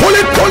 Pull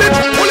it.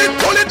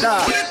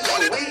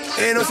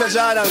 Ain't no such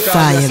Jordan,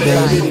 fire,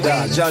 baby.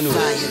 Janu,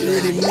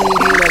 really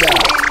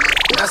that.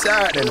 That's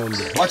alright then,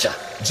 hombre. Watch out.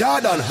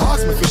 Jordan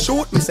asked me for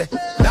shoot, me say,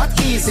 that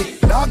easy.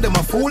 Dog, them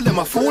a fool,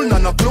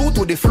 none a clue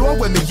to the floor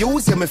when me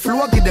use, yeah, me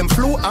floor, give them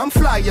flu, I'm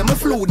fly, yeah, me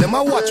flew, them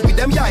a watch with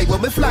them, yeah,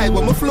 when me fly,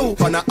 when me flew.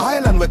 On an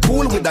island, we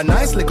cool with a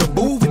nice little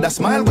boo, with a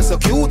smile, we so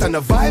cute, and a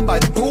vibe by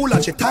the pool,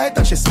 and she tight,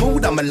 and she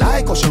smooth, and me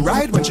like, how she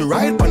ride, when she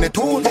ride, on the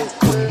tool.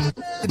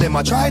 Them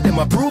a try, them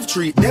a prove,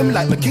 treat them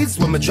like my kids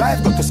when me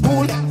drive, go to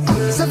school.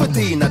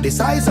 17 at the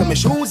size of my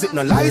shoes, it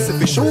no lies if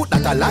we shoot,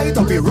 that I light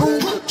up your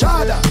room.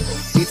 Jordan,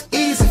 it's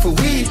easy for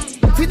we.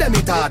 Feed them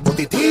it hard, but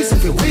it easy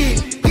for we.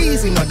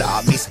 Easy no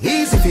dog, it's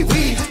easy for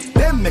we.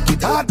 Them make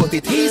it hard, but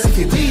it easy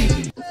for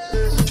we.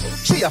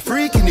 She a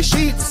freak in the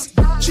sheets.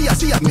 She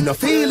a me no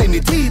feel in the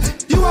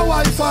teeth. You a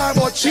wild fire,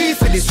 but she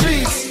for the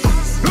streets.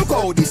 Look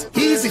how this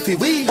easy for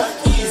we.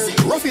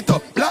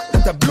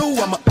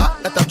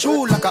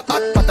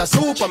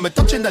 soup. And me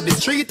touching at the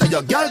street, and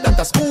your girl that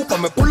a scoop.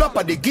 And me pull up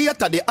at the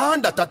gate, at the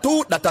hand, that a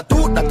toot, that a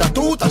toot, that a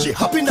toot. And she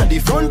hopping at the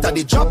front, at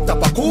the drop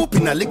top a coupe.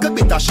 In a little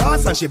bit of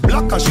shots, and she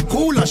black, and she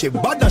cool, and she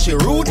bad, and she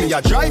rude. Me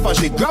a drive, and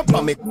she grab,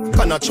 and me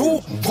and a chew.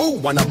 Who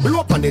wanna blow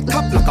up on the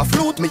top like a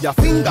flute? Me a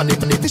finger,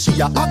 the she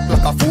a act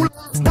like a fool.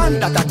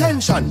 Stand at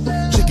attention.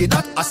 She get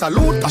that a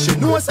salute, cause she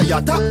knows say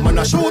a tap, man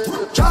a shoot.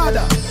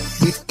 Chada,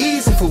 it's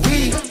easy for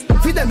we.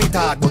 Feed them it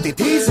hard, but it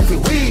easy for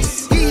we.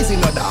 Easy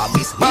no dog,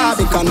 it's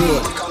Barbican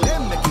Road.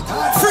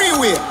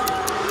 Freeway.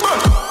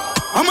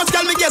 How much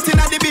can me guess in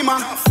at the beamer?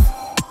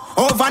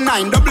 Over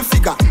 9, double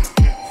figure.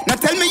 Now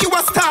tell me you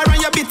a star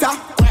and you bitter.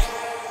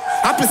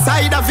 Apple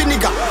cider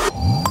vinegar.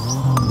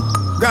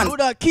 Who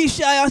that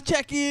Keisha I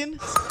check in?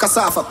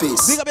 Cassava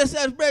piece. Big up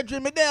yourself,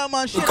 brethren. Me there,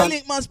 man. Share the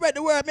link, man. Spread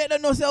the word. Make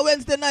them know say a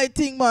Wednesday night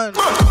thing, man.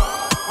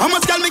 How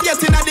much can me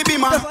guess in at the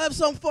beamer? Just have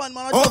some fun,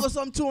 man. I'll juggle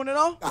some tune, you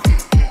know?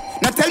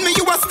 Now tell me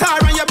you a star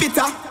and you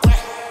bitter.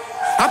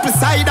 Apple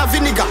cider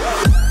vinegar.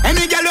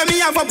 Any girl when me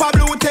have a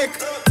Pablo take.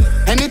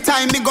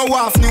 Anytime me go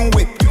off new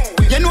whip.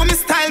 You know me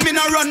style, me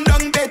no run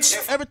down bitch.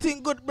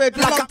 Everything good,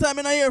 brethren. Long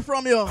time I hear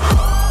from you.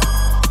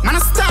 Man a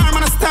star,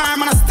 man a star,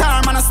 man a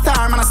star, man a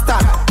star, man a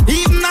star.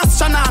 Even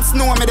astronauts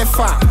know me the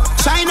far.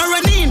 China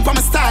running for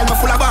my style, me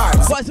full of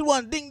bars. What's the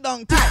one ding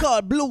dong tick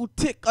called Blue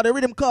Tick or the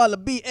rhythm called the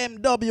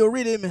BMW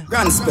rhythm?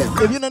 Grand spec.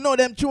 If you don't know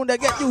them tune, they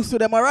get used to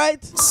them,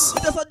 alright? Just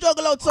a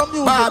juggle out some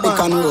music.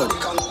 Barbican Road.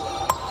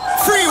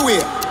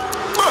 Freeway.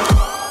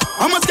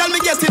 How much can me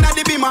guess in at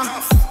the beamer?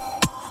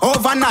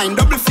 Over 9,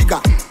 double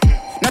figure.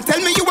 Now tell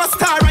me you a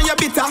star and you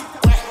bitter.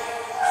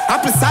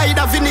 Apple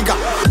cider vinegar.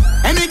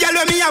 Any girl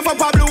when me have a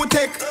Pablo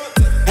take.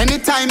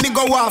 Anytime me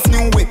go off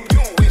new whip.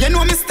 You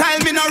know me style,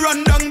 me no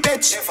run down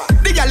bitch.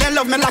 The girl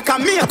love me like a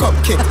makeup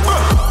kit.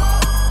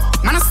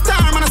 Man a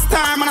star, man a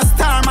star, man a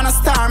star, man a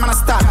star, man a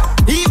star.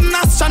 Even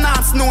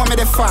astronauts know me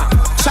the far.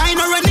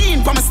 China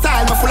running for my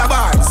style, me full of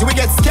bars. We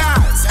get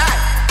scars.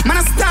 Man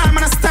a star,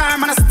 man a star,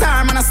 man a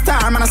star, man a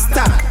star, man a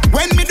star.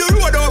 When me do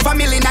road over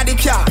million at the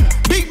car.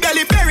 Big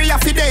belly berry a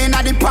fi day in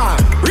the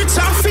park. Rich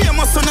and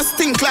famous on a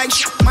stink like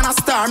shit. Man a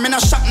star, me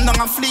not shutting down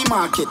a flea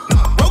market.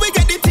 But we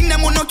get the thing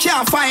them who no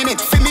can't find it.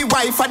 For me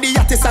wife at the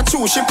yacht is a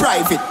true, she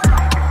private.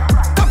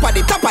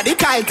 Top of the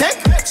Kyle tech.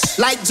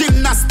 Like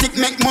gymnastic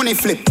make money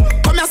flip.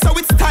 Come here so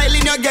with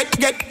styling you get.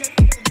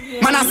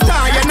 Man a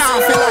star, you now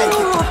feel like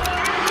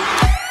it.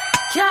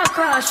 Car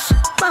crash,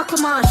 back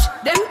mash.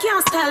 Them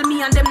can't style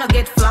me and them not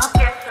get flop.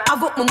 I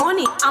got my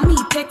money and me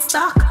take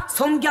stock.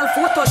 Some girl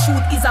photo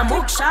shoot is a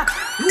mug shot.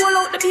 Roll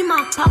out the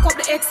beamer, pack up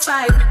the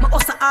X5. My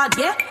hustle hard,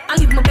 yeah, I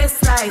live my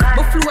best life.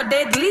 My flow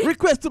deadly.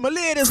 Request to my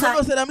ladies, I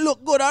know say them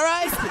look good,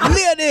 alright?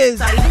 Ladies.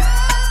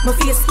 My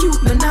face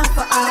cute, me not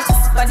for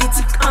ass. Body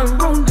thick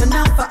and round, me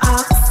not for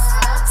ass.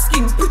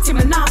 Skin pretty,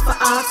 me not for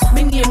ass.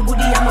 Me name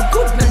goody, I'm a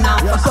good, me not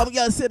for ass. Some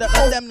girls say that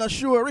them not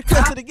sure.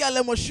 Request to the girl,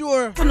 them was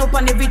sure. Turn up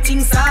on everything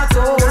start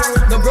out.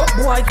 The broke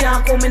boy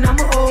can't come in on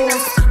my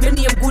house. Me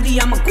name goody,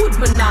 I'm a good,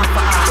 me not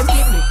for ass. Them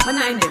hate me, me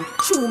nine them.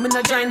 True, me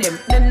not join them.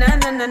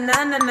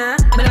 Na.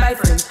 Me buy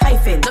friends,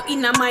 hyphen. Not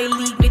in my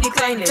league, me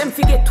decline them. Them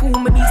forget who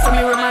me be, so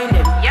me remind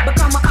them.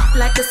 Because I act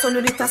like the sun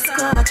with a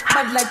scotch.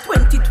 Bad like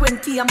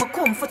 2020, I'm a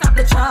comfort at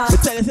the charge. We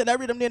tell you say that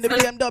rhythm in the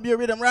BMW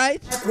rhythm,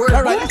 right?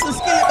 Alright, this is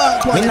Skilly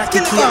Bank one. Me knock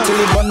it clear till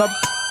it burn up.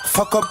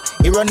 Fuck up,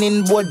 he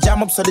running board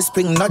jam up so the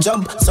spring no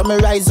jump. So me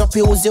rise up, he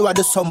use you at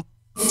the some.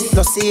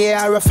 No see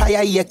air a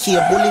fire, you key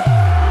a bullet.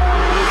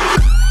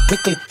 We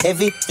clip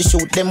heavy, we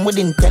shoot them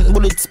within 10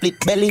 bullets, split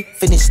belly.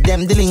 Finish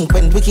them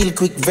delinquent, we kill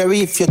quick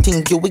very. If you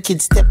think you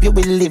wicked step, you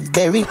will live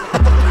very.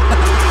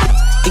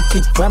 It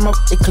clip ram up,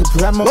 it clip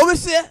ram up. What we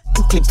say?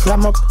 It clip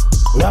ram up,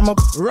 ram up,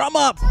 ram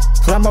up,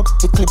 ram up,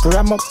 it clip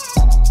ram up,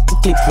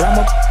 it clip ram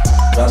up,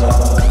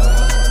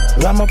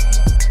 ram up,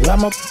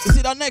 ram up. You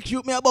see that next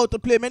youth me about to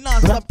play, me now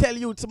stop tell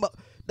you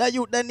that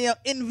youth that near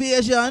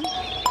Invasion.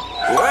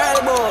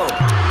 Well, boy.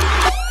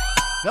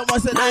 That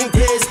was the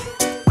 90s,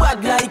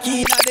 bad like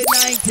in the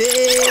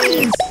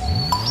 90s.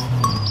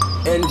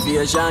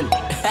 Invasion.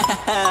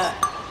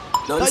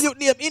 Now you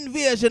name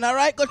Invasion,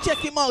 alright? Go check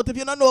him out if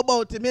you don't know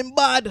about him. Him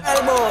bad.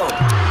 Elbow.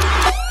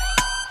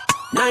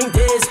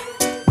 90s,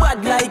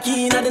 bad like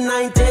in the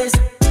 90s.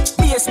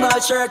 Baseball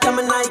shirt and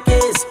my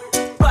Nikes.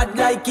 Bad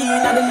like in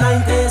the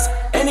 90s.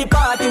 Any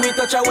party we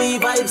touch a we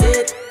vibes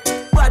it.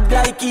 Bad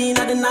like in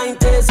the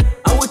 90s.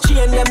 I would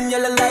chain them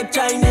yellow like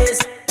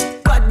Chinese.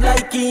 Bad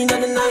like in the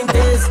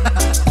 90s.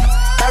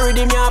 Carry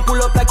them here,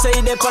 pull up like say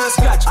they pan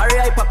scratch.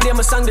 Alright, I play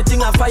my song, the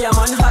thing a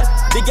fireman hot.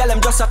 The girl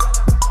them just a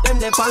them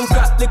they pan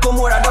crack. Little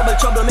more a double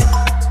trouble me.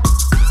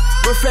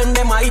 My friend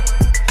them a hit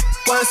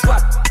one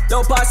spot.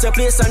 Don't pass your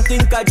place and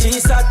think a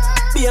G-sat.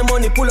 Be a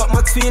money, pull up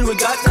Maxfield, we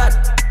got that.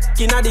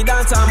 Inna the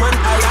dancer man,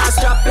 I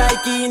strap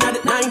like inna the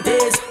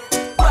 90s.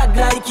 Bad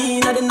like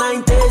inna the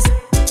 90s.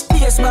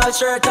 Baseball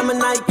shirt and my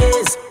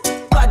Nikes.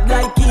 Bad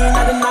like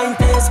inna the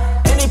 90s.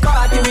 Any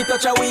party we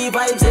touch a we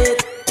vibes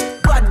it.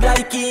 Bad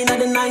like inna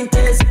the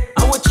 90s.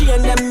 I would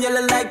chain them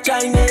yellow like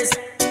Chinese.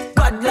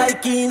 Bad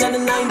like inna the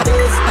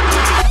 90s.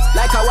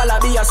 Like a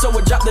wallaby, so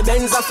we drop the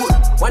Benz a foot.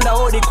 Wonder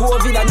how the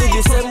COVID and the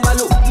December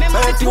look.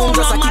 Perfume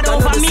just a kick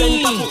on the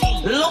center.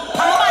 Look,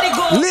 somebody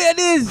go.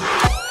 Ladies.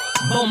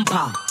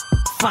 Bumper,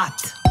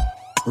 fat.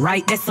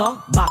 Right there,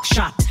 so back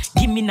shot.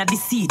 Give me na the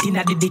seat in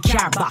the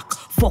car back.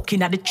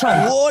 Fucking at the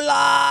trunk. Oh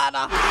Lord.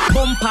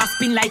 Bumper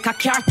spin like a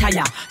car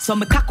tire. So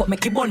me cock up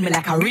make it burn me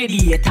like a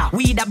radiator.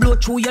 Weed a blow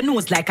through your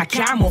nose like a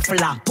car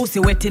muffler. Pussy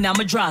wet in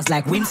my drawers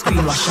like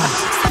windscreen washer.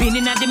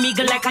 Spinning at the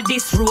middle like a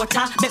disc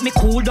rotor. Make me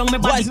cool down my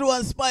body. Boys do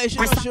one spy, she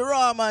know she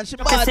raw man. She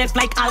bad. Yourself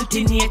like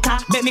alternator.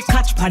 Make me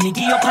catch panic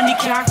up on the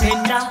car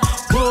fender.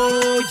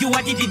 Oh, you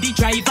are the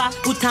driver.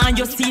 Put on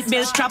your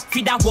seatbelt strap for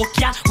the walk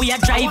ya. We a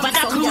driver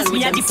that cruise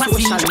me a the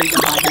passenger.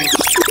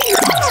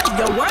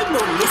 The world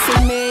don't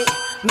listen me.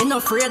 Me no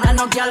afraid of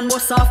no girl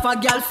bust off a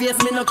girl face.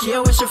 Me no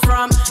care where she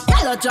from.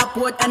 Girl a drop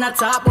out and a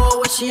top out.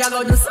 Where she a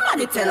go do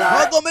somebody tell her.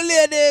 How go me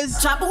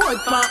ladies? Chop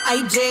out pa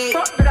IJ.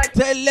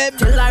 Tell them.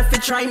 Tell her fi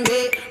try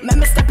me. Make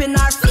me step in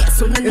her face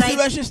so the you night. See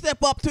when she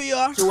step up to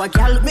you. You a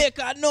girl. Make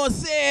her no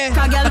say. A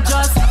girl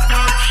just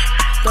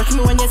touch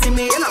me when you see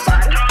me.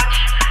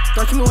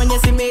 Touch me when you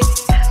see me.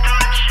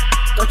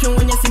 Touch you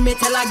when you see me,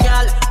 tell a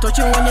girl. Touch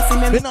you when you see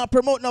me. We not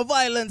promote no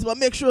violence, but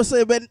make sure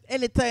say when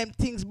anytime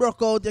things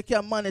broke out, you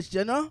can manage,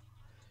 you know?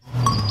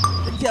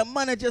 You can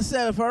manage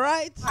yourself,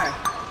 alright?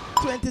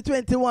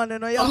 2021, you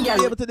know, you have to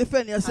be able to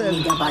defend yourself.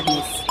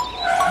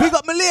 Big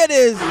up my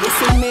ladies.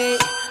 Listen me.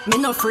 Me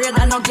no afraid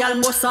of no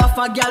girl bust off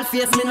a girl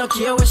face. Me no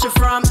care where she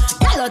from.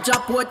 Girl a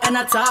drop out and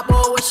a top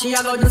out. Where she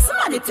a go do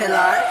somebody tell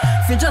her.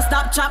 Fi just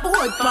stop chop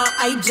out pa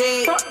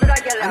IJ.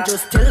 And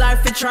just tell her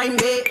fi try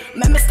me.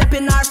 Make me step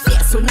in her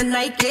face with the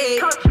Nike.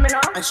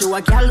 And show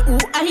a girl who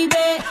I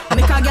be.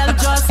 Make a girl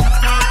just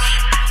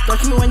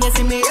touch me when you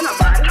see me.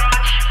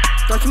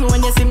 Touch me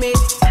when you see me.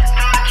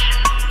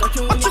 Touch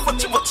me when you see me.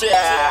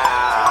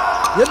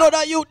 You know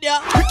that youth there?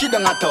 Wicked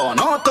on a town,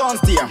 no town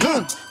steer.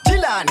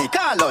 Gilani,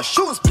 Carlos,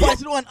 shoes play.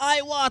 What's the one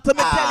I want to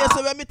me tell you,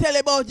 so when me tell you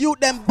about youth,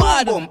 them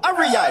bad. Boom,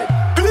 Ariel,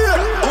 clear.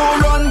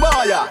 Who run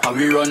boya? How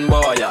we run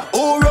boya?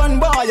 Who run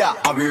boya?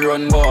 How we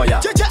run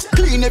boya?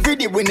 Clean every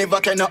day, we never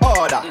can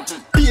order.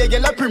 Be a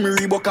girl a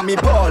primary book and me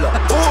baller.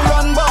 Who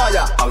run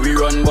boya? How we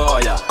run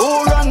boya?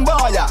 Who run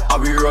boya? How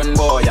we run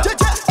boya?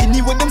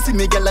 Anyway, them see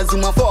me girl a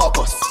zoom a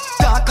focus.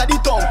 Talk of the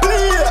town,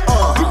 play.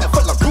 We never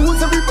follow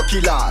rules and we rock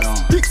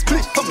killers. Big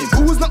split for me,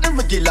 booze not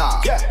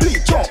irregular. Play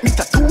jump, me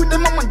tattoo with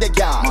them on the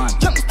yard.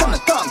 Youngster the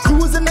town,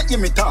 cruising at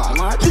me town.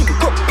 Link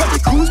up, got the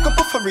cruise cup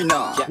of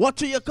foreigner. What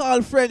do you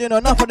call friend, you know?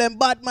 Enough of them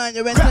bad man,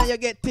 you went and you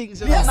get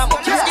things, you know?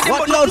 Watch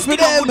out for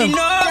them.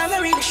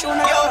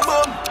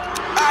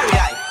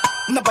 Alright,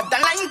 no but the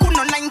line could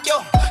not like you.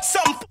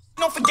 Some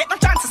don't forget no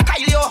chance to style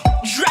you.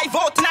 Drive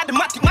out in the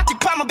matic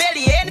pa my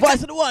belly.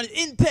 Voice of the one,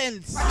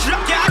 intense.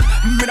 Drop yard,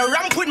 me no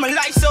ramp with my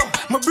life so.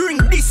 Me bring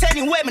this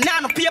anyway, me nah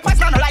no papers,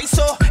 nah no lies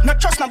so. No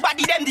trust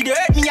nobody, them did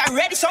hurt me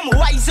already, so me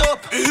wise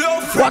up.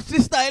 What's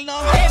this style now?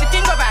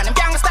 Everything go bad, them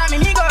can't stop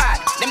me go bad.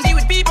 Them deal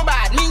with people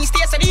bad, me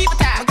stay so deep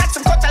time. I got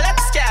some cut a lot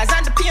of scars,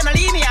 and the pain no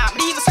leave me out.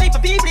 But even sleep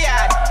for people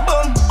yard.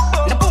 Boom,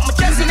 now put my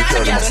trust in the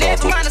girl, and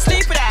every man to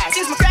sleep with that.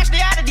 Since my crash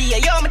the other day,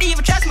 yo, me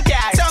even trust my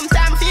car.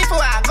 Sometimes I feel for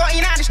one,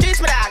 going on the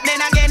streets with that.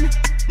 Then again,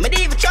 me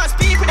even trust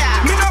people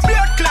that. Me no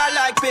blood clot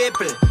like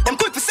people. Them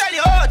quick to sell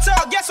you out, so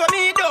guess what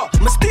me do?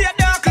 Me stay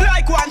dark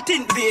like one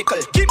tint vehicle.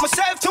 Keep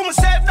myself to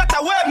myself, that's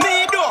what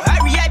me do. I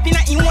re-hype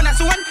in one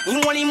as one, in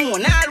one in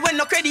one. All when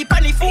no credit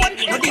on the phone,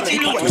 no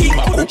digital loan. Keep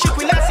good chip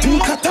with us in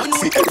one.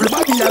 Taxi,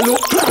 everybody a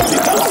look classy.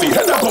 Taxi,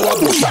 head up our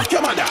bush, shock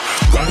your mother.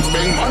 Guns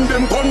bang, man,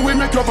 them gun, we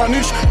make you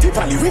vanish.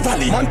 Tivali,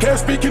 Rivali, man can't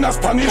speak in a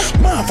Spanish.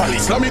 Marvally,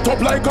 slam it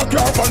up like a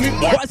car panic.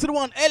 What's the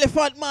one?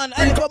 Elephant man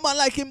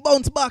like him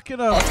bounce back, you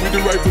know. With the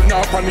rifle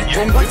now panic.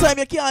 One time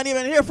you can't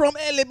even hear from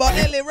Ellie, but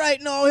Ellie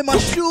right now, he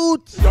must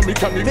shoot. Me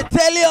tell you.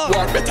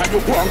 Better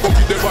you go and go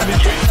get the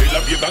vanity. Tell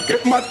a baby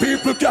get mad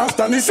people can't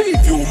stand it. See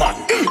you man,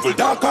 evil,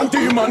 dark and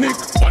demonic.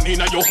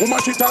 Panina your woman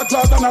shit a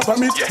glass and a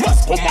vomit.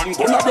 Must come and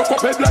gonna break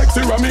up head like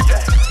ceramic.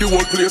 The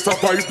whole place a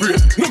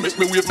vibrate. No make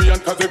me wave me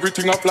hand cause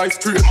everything a fly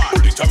straight.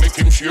 But it a make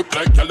him shake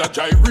like y'all a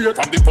gyrate.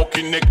 From the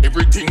fucking neck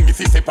everything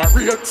missy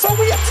separate. So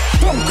wait,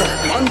 Dunkirk,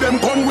 man them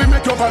gun we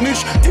make you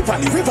vanish.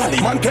 Tivali, Rivali,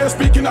 man can't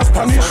speak in a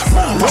Spanish.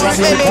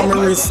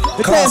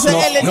 Because no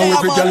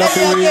every girl a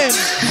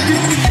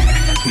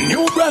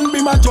New brand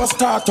be my just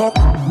start up.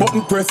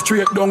 Button press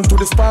straight down to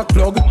the spark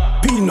plug.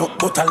 Peanut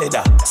butter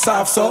leather,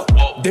 soft so.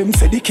 Them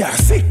say the car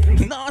sick.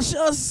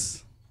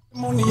 Nauseous.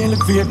 Money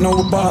elevate now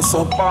we boss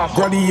up.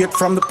 Graduate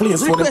from the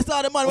place. Request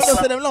all the man when they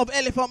say them love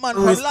Elephant Man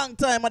for a long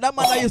time. And that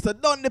man I used to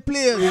done the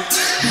place.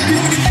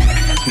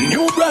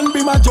 New brand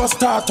be my just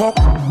start up.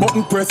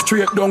 Button press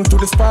straight down to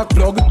the spark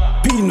plug.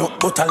 Peanut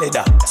butter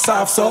leather,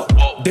 soft so.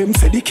 Them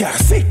say the car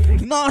sick.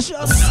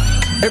 Nauseous.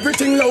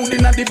 Everything loud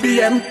in the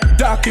BM.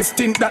 Darkest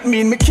tint that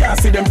mean me can't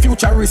see them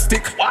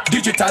futuristic.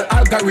 Digital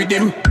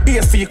algorithm.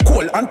 AC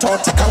cool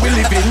Antarctica we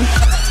live in.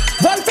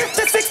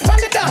 156 on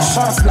the dash.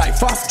 Fast life,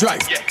 fast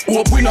drive.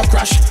 Hope we no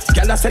crash.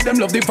 Gyal said them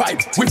love the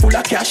vibe. We full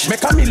of cash.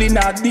 Make $1 million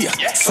a day.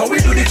 So we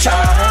do the chat.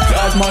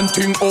 Large man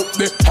thing up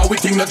there. How we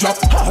think the drop.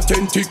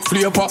 Authentic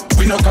flavor.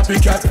 We no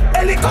copycat.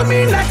 Ellie come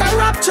in like a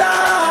rapture.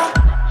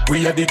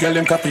 We are the girl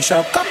in coffee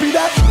shop. Copy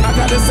that. I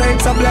gotta say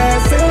it's a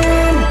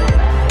blessing.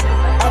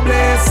 A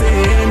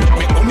blessing.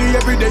 Make money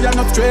every day and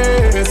not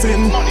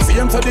stressing. See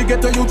him so they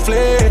get to youth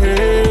flexing.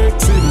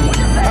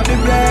 A the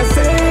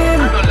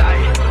blessing.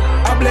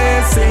 A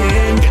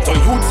blessing. Get to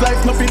youth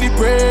life not be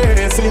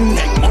depressing.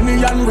 Make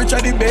money and rich are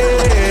the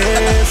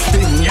best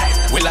thing.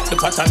 We like the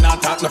pattern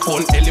and talk no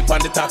phone. Ellie on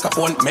the talk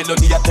phone.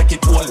 Melody I take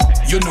it all.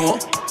 You know,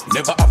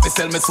 never have to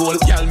sell my soul.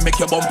 Y'all make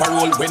your bumper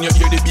roll when you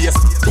hear the bass.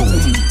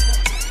 Boom.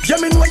 Yeah,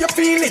 me know you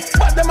feel it,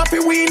 but them happy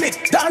win it.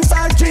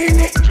 Dancehall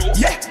genie,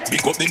 yeah.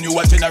 Big up the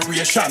newer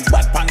generation,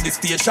 bad pan the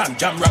station.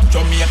 Jam rap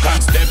Jamaican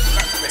step,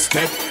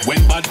 step.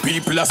 When bad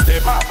people are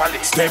step,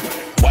 step.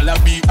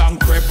 Wallaby and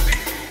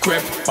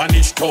crepe,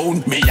 Spanish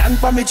town. Me and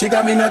for me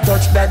chica, me not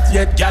touch that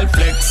yet. Gal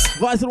flex.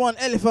 Voice one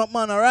Elephant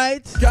Man,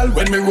 alright? Gal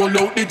when me roll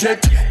out the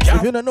jet.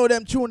 If you don't know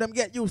them tune, them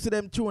get used to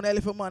them tune.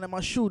 Elephant Man, them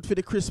a shoot for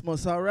the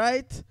Christmas,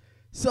 alright?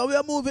 So we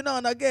are moving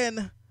on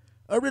again.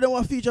 A rhythm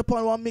was featured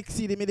upon one mix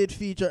CD me did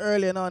feature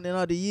earlier on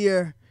in the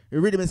year.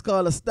 The rhythm is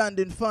called a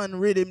standing fan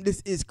rhythm.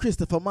 This is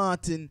Christopher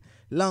Martin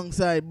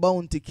alongside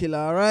Bounty Killer,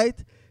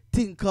 alright?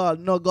 Thing called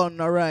No Gun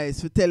No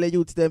Rise. For tell the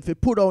youths them to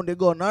put down the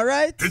gun,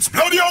 alright? It's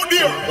bloody out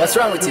there. What's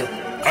wrong with you?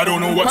 I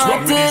don't know what's wrong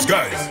with these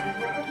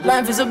guys.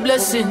 Life is a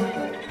blessing.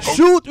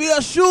 Shoot, we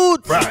are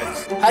shoot.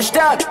 Rise.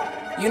 Hashtag.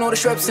 You know the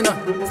shrubs, you know.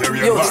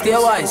 Yo, stay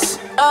wise.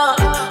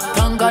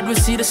 Thank God we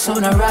see the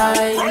sun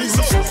arise.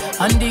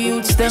 And the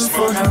youths them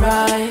phone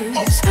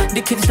arise.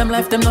 The kids them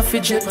life them not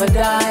fit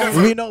jeopardize.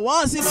 We don't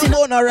want to see the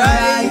phone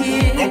arise.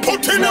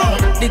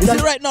 This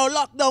is right now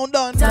lockdown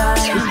done.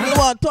 We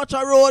want to touch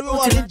a road. We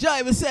want to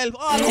enjoy ourselves.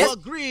 All who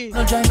agree.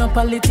 No join no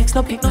politics,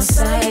 no pick no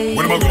side.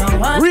 Where am I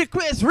going?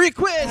 Request.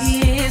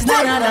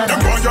 Them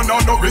boy you know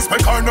no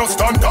respect or no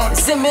standard.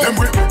 Them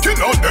we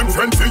kill out them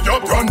friends for your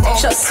grandpa.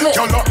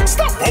 Y'all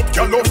stop up,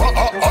 y'all over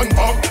and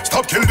back.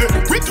 Stop kill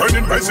them. We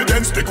turning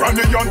residents the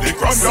granny on the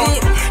ground.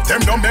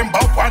 Them no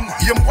member one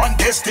aim, one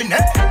destiny.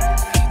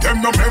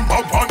 Them no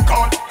member one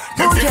God.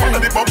 If you follow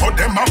the bubble,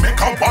 them a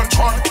make a one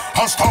try.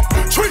 And stop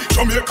treat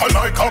Jamaica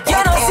like a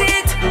bad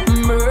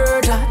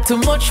murder, too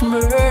much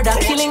murder.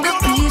 Killing the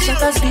peace,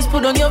 let us peace,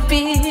 put on your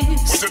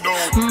peace.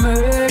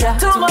 Murder,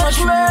 too much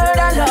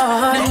murder,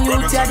 Lord. The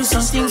youth are do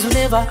some things we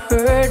never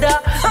heard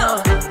of.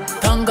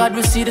 Thank God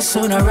we see the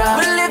sun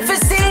arise. We live to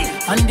see.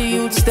 And the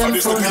youths them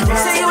phone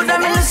arise. See you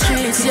them in the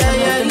streets,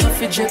 yeah. You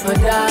fit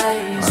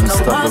jeopardize. No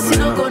pass,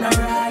 no gonna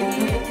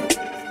ride.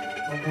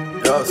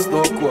 Yeah,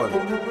 smoke one.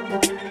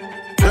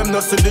 Them no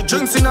see the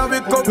drinks in a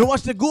big cup. We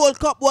watch the Gold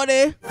Cup,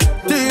 buddy.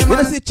 We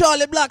don't see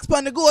Charlie Blacks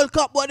on the Gold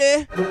Cup,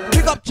 buddy.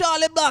 Pick up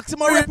Charlie Blacks,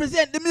 him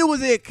represent the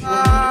music.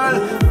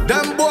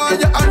 Them boy,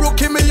 you a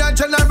rookie, me a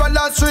general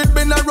last street.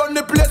 Been around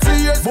the place for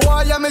years.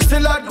 Boy, I me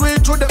still agree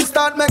to them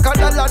start make a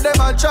dollar.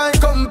 Them a try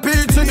and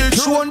compete to the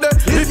show.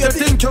 If you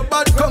think you're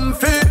bad, come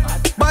fit.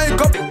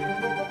 Bike up.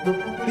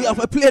 We have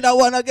to play that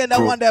one again, that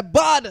one that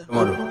bad.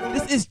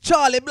 This is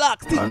Charlie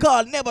Blacks, thing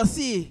called Never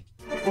See.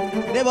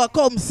 Never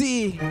come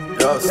see.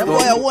 That boy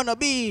I wanna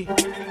be.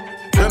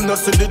 Them no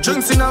see the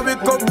drinks in a big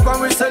cup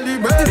and we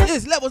celebrate. This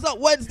is Levels Up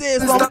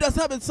Wednesdays, man. We just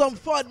having some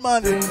fun,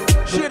 man.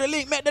 Share the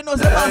link, make them know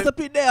the master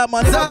P there,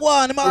 man. Him a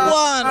one.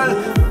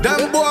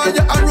 Them boy,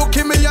 you a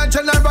rookie, me a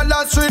general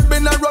last street.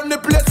 Been around the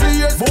place for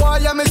years.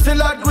 Boy, I me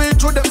still agree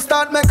to them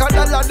start make a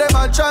dollar. Them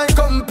a try and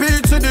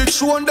compete to the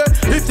show.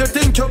 If you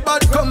think you're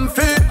bad, come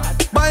fit.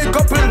 Buy a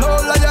couple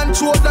whole lion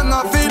throw them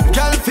a fit.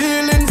 Girl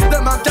feelings,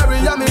 them a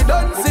carry a me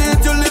don't see it.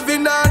 You live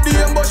in a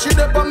DM, but she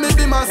dep on me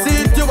be my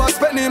seat. You a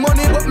spending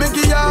money, but me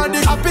give you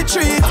the happy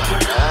treat.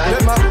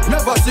 Them a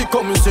never see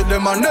come see,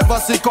 them a never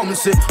see come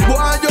see.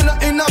 Boy, you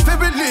not in a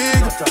favorite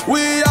league.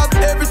 We have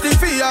everything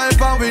for hype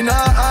and we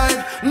not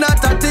hype. Not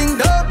a thing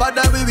though, but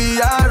that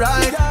we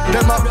alright.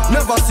 Them a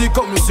never see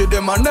come see,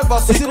 them a never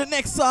see. See the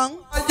next song?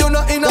 You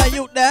not in a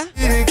youth there?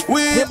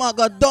 We them a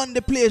got done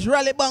the place.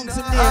 Rally banks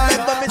in there.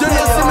 Remember me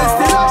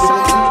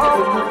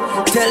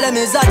tell them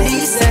it's a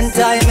decent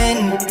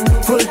timing.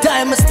 Full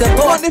time step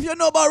on. And if you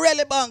know about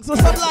Rally Banks, so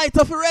some light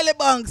up for Rally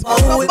Banks, man.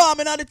 Some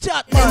bombing on the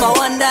chat, man.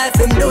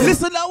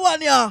 Listen to that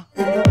one, yeah.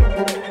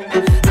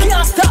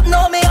 Can't stop,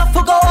 no, me have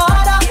to go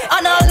harder.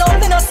 And I know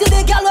me not see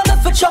the girl when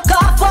me for chuck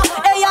off.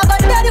 Hey, I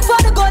got ready for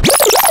the gun.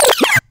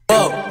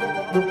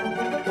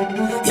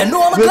 You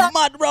know I'm a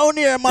mad round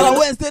here, man. On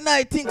Wednesday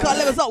night, think called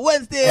Levels Up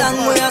Wednesday.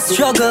 Long way I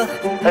struggle.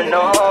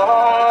 No.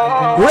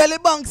 Rally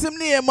Banks him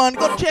near, man.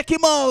 Go check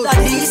him out. A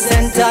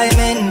decent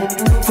timing.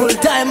 Full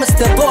time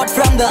step out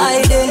from the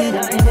hiding.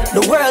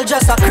 The world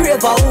just a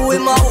craver. Who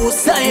him a who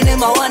sign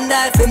him. I wonder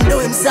if him do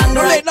him song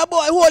right. Let the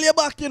boy hold you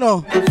back, you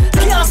know.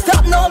 Can't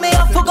stop, no, me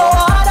have to go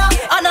harder.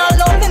 And I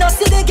know me not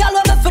see the girl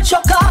when me for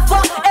chuck off.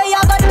 Hey,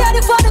 I got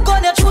ready for the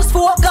gun, you choose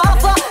for walk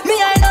off. Me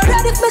I ain't not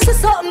ready if me see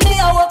something me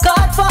I work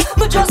hard for.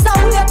 Me just a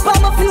wait for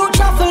my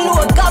future for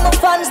load. Got my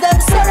fans them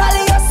Sarah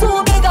Lee,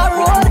 so big a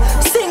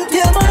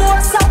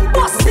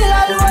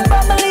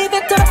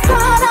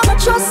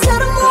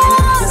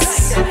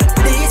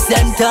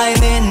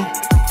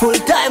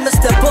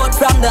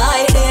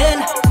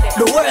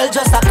The world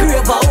just a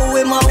crave a who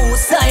him a who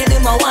sign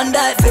him a wonder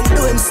if him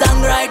do him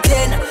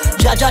songwriting.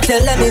 Jaja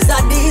tell them it's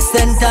a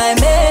decent time,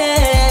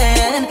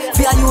 man.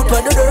 Fear you to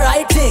do the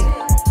right thing.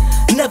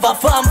 Never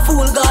farm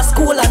fool, go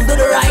school and do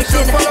the right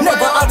thing. Never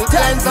have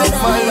time for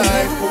my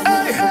life.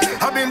 Hey,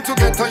 I've been to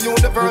get to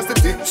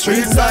university.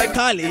 Streets like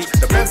college.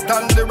 The best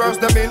and the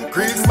worst, them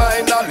increase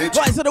my knowledge.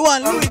 Why so the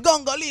one Louis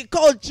Gongo Lee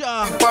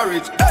culture?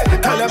 Porridge. Hey,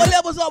 Gongo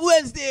levels up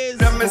Wednesdays.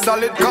 Them me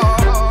solid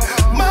car.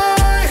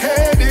 My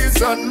head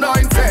is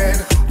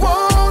anointed.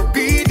 Won't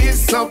be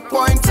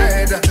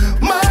disappointed.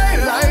 My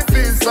life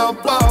is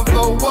above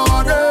the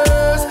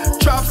waters.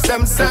 Traps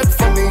them set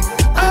for me.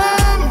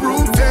 I'm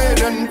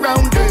rooted and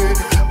grounded.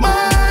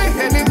 My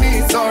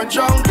enemies are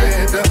drowned. They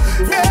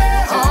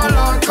all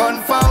are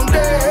confounded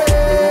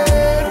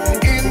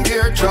in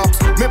their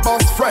traps. Me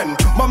best friend,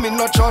 mommy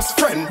not just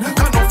friend.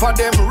 Can offer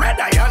them red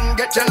eye and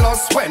get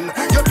jealous when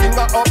your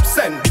finger up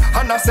send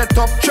and I set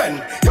up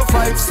trend. You're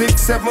 5,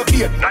 6, 7,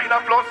 8, 9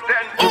 plus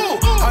 10. Ooh,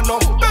 I know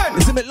Ben.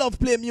 You see me love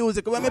play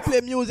music. When me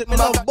play music, me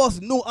love boss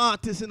new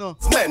artists, you know.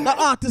 That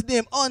artist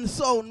name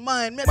Unsound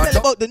Mind. Me tell you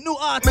about the new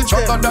artist.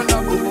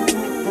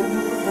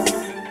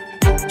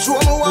 Show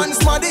me one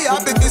smarty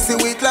happy this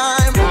with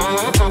lime.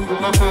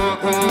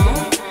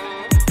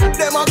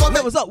 Them a go.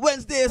 What's up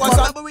Wednesdays? Man,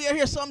 remember we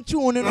hear some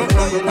tune, you know.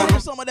 You hear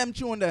some of them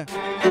tune there.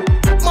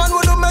 Man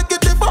wouldn't make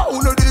it if I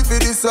wouldn't live for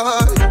this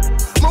side.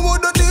 Man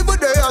wouldn't live with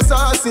their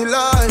assassin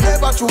lie.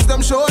 Never choose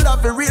them shoulder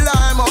for real life.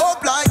 I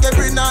hope like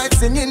every night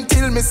singing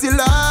till me see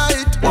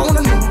light.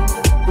 Wanna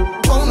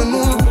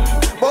know.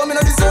 But me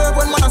not deserve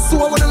when man I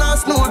saw when I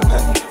snow.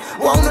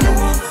 Wanna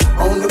know.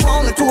 Only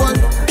tool.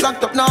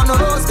 Locked up now, no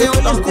rose.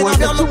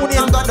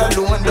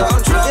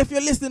 If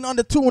you're listening on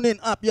the TuneIn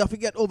app, you have to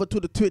get over to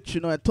the Twitch,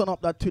 you know, and turn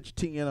up that Twitch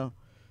thing, you know.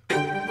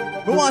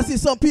 We want to see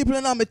some people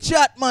in my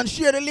chat, man.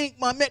 Share the link,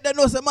 man. Make them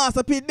know some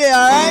Master P there,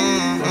 alright?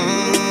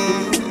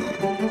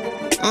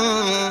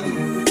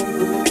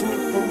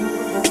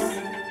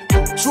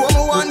 Show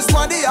me one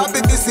smarty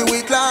happy this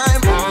with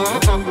lime.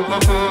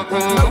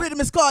 The rhythm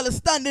is called a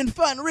standing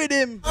fan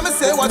rhythm. I'ma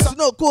say what's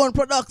Snow Cone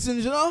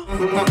Productions, you know.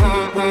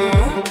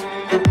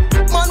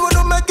 Man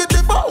wouldn't make it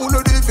if I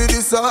wouldn't live for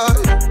this side.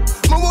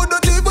 Man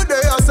wouldn't live with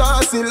their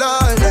assassin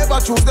lie. Never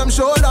choose them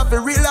shoulder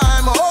for real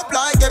life. I hope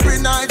like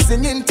every night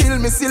singing till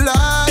me see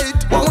light.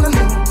 Wanna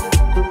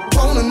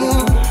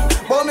know.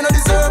 But me not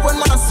deserve when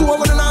man I saw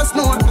when I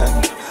snow.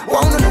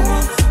 Wanna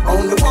know.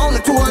 Only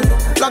tool.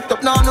 Locked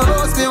up now, no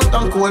rose, me out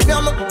and cold. Me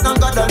I'm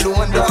God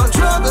alone down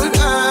troubled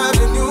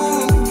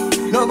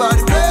avenue.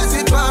 Nobody plays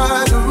it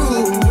by the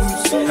rules.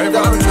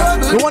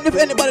 I wonder if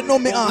anybody know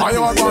me artist.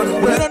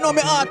 When you don't know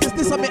me artist,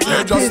 this is me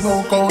artist. Just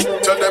no count.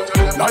 Tell them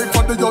life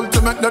for the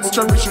ultimate, let's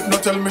cherish it. No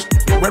tell me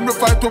when we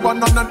fight to one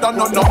another,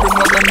 no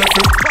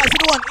benefit. Why is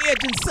the one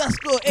Agent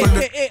Sesko,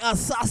 aka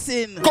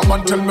Assassin? Come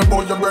and tell me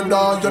about your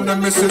brother, your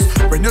nemesis.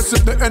 When you see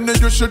the enemy,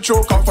 you should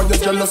choke off for your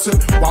jealousy.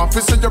 One fi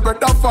see your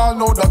brother fall,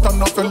 know that I'm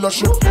not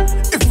fellowship.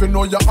 If you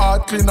know your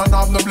heart clean and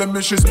have no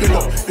blemishes, big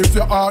up. If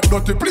your heart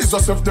dirty, please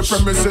yourself the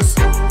premises.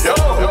 Yo,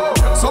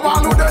 so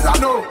all who there you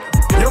know.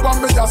 You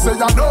want me just say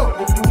I know.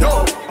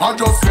 Yo, I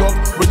just love.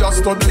 We just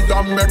study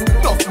and make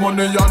enough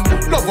money and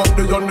love up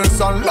the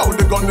honest and loud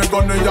the gunny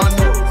and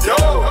yo,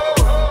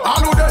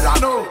 all who there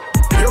you know.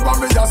 You want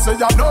me just say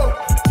I know.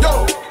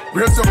 Yo,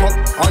 raise your cup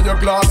and your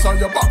glass and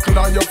your buckle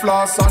and your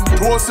floss and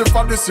toast it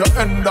for this your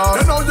ender.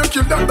 You know you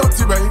kill them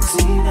dirty ways.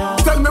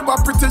 Tell me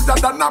what prettier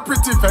than a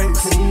pretty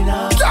face.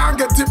 Can't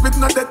get it with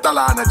no dental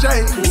and a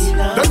chains.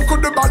 Them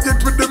could buy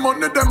it with the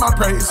money them a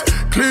praise.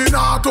 Clean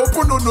out,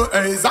 open no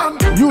A's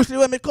and usually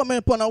when me come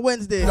up on a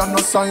Wednesday, no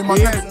Simon,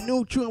 here's a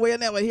new tune where you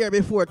never hear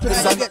before.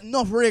 Tonight I get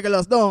enough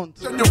regulars, don't.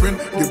 You win,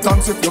 give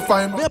thanks if you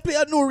find me. Play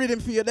a new rhythm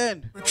for you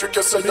then. Trick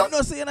you say you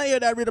know, so you don't hear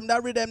that rhythm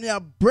yeah,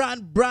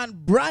 brand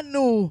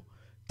new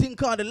thing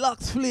called the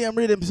Lux Flame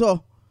rhythm.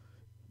 So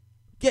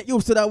get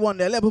used to that one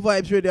there. Level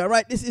Vibes Radio.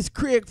 Alright, this is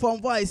Craig from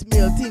Vice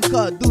Mail. Thing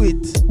called Do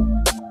It.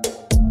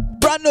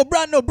 Brand new.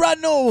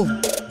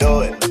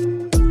 Do it.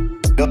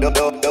 Do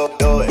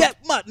it. Get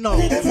mad now.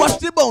 Watch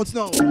the bounce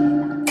now.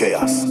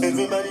 Chaos.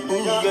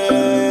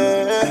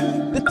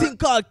 The thing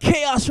called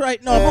Chaos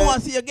right now. I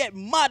want to see you get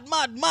mad.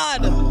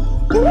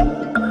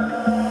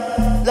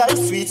 Life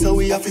sweet, so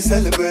we have to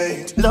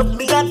celebrate. Love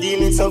me, I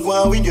deal it, so go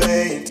on with your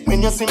hate.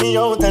 When you see me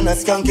out and I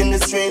skunk in the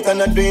street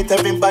and I do it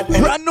every bad.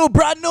 Brand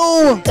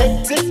new.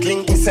 Exit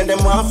clinky, send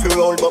them off your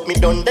roll, but me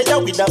done there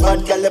with a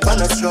bad gal up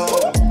on a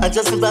stroll. I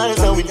just advise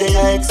her with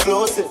their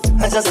explosive.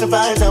 I just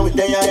advise her with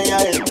their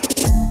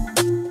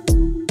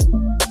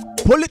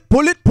Pull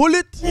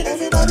it.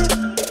 Everybody,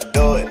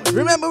 do it.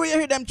 Remember we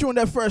hear them tune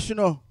there first, you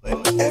know.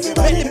 Make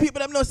the people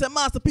them know say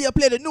Master P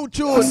play the new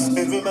tune.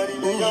 Everybody,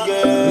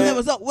 yeah. It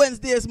was up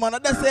Wednesdays, man.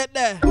 That's it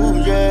there.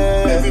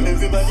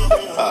 Everybody.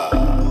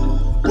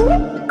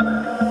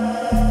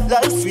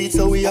 Life sweet,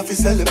 so we have to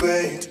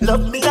celebrate.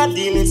 Love me a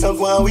dealing, so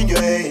go on with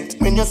your hate.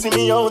 When you see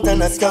me out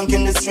and a skunk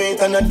in the street,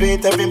 and I do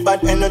it, every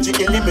bad energy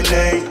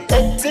eliminate.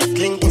 Exit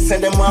link, he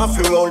said them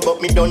off the roll, but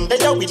me done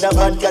there with a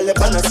bad girl up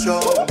on a show.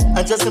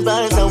 I just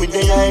advise and with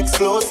their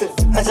explosive.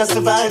 I just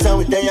advise and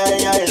with their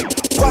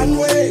one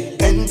way,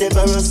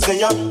 endeavorous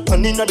say up.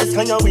 And in the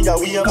sky with a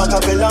we have a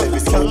capella. If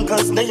it's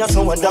skankers, they are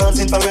so I'm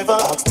dancing forever.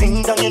 Ask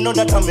things down, you know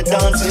that I'm a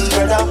dancing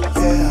brother.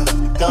 Yeah,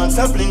 dance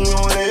a bling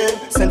rolling.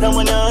 Send them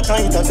when you're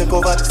trying to take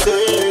over the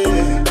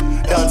stage.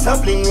 Dance a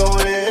bling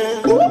rolling.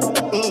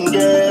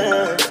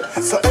 Yeah.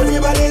 So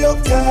everybody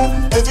look ya,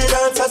 every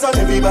dancers and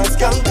every band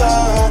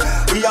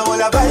skanker. We are all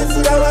a vibe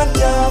for the one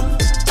ya.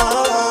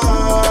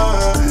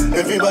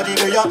 Everybody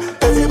there,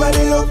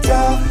 everybody look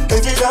ya.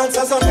 Every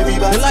dancers and every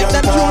band skanker. You like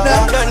that tune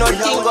there? No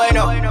thing going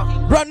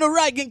on. Brand new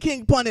Reggae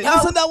King pon it.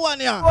 Listen that one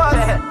ya.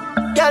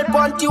 Girl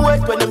panty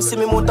wet when them see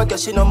me motor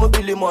cash in my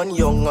Billy man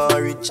young and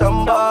rich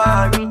and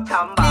bad.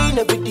 Clean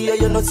every day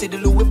you know see the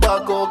Louis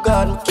bag oh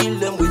God kill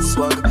them with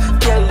swag.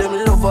 Girl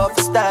them love off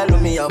style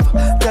me up.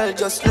 Girl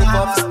just love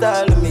off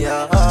style me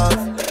up.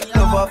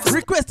 Love off.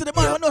 Request to the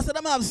man who knows that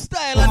them have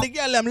style and the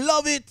girl them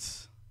love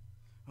it.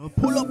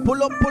 Pull up,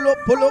 pull up, pull up,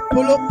 pull up,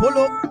 pull up, pull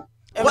up.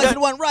 What's the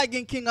one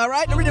Reggae King,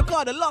 alright? The rhythm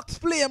called the Lux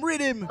Flame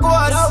Rhythm.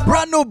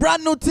 Brand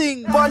new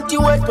thing. Panty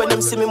wet when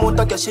them see me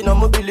motor cash in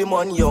my Billy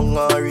man young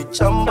and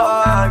rich and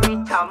bad.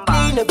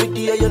 Clean every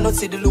day you know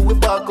see the Louis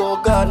bag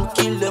oh God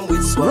kill them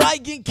with swag.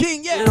 Reggae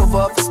King, yeah. Love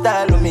off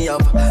style me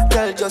up.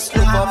 Girl just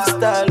love off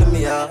style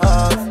me up.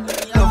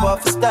 Love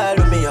off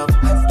style me up.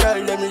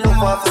 Girl them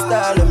love off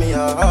style me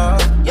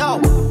up. Yo,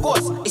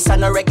 boss, it's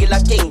an a regular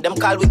thing. Them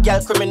call we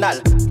girl criminal,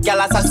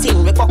 girl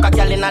assassin. We fuck a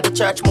girl in the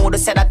church mode,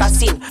 say that I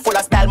sin. Full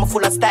of style, me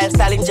full of style,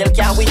 style in jail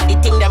can't win.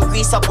 The thing them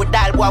grease up with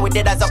dial, boy we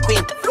dead as a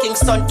queen.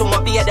 Kingston to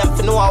my beer, them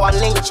for know I want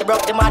link. She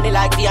broke the money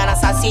like the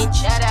assassin.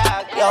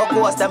 Yo,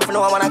 boss, them for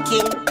know I want a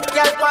king.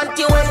 Girl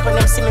panty wet when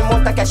them see me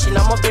motor cash in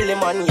my Billy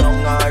man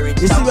young and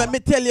rich. You see what me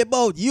tell you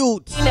about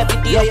youth? You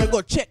have to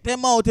go check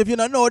them out if you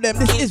don't know them.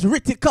 This is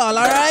Ritical,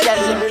 alright?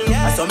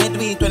 I saw me do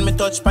it when me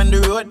touch pan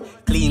the road.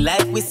 Clean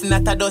like whistling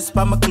at a dust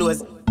pan my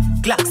clothes.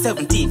 Glock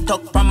 17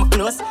 tuck pan my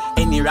clothes.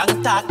 Any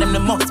wrong talk them the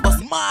mouth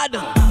bust mad.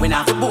 When I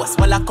have a boss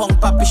while I come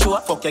papi show.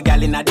 Fuck your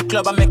gal in the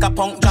club and make a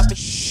punk drop it.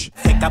 Shh.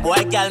 Take a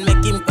boy gal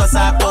make him cuss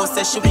her post.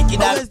 Say she make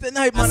it up. Always the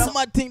night man, a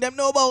mad thing them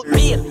know about.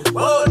 Real,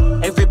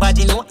 bold.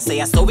 Everybody know.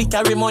 Say I saw we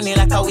carry money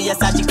like a we a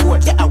Saji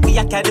court. Yeah, we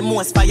a carry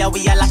most fire,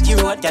 we a lucky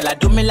road. Gal a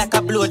do me like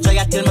a blow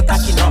dry till me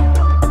cocky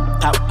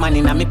up. Top man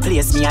in a me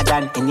place, me a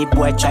done. Any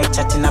boy try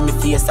chatting on me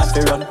face, I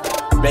fi run.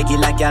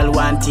 Regular gal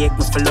want take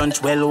me for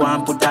lunch, well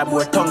want put a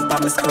boy tongue pa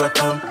me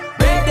scrotum.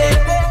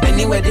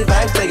 Anywhere the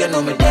vibes say you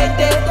know me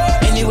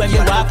dead. Anywhere me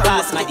walk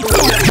past my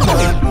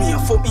me a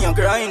foot me a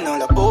grind,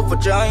 all above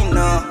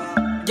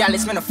vagina. Girl,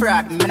 it's me no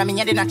fraud, me no me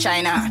head in a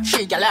China.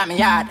 She girl on me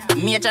yard,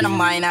 major no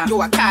minor.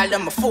 You a call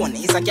them my phone,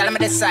 it's a girl me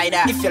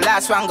decider. If your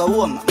last one go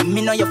home,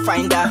 me know you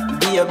find her,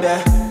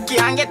 baby.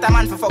 Can't get a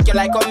man for fuck you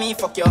like how me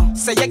fuck you.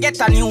 Say you get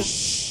a new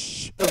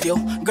love you.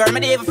 Girl, me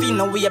never feel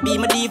no way, be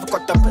me diva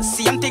cut up.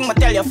 Same thing me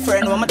tell your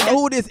friend when me tell.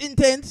 Who this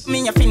intense?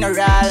 Me your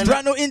funeral.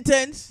 Brand new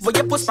intense. For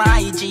you post my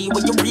IG,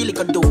 what you really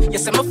could do? You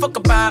say me fuck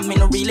about me,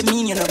 no really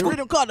mean you know.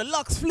 Rhythm called the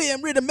Lux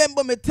Flame Rhythm,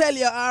 remember me tell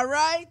you,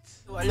 alright?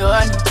 You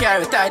alone,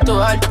 carry title.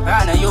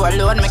 I know you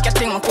alone, make you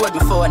think me code my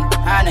phone.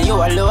 I know you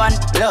alone,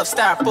 love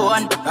star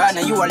porn. I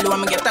know you alone,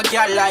 me get a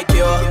girl like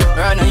you.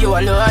 I know you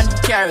alone,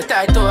 carry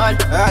title.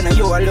 I know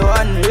you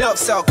alone, love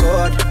so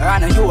good. I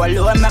know you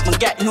alone, make me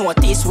get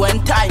notice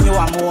when time you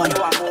are mourn.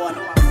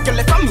 Girl,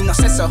 if I me no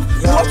say so,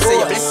 you hope say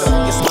you bless so.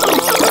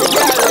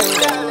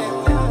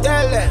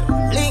 Tell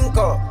them, link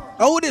up.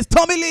 Oh, this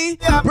Tommy Lee,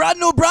 yeah. Brand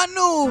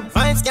new.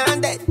 Fine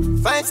scan dead,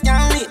 fine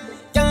scan lit.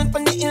 Girl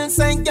on the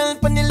inside, girl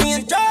on the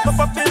lane. Pop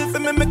a pill for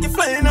me, make you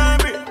fly in a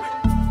bit.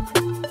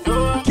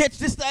 Catch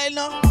the style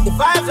now. The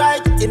vibe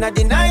right in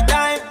the night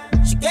time.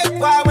 She get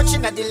wild when she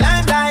not the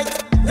limelight.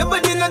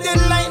 Nobody not the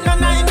light, no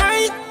night.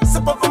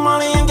 So pop a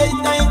money and get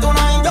 9 to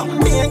 9. Don't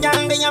be a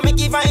girl, they make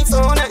you vibe so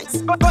nice.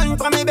 Gun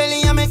from me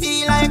belly and me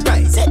feel like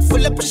rice. Head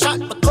full up with shot,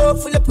 but cup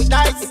full up with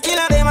dice. The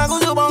killer them a go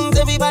to bones,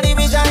 everybody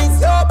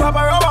rejoice. Yo,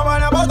 Papa Rubber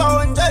and about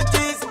 100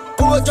 keys.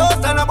 Poor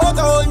Jost and about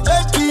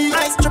 100 keys.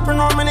 Nice tripping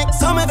on my neck,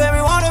 so me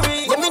very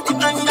watery. Give me the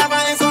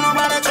undervice, so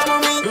nobody trouble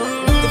me.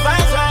 The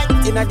vibe's right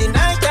in the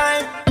night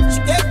time. She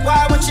get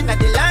wild when she not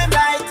the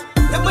limelight.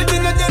 Nobody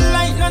not the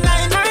light, no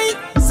night.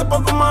 So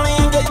pop the money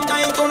and get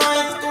 9 to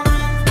 9.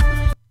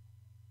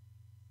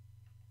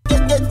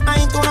 Get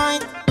 9 to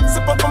 9. So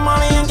pop the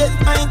money and get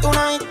 9 to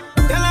 9.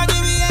 Girl, I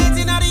give you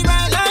 8 in the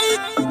bright light.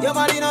 Your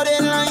body no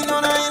deadline, no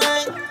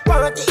 9.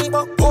 Party,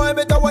 but boy,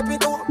 better what we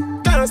do.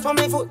 Dance for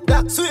me foot,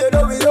 black, so you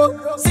know we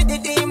know. See the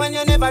demon,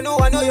 you never know,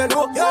 I know you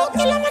know. Yo,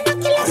 killer, man,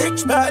 killer.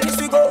 Rich man, if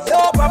we go.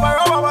 Yo, Papa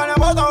Rubber, man,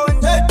 about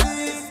 100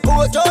 keys.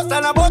 Poor Jost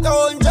and about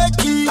 100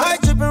 keys. I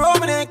trip it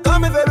over me, call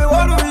me very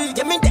worried.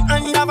 Give me the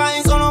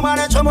undervine, so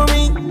nobody trouble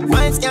me.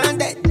 Fine scan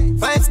dead,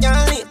 fine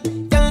scan lit.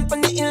 Girl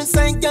on the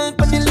inside, girl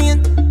on the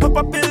lane. Pop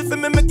a pill for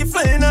me, make you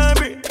fly in a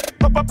bit.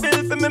 Pop a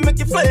pill for me, make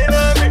you fly in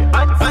a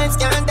bit. Fine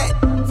scan dead.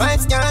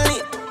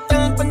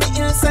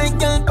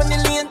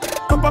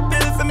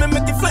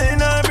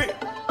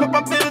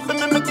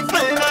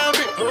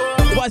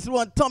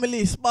 one Tommy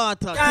Lee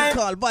Sparta, thing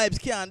called Vibes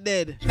Can't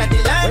Dead. We're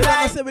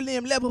gonna say we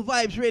name Level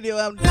Vibes Radio,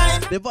 and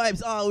the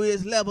vibes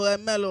always level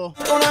and mellow.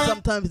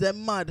 Sometimes they're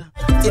mad.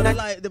 So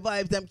like the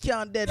vibes, them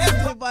can't dead.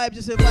 Just say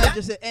vibes,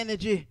 just say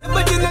energy.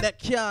 That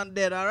can't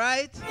dead,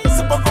 alright?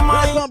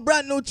 We're going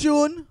brand new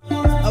tune.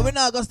 And we're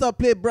not gonna stop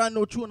playing brand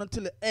new tune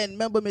until the end.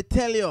 Remember me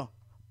tell you,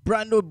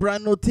 brand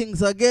new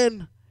things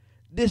again.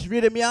 This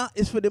rhythm here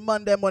is for the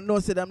man them who know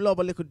say them love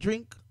a little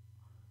drink.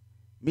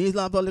 Me is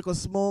love a little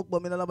smoke,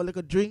 but me not love a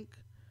little drink.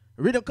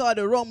 Rhythm called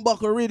the rum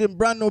buckle rhythm,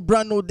 brand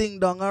new ding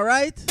dong,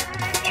 alright?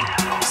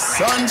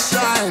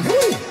 Sunshine.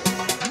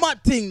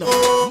 Mad thing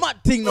now.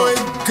 Mad thing now.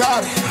 Oh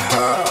God.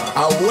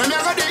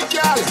 Whenever they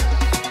girl.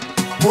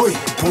 Boy.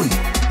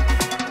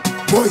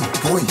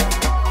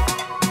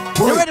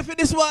 You ready for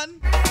this one?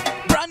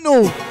 Brand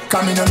new.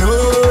 Come in and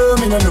know.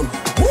 Me no know.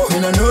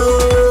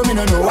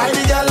 Why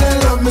the girl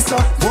love me so?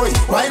 Boy,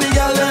 why the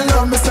girl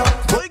love me so?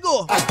 Where you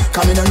go?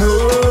 Come in and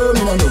know. Me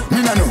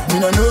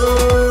no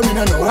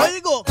know. Where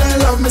you go?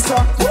 Love me so?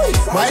 Boy,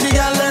 why the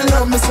girl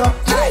love me so?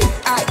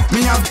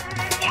 Me have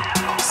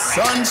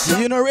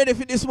sunshine. You not ready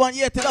for this one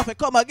yet? Enough and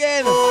come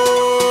again.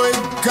 Oh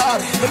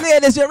God. The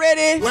ladies, you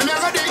ready?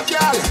 Whenever they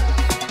girl.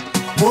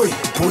 Boy.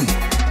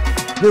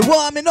 We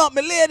warming up,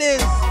 my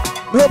ladies.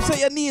 We hope so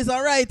your knees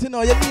are right, you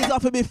know. Your knees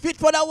have to be fit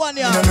for that one,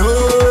 yeah.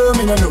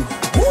 Me no know.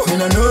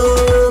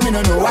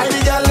 Why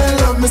the girl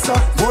love me so?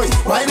 Boy,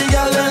 why the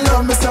girl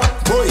love me so?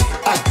 Boy,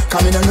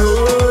 come in and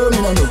know. Me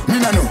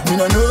no know.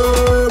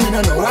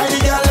 Why the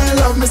girl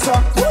love me so?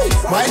 Boy,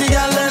 why the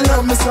girl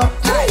love me so?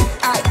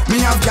 Me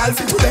have gal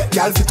for today,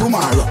 gal for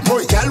tomorrow.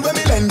 Boy, gal when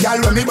me lend, gal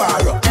when me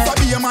borrow. If I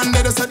be a man,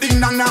 they just a ding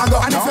dong now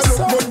go. And if you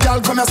look good,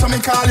 gal come here so me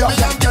call you. Me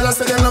have gal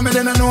say they love me,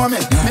 they don't know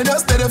me. Me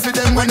just steady for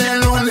them when they're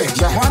lonely.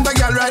 Want a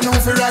gal right now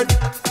for right.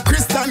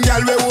 Christian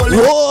gal we hold it.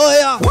 Oh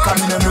yeah.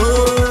 Come in and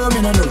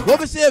know. What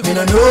we say? Me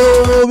no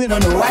know.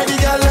 Why the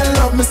girl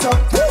love me so?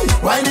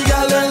 Why the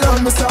girl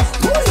love me so?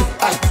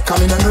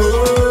 Come in and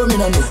know. Me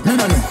no know.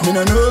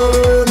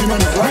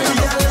 Why the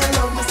girl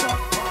love me so?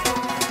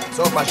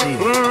 So machine.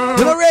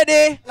 You not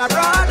ready?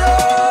 Brado.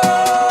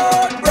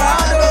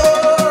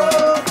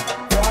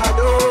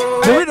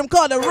 The rhythm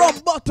called the rum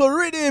bottle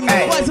rhythm.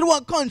 Why is the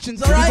one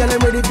conscience, alright? Girl, I'm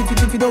ready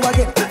if you don't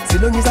again.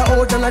 Sit down, is a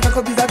out and like a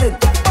cup is a den.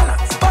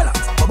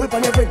 Balance. Bubble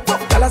on your friend.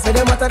 Girl, I say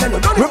them matter then.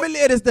 We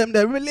ladies them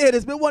there. We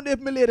wonder if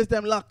my ladies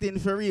them locked in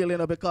for real, you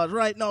know, because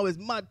right now is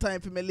mad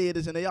time for my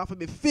ladies, and they have to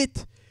be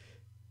fit.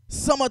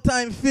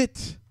 Summertime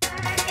fit.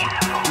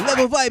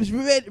 Level Vibes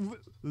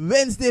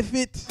Wednesday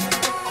fit.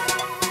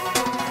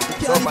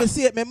 You can't even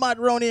see it, me mad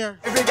round here.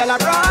 Every girl a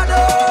Brado.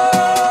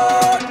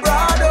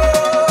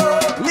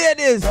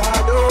 Ladies.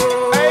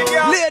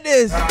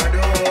 Ladies.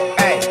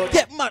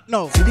 Get mad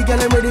now. See the girl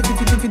I'm ready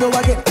if you don't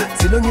again.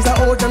 Sit down, is a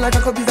out and like a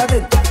cup is a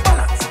den.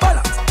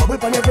 Balance.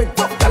 Bubble on your friend.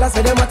 Girl, I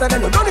say them matter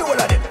then. Don't you all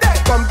of them.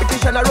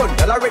 Competition a run.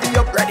 Girl already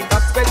up ready.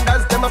 Top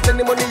spenders, them a send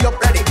the money up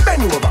ready.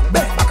 Bend you over.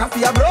 Back a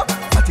fear bro.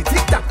 Party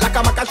tick tock like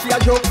a maca, she a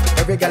joke.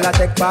 Every girl a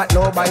take part,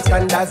 no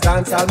bystanders.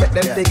 Dance, I'll make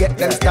them to get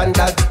them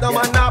standards. No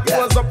man a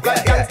pose up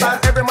like gangsters.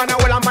 Every man a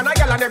hold a man a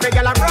girl, and every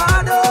girl a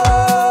Brado.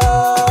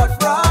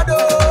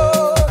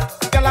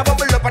 Girl a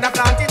bubble up and a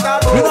plant it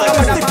up. We not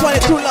even stick on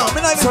it too long.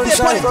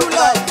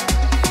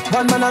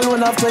 One man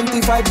alone have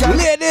 25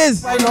 girls.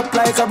 Ladies. Wind up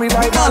like a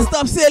revival. Can't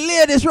stop saying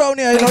ladies round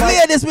here. You know,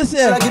 ladies we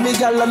say. Give me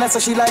girl and I say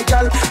she like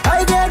girl.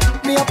 I get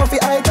me a puffy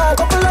idol.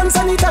 Couple and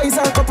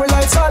sanitizer, couple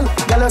lifestyle.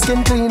 Girl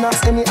skin clean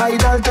as any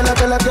idol. Tell a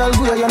girl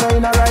go, you know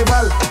in a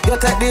rival. You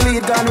take the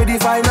lead, gone with the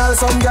final.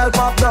 Some girl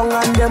pop down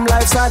and them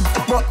life sad.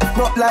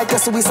 Not like a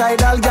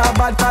suicidal. Girl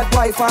bad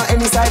wife or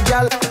any side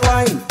girl.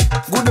 Wine.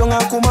 Good down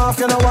and come off.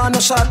 You know want no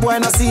shot boy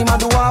and I see my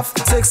do off.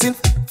 Sexy,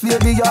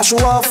 baby you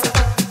show off.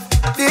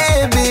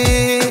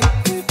 Baby,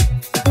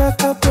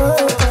 like a pro,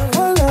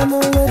 hold on,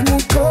 don't let me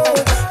go.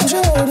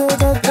 Dread out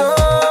the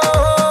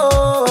door.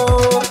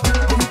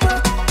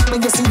 When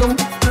you see them,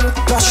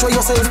 show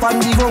yourself on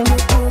the ground.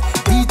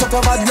 Beat up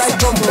your bad like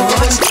drum.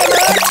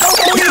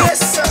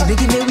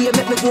 Give me way,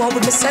 make me go out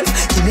with myself.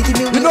 Give me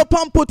way. You know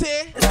Pampute?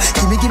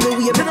 Give me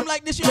way. Rhythm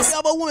like this, you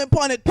have a woman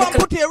on it.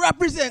 Pampute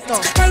represent now.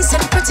 Nice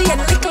and pretty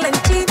and little and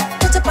clean.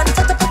 Put up.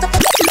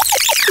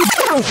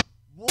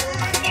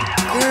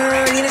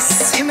 You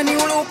see me new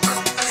look.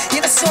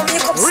 You see me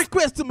makeup.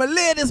 Request to my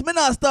ladies, me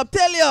not stop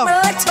tell you.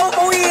 Let's go,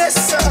 oh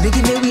yes. Give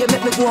me way,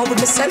 make me go out with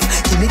myself.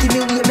 Give me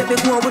way, make me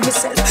go out with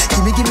myself.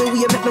 Give me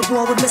way, make me go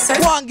out with myself.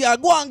 Go on,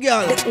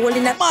 girl. The whole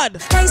in that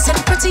mad. Nice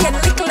and pretty and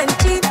little and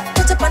clean.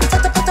 Put up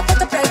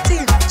right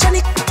in.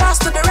 Johnny, pass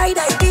to the right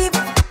I give.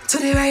 To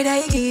the right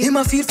I give. Him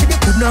a feel for the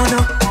good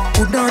nana.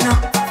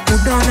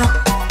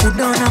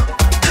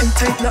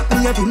 Tight like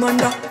me a be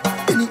manda.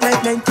 Any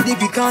like 90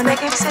 degree corner.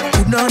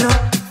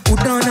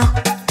 Good nana.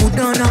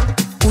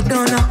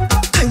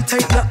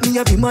 Tight like me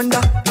a be manda.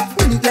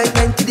 Any like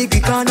 90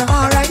 degree corner.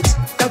 Alright.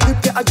 That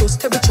grip ya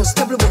adjustable,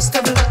 trustable,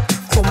 bustable.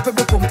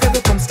 Comfortable.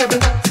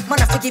 Man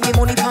have to give me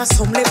money past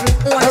some level.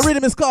 The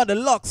rhythm is called the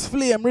Lux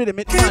Flame rhythm.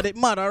 It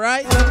mad,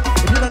 alright?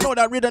 If you don't know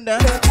that rhythm there,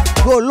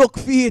 go look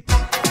for it.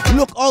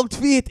 Look out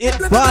for it. It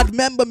bad,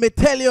 remember me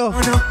tell you.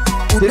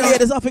 The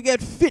ladies have to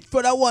get fit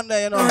for that one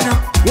day, you know.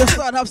 You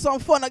start have some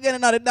fun again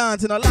in the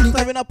dance, you know. Last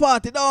time in a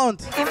party, don't.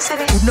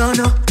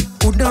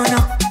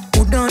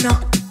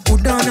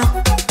 Udana.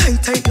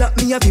 Tight like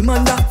me have him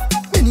under.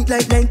 Minute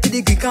like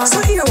 90-degree corner.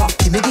 So here what?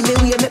 Give me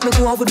way, make me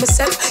go on with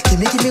myself. Give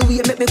me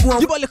way, make me go on.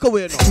 Give a look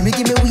away now. Give me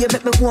way,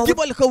 make me go on. Give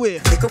a look away.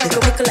 Make up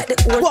like the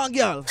old. Go on,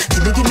 girl.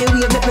 Give me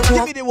way, make me go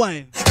on. Give me the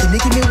wine. Give me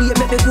way,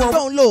 make me go on.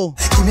 Down low.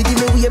 Give me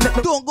way, make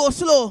me. Don't go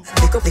slow.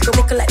 Make up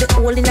like the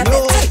old in a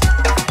bed.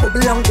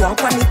 Bubble and go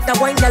on it. The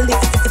wine girl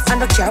if I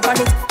not care on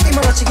it. Him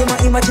a watch you,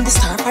 imagine the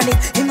star on it.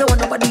 Him no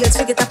want nobody else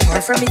to get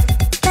apart from it.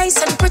 Nice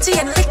and pretty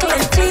and little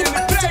and clean.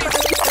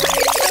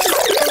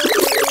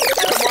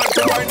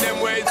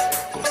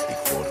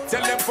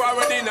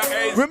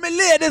 Remember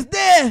ladies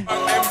there.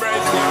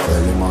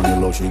 Early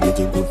morning love, she get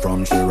it good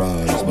from she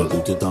rise. But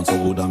put it on so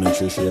good and make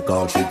she shake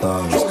all she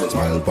ties.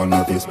 Smile upon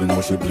her face, me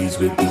know she pleased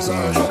with this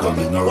eye.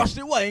 Watch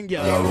the wine,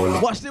 girl.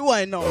 Watch the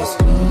wine now.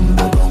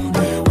 Go down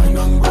there, wine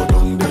and go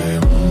down there.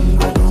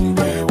 Go down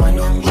there, wine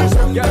and go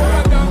down there.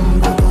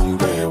 Go down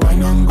there,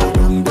 wine and go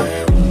down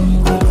there.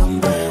 Go down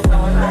there.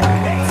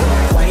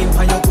 Wine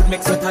for your good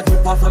make sweat a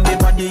drip off of me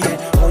body.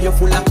 How you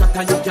full of chat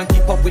and you can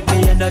keep up with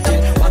me energy.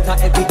 What a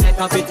epic night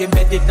of it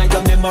embedded in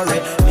your memory.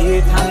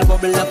 Little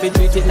bubble up and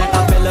treat it like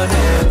a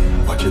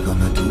felony. What you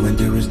gonna do when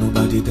there is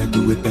nobody that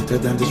do it better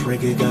than this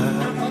reggae guy?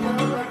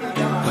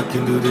 I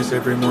can do this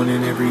every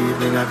morning, every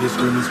evening. I've just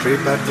screaming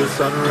straight back to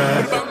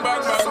sunrise.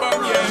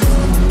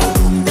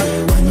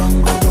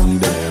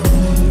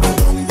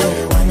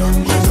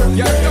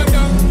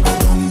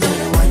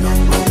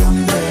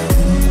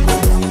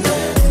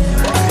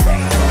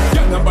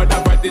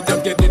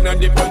 Just get in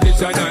the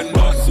position and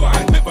boss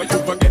one. Never you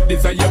forget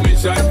this is your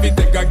mission. Be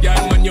take a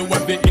girl man, you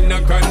have it in a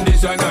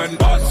condition and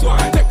boss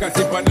one. Take a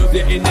sip and lose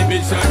the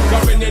inhibition.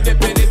 Cause when you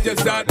dip in it, you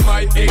start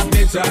my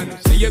ignition.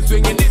 See you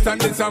swinging it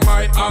and this is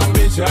my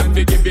ambition.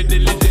 Me give you the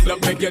legit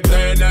love, make you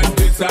turn and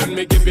twist and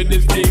me give you the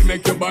stick,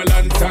 make you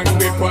balance and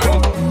grip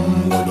one.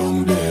 Go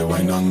down there,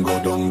 why not go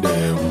down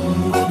there?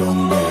 Go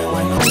down there,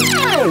 why not?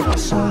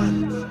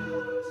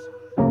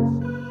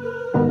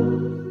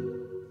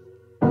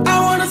 I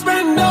wanna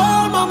spend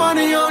all my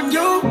money on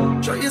you.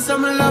 Show you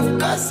some love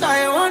cause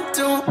I want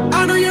to.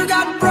 I know you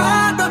got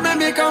pride but make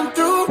me come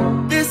through.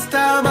 This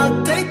time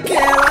I'll take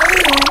care of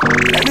you.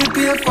 Let me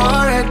pay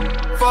for it.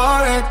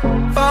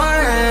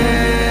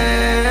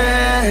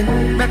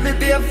 Let me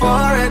pay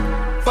for it.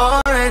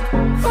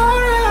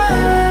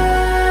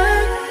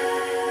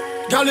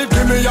 Girl, it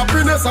give me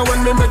happiness and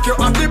when me make you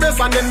happy best.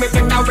 And then me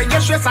take away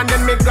your stress and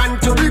then me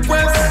grant your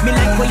request. Me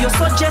like what you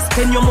suggest,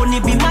 spend your money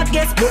be my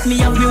guest. But me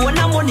have me one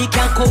money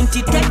can't count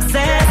it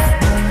excess.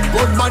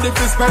 Good body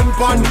fi spend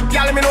pon.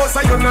 Girl, me know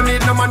say you no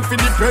need no man fi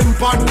depend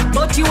pon.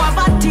 But you have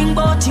a thing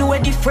but you are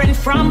different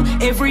from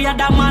every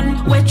other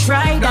man we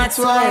try, that's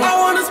why I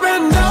wanna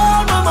spend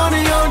all my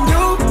money on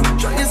you.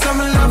 Show you some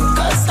love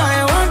cause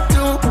I want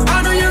to.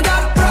 I know you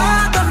got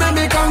pride but make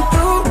me come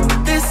through.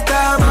 This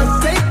time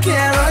I'll take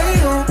care of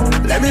you.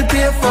 Let me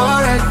pay for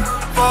it.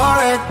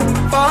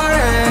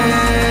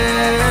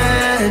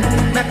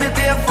 Let me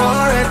pay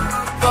for it.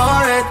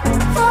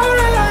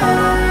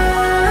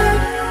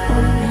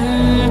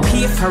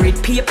 Pay for it,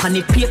 pay on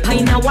it, paper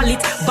in a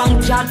wallet.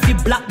 Bank card fi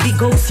black big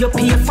house, you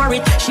pay for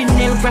it.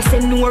 Chanel brass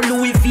and no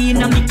Louis V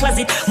in a me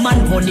closet.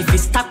 Man money fi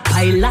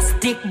stockpile,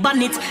 elastic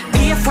bonnet.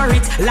 Pay for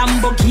it,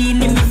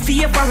 Lamborghini me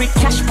favorite.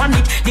 Cash pan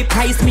it, the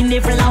price me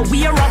never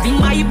aware of. In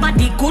my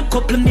body, good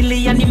couple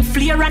million in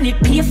flare on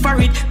it. Pay for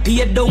it,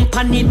 pay down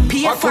pan it,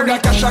 pay for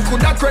it. Cash, I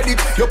coulda credit,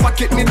 your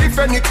pocket me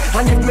defend it.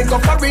 And if me go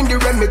for in the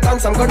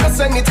remittance, I'm gonna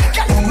send it.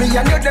 Can't me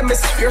and you them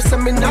is fierce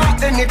and me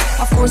not in it.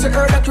 Of course you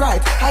heard that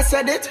right, I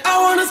said it. I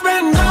wanna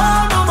spend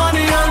all my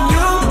money on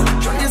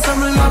you. Show you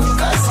some love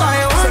cause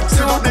I want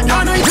to.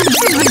 I know you.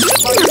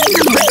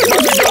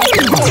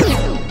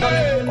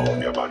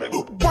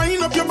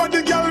 Wind up your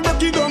body, girl,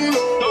 make it down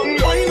low.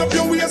 Wind up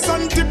your waist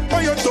and tip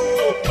by your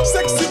toe.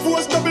 Sexy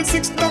pose,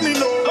 6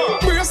 domino.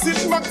 Brace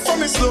it back for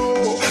me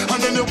slow.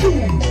 And then you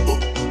boom.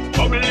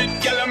 Bubble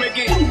it, girl, make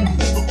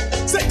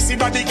it. Sexy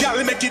body,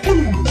 girl, make it.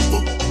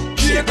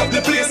 Shake up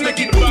the place, make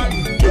it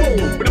bang.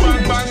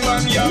 Bang, bang,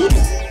 bang, yo.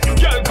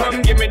 Girl,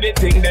 come give me the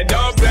thing that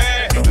don't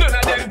play. None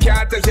of them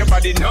can't test your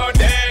body, no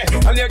day.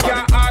 And you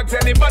can't ask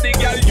anybody,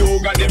 girl. You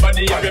got the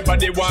body,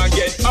 everybody want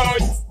get out.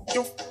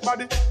 You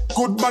body,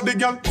 good body,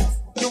 girl.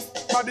 You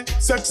body,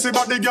 sexy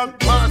body, girl.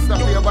 Master,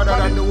 you better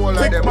than the whole of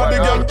them, body,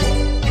 girl.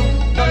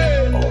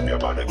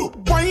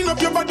 Wind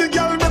up your body,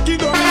 girl, make it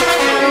down.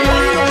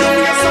 Wind up your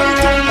waist and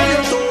tip by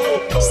your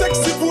toe.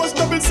 Sexy pose,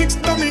 6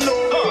 domino.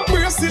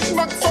 Brace it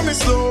back for me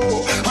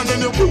slow. And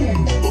then you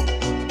boom.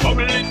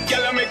 Bubble it,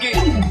 girl, make it.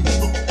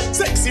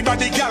 Sexy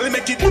body, girl,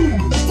 make it.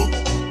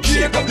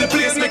 Shake up the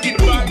place, make it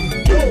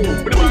bang.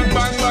 Bang,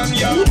 bang, bang,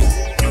 yo.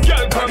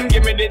 Girl, come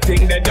give me the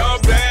thing that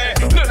don't play.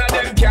 None of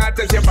them can't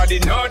test your body,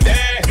 no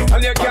day.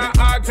 And you can't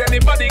ask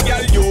anybody,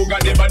 girl. You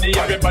got the body,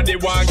 everybody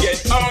want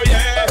get. Oh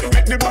yeah.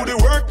 Make the booty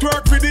work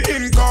for the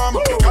income.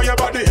 Cause your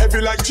body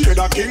heavy like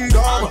Jada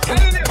Kingdom.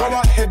 Go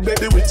ahead,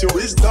 baby, with your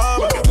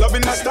wisdom.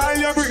 Loving the style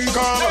you bring,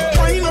 come.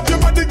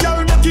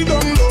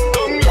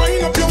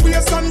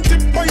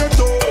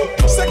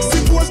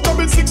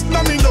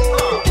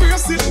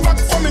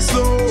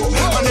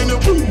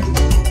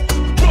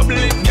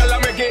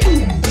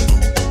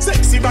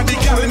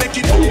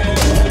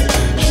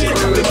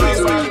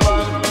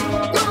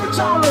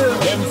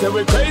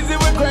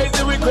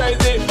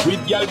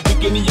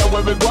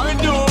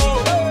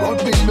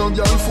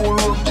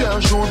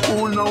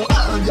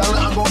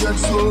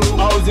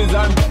 Houses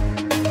and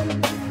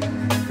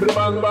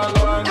bang, bang,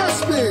 bang.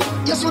 Yes, me.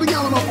 Yes, what the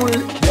girl I'm up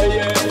with.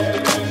 Yeah.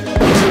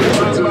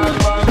 Bang, bang,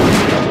 bang.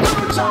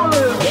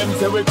 Them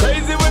say we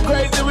crazy.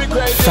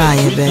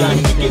 Fire,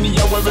 baby. Beginning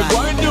of what we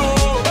going to do.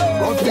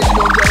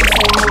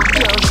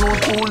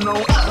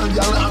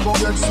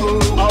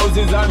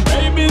 Houses and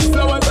babies,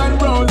 flowers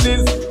and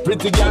roses.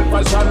 Pretty girl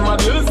fashion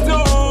models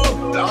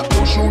too. Black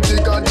to shoot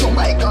it at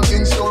Jamaica,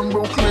 Kingston,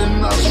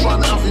 Brooklyn,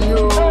 Ashford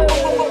Avenue.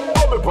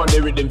 Upon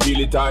the rhythm, feel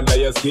it under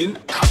your skin.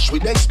 Catch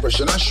with the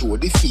expression and show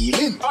the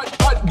feeling.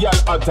 Hot girl,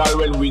 hotter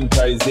when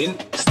winter is in.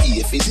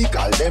 Stay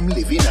physical, them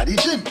living at the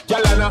gym.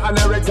 Girl, I know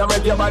anorexia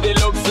make your body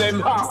look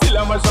slim. Still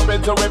I'm a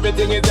shopping, so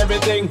everything is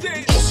everything.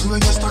 Just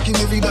when you're stacking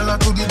every dollar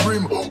to the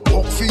brim.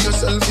 Walk for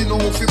yourself, you know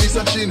if you miss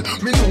a chin.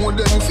 Me know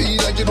them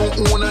feel like you don't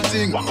own a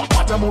thing.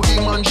 What about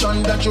the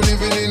mansion that you're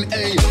living in?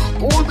 Hey,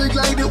 all big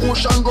like the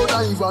ocean, go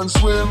dive and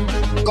swim.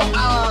 Go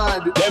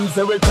hard. Them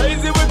say we're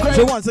crazy.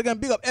 So once again,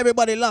 big up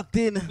everybody locked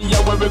in. Yeah,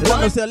 where we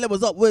want to say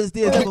Levels Up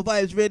Wednesdays, Level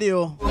Vibes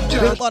Radio. Big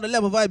up all the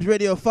Level Vibes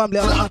Radio family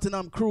and the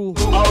Nottingham crew.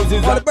 For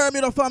the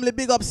Birmingham family,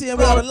 big up CM.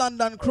 We are the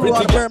London crew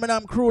and the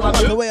Birmingham crew. No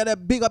matter where they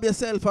big up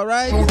yourself,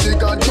 alright? You see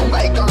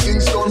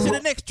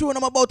the next tune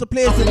I'm about to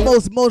play is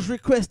the most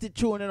requested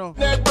tune, you know.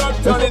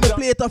 I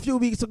play it a few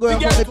weeks ago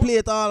and I play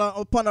it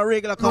all upon a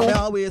regular cause I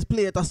always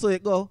play it, so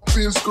it go.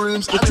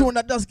 The tune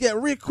that does get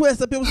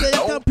requested, people say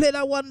you can't play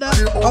that one that.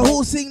 Or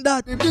who sing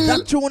that?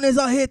 That tune is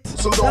a hit.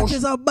 That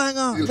is a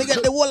banger. They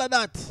get the whole of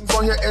that.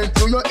 From your head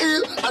to your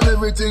heel and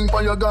everything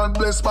for your God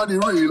bless body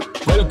real.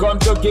 Welcome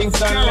to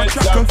Kingston, let's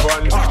have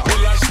fun.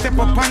 Step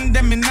up on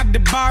them in at the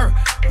bar,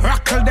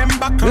 rockle them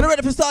back. You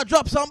ready to start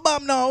drop some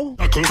bomb now?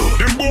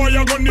 Them boy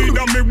you gonna need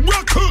a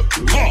miracle.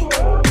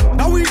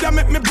 Now we that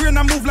make me brain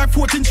and move like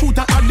 14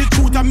 shooter. At the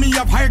tutor me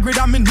have high grade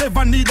and me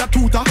never need a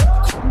tutor.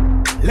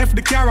 Left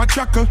the car a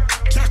chuckle.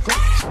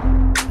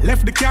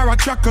 Left the car a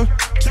chuckle.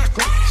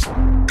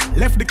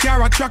 Left the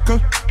car a chuckle.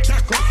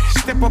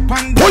 Step up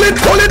and pull it.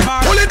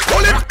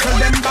 Rockle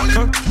them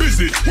back.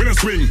 Busy with a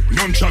swing,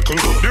 non-chuckle.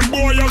 Them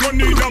boy you gonna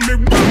need a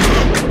miracle.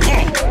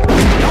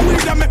 Now we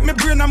that make me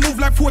brain and move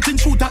like 14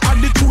 shooter.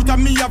 At the tutor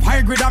me have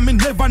high grade and me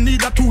never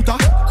need a tutor.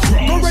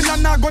 Go run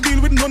and I go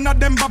deal with none of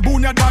them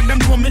baboon. Ya dog them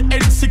know me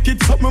head sick,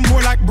 it's something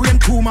more like brain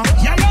tumor.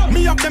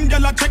 Me have them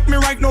gyal check me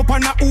right now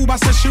on a Uber.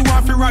 Say she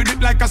want to ride it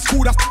like a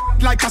scooter,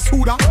 like a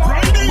scooter.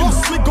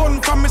 Bust me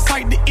gun from me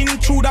side, the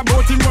intruder.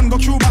 Bout him run go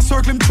Cuba,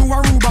 circle him through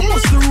Aruba.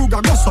 Bust the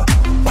Ruger, go so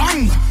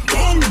bang,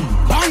 bang,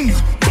 bang,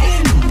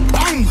 bang,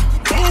 bang,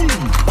 bang,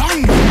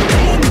 bang,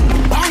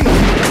 bang,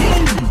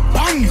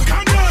 bang.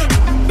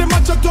 Them a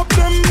chat up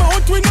them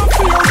out, we no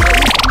fear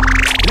them.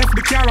 Left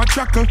the car a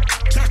chuckle.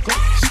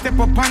 Step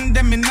up on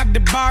them in at the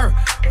bar.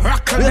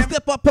 Let's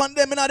step up on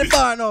them in at the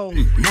bar now.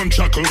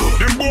 Non-chuckle.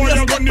 Them boy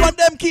you gonna step on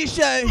them,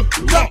 Keisha.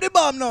 Drop the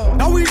bomb now.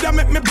 Now we that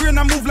make me brain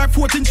and move like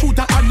 14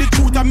 shooter. At the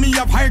tutor me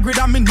have high grade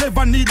and me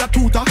never need a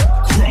tutor.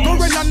 Go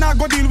run and I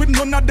go deal with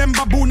none of them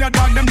baboon. Ya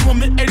dog them know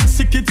me head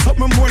sick, it's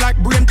something more like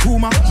brain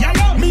tumor.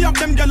 Me have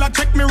them gyal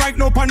check me right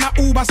now on a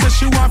Uber. Say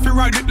she want to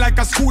ride it like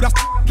a scooter,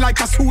 like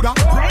a scooter.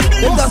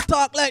 They just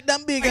talk like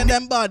them big and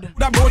them bad.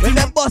 When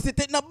them bust it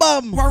in the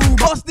bomb.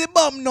 Bust the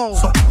bomb now.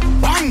 So,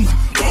 bang,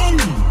 bang,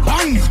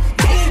 bang,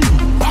 bang,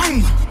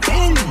 bang,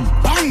 bang,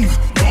 bang,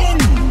 bang,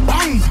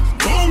 bang,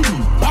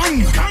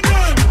 bang,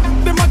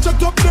 bang. Them a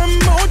chat up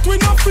them out, we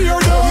no fear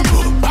them.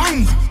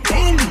 Bang,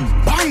 bang,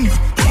 bang,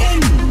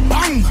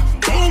 bang,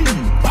 bang,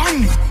 bang,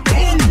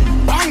 bang,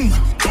 bang,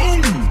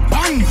 bang,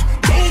 bang,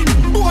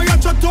 bang. Boy, I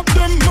chat up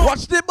them out.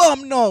 Watch the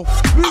bomb now.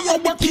 We are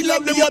the killer,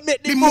 we are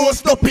make the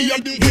most up here.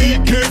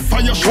 AK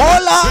fire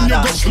shot, then you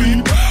go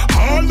sleep.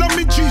 All of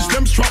me cheese,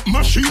 them strap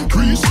machine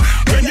grease.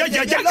 When yeah,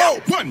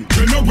 one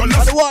general.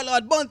 The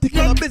warlord, bounty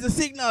killer, business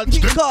signal,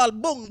 king call,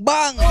 boom,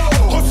 bang.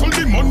 Hustle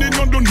the money,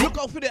 no. Look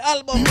out for the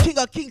album, King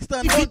of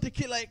Kingston, bounty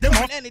killer, them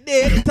on any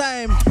day, any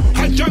time.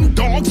 I young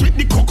dogs with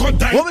the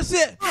crocodile. What we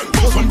say?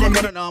 Some gun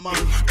man,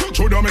 don't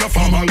show them in a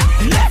formal.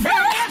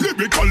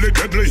 Lyrically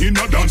deadly in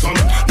a dancehall.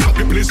 Not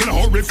the place in a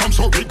hurry from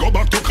Surrey, go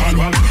back to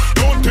Cornwall.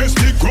 Don't test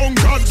the ground,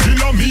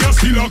 Godzilla, me a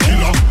still a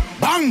killer.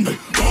 Bang,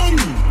 bang,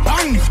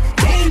 bang,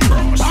 bang,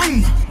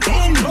 bang,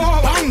 bang,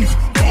 bang,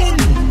 bang,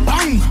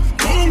 bang,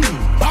 bang,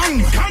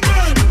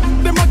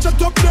 bang. Them a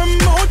chat up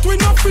them out, we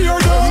no fear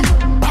them.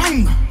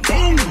 Bang,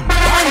 bang,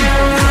 bang,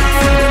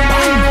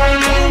 bang,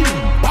 bang,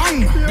 bang.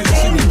 This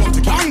is about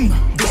to bang.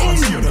 This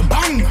one's here, them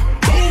bang,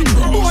 bang.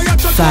 Boy, I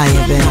chat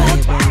fire, baby.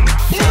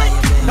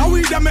 Now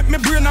we that make me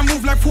brain and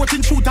move like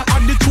 14 shooter.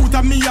 At the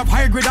tutor me have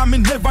high grade and me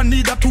never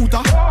need a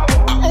tutor.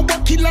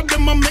 I killer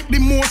them and make the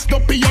most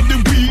up here the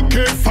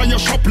weekend. Fire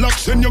shop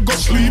locks and you go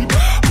sleep.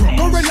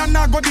 Go run and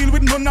I go deal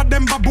with none of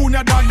them baboon.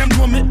 Ya dog them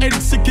know me head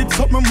sick, it's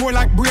something more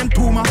like brain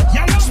tumor.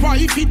 Yeah, that's why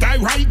if it I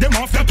ride them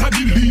off that are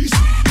the least.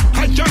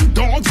 I young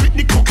dogs with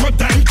the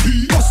crocodile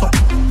teeth.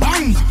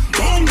 Bang,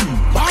 bang,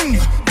 bang,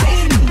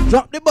 bang.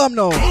 Drop the bomb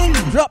now.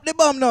 Drop the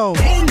bomb now.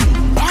 Bang,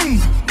 bang,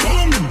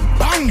 bang,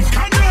 bang.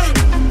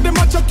 Them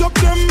a chat up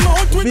them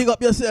out, we Big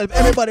up yourself.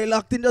 Everybody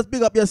locked in, just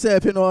big up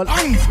yourself, you know.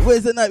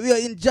 Wednesday night, we are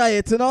enjoy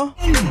it, you know.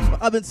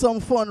 Having some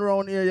fun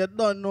around here, you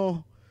don't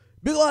know.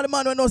 Big all the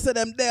man who know say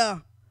them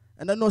there.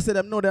 And I know say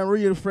them know them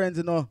real friends,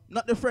 you know.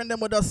 Not the friend them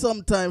with a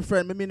sometime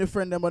friend. I mean the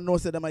friend them who know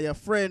say them are your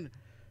friend.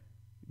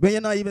 When you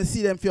not even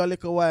see them for a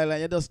little while and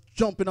you're just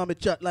jumping on my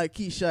chat like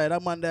Keisha.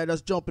 That man there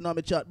just jumping on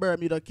my chat.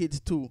 Bermuda kids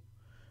too.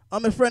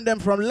 I'm a friend them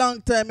from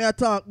long time I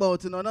talk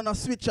about, you know. None of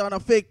switch on a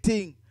fake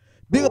thing.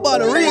 Big about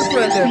the real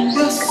friend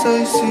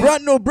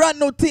them. Brand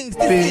new things.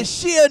 This is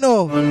sheer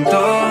no.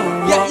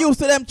 Get used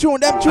to them tune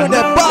they're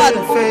bad.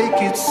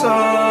 Fake it's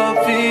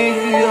obvious.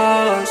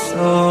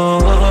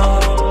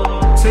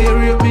 Say you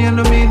rape me and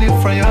I mean it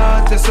from your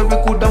heart. Just so we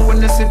could have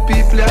when you see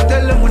people, I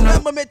tell them when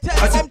remember me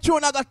tell them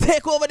tune I gotta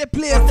take over the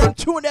place. Them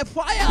tune they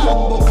fire.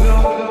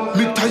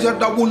 Me tired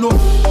that we no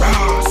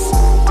brass.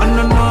 And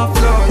enough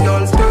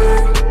loyalty.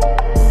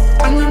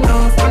 And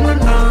enough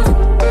loyalty.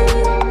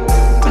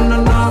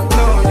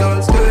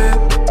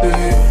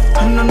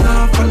 And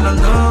enough.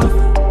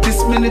 This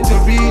minute you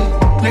real,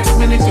 next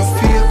minute you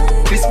feel.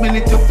 This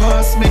minute you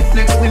pass me,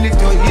 next minute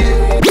you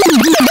hear.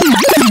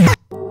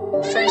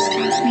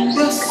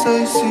 Yes,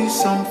 I see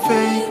some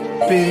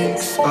fake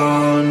pics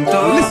on the.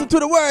 Listen to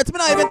the words, me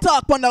not even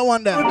talk on that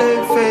one there.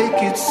 They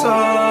fake it's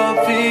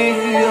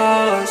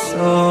obvious.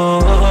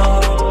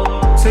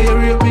 Say you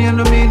rape me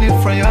and I mean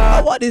it from your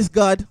heart. What is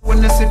God?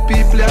 When I see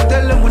people, I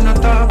tell them when I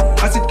talk.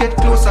 As it get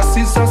closer,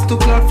 scissors to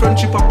clap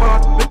friendship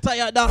apart. Me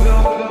tired that.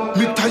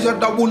 Me tired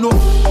that we no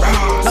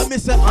brass. Let me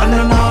say and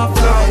enough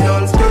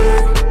loyalty.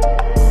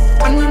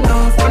 And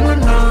enough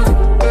loyalty.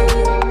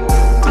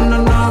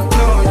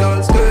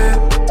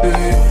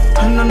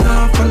 And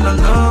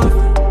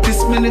enough. This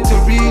minute you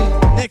real,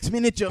 next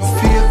minute you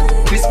feel.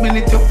 This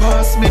minute you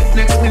pass me,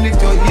 next minute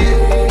you hear.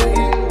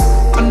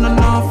 And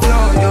enough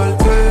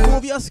loyalty.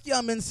 Move your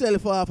scamming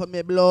self off of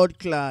me blood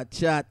clot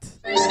chat.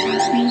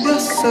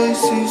 Yes, I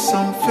see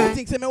some fake. You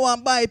think say me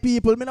want buy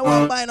people, me no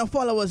want buy no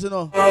followers, you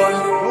know.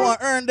 I want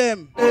earn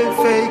them. They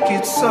fake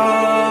it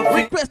so.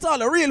 Request all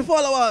the real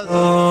followers.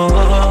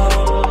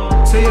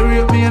 Say you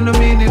rape me and I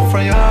mean it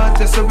from your heart.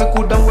 Just so we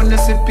could have when you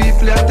see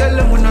people, I tell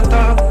them when I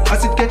talk.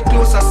 As it get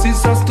closer,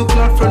 scissors to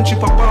clap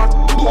friendship apart.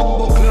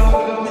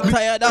 Me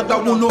tired of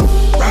that one.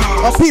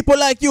 Of people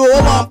like you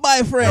who want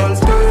buy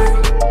friends.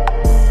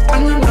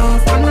 And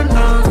enough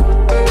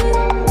loyalty.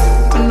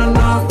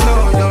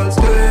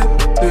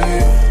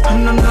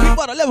 And enough. We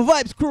got a level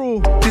vibes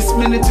crew. This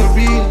minute you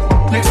real,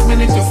 next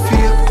minute you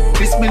feel.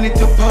 This minute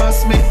you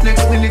pass me,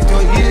 next minute you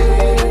hear.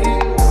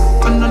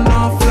 And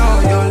enough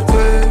loyalty.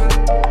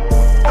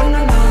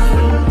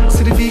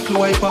 Vehicle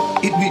wiper,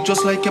 it beat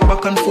just like your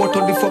back and forth.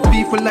 Or the fuck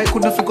people like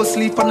couldn't figure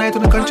sleep at night.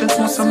 On the conscience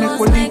must make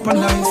one leap and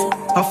nice.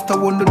 After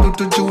one to do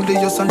to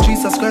Julius and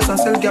Jesus Christ and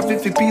sell gap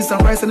with peace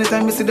and rice.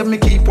 Anytime I see them, me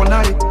keep one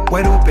eye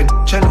wide open.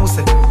 Channel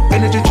say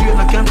energy drain,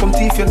 I can't come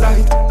thief your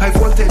light. High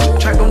voltage,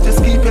 try don't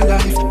just keep your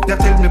life. They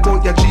tell me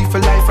about your G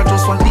for life. I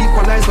just want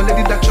equalize. When they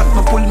did that chat,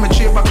 me pull my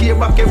chair back here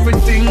back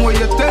everything where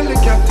you tell the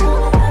captain.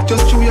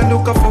 Just chew your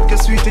look, I fuck your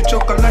sweetie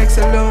chocolate like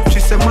say love.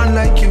 She say man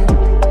like you,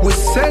 we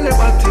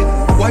celebrate it.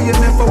 Why you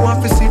never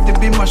want to see the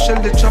beam, I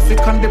shell the traffic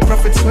and the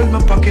profit swell my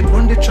pocket.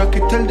 Run the track,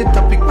 it tell the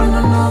topic. And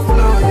enough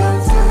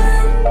loyalty.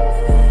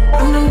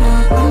 And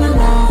enough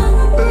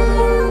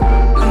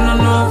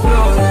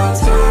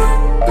loyalty.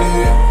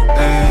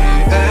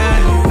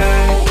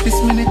 This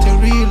minute you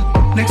real,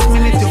 next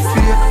minute you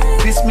feel.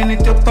 This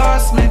minute you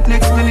pass me,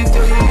 next minute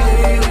you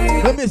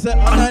heal. Let me say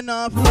on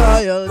enough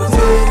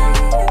loyalty.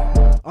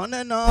 On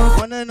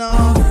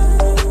enough.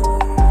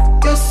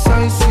 Yes,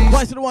 I see.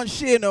 Voice to the one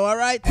Shano,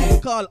 alright?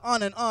 Call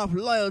On and Off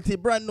Loyalty,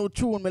 brand new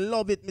tune. Me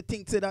love it. Me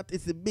think say that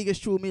it's the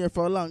biggest tune here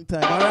for a long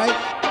time, alright?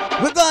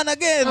 We're gone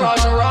again. Run.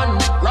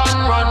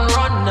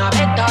 I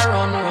better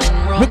run.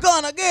 We're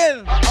gone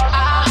again.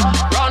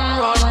 Run.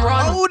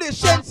 Oh,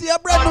 this Shensi, a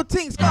brand new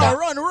things called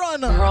Run.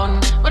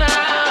 But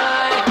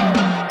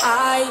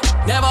I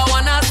never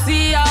wanna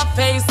see your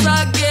face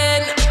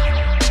again.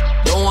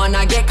 Don't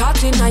wanna get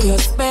caught in your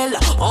spell.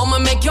 I'ma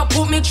make you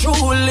put me through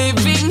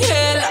living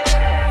hell.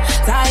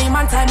 Time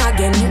and time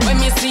again, when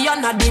me see you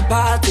at the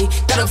party,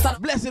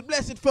 bless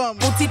it fam.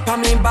 Put it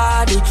on me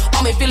body,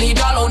 or me feel it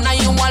all out. Now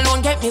you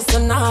alone get me so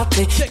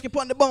naughty. Check it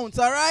on the bounce,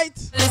 alright?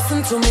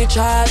 Listen to me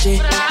charge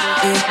it.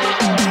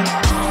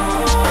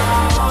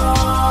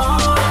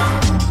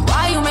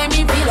 Why you make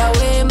me feel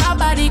away? My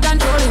body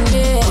controlling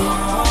me.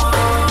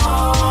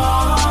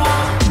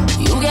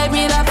 You gave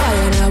me that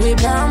fire, now we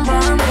burn,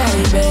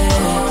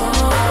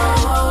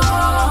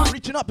 baby.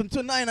 Reaching up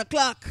until 9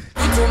 o'clock.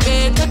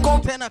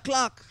 10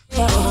 o'clock.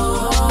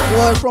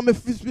 Well, from we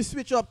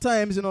switch up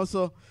times, you know,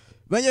 so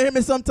when you hear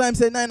me sometimes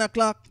say 9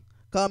 o'clock,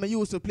 because I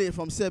used to play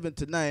from 7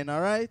 to 9,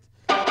 alright?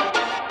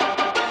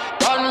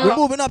 We're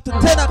moving up to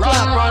 10 o'clock.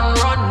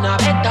 Run, I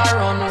better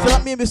run. So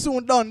that means we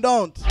soon done,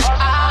 don't? Run,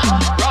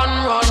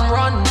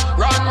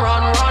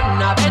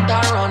 I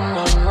better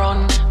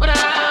run. But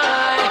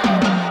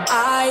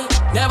I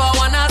never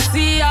wanna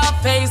see your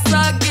face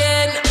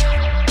again.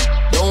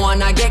 Don't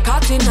wanna get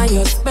caught in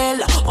your spell.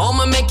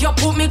 I'ma make you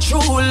you put me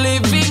through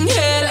living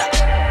hell.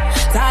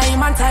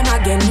 Time and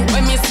time again,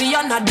 when me see you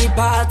at the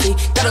party,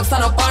 get up,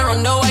 stand up and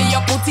run the way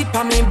you put it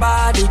on me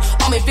body.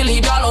 Oh, me feel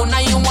it all out, now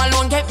you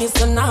alone get me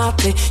so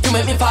naughty. You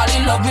make me fall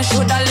in love, me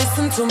shoulda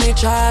listen to me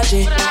charge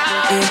it.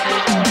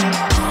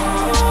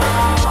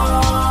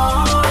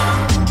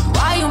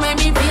 Why you make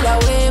me feel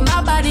away,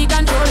 my body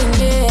controlling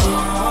me.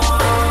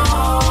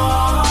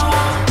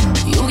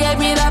 You gave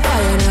me that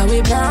fire, now we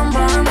burn,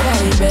 burn,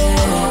 baby.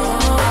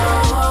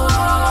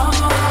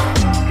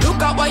 Look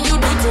at what you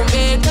do to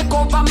me, take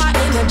over my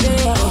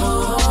energy.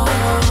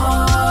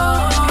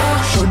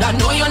 Should I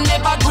know you're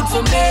never good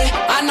to me?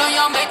 I know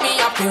you make me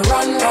happy.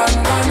 Run, run,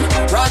 run,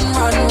 run,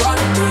 run, run.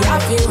 Me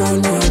happy,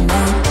 run, run,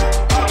 run.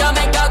 You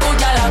make a good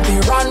girl happy.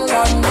 Run,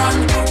 run, run,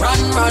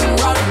 run, run,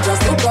 run.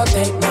 Just to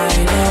protect my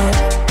love.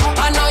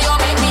 I know you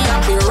make me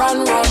happy.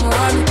 Run, run,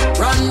 run,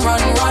 run,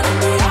 run, run.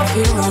 Me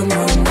happy, run,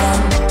 run, run.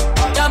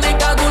 You make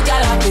a good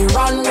girl happy.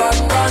 Run, run,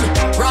 run,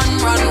 run,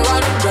 run,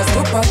 run. Just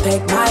to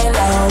protect my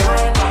love.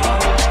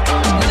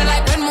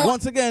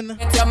 Once again,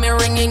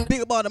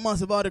 big about the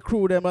massive, about the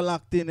crew them are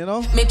locked in, you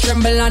know. Me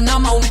tremble and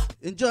I'm out.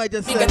 Enjoy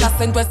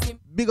yourself.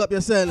 Big up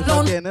yourself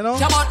again, you know.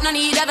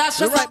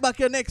 We're right back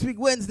here next week,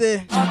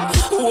 Wednesday,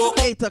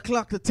 8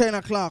 o'clock to 10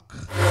 o'clock.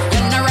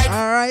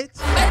 Alright?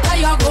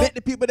 Let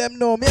the people them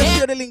know. Me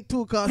share the link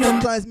too, cause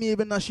sometimes me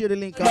even not share the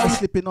link, I'm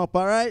slipping up,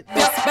 alright?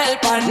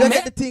 You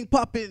get the thing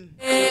popping.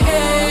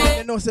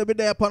 You know, so be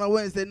there upon a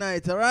Wednesday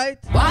night, alright?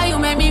 Why you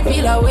make me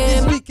feel away?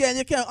 This weekend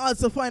you can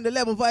also find the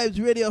Level Vibes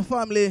Radio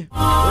family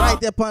right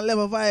there upon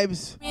Level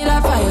Vibes.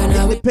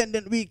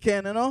 Independent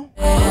weekend, you know?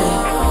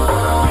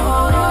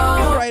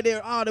 Right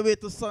there all the way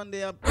to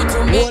Sunday.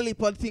 Whole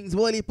heap of things,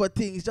 whole heap of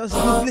things. Just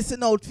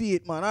listen out for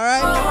it, man,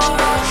 alright?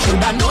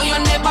 Should I know you're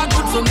never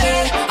good to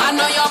me? I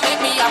know you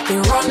make me happy.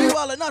 Run. We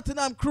all the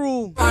Nottingham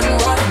crew. Run,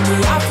 run,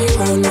 me happy.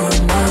 Run,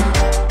 run, run.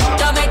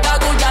 You make a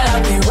good girl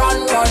happy. Run,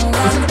 run,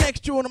 run. The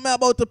next tune I'm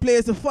about to play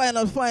is the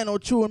final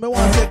tune. I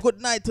want to say good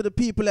night to the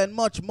people and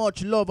much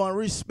love and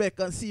respect,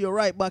 and see you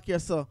right back here,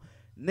 sir,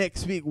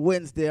 next week,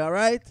 Wednesday,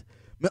 alright?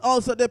 Me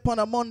also there on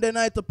a Monday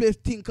night to play a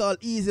thing called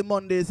Easy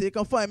Monday. So you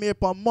can find me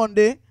up on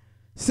Monday,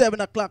 7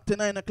 o'clock to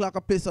 9 o'clock. I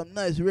play some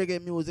nice reggae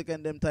music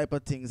and them type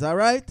of things,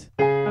 alright?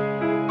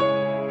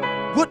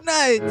 Good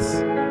night.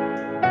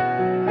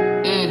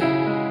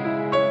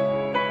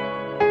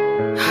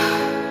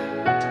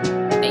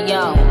 Hey,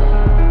 yo.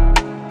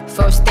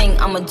 First thing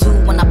I'ma do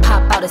when I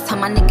pop out is tell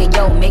my nigga,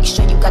 yo, make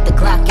sure you got the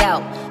Glock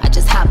out. I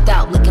just hopped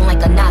out looking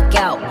like a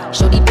knockout.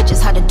 Show these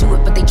bitches how to do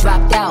it, but they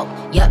dropped out.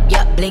 Yup,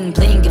 bling,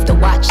 bling, give the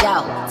watch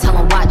out. Tell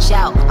them watch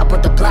out, I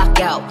put the block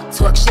out.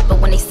 Talk shit, but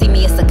when they see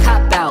me, it's a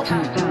cop out.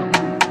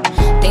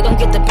 They don't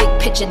get the big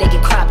picture, they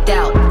get cropped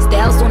out.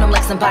 Styles on them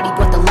like somebody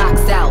brought the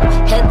locks out.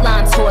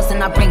 Headlines horse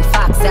and I bring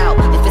Fox out.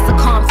 If it's a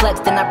complex,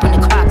 then I bring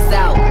the Crocs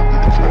out.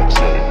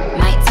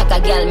 Might tuck a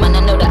gal, man,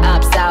 I know the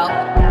ops out.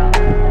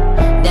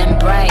 Them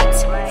bright,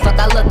 fuck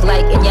I look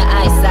like in your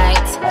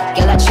eyesight.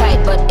 Girl I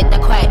tried but it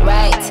not quite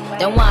right.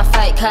 Don't want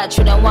fight, cut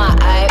you don't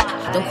want hype.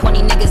 Them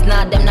corny niggas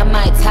nah, them not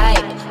my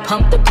type.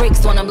 Pump the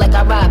brakes on them like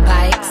I ride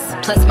bikes.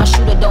 Plus my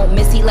shooter don't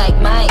miss, he like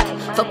Mike.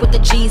 Fuck with the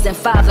G's and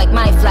 5 like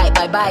my flight.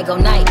 Bye bye, go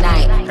night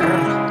night.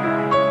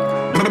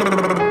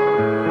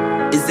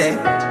 Is that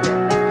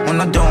on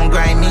a don't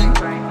grind me?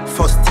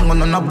 First thing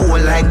on a bowl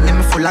like me,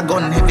 me full of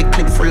gun, heavy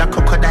clip full of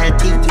crocodile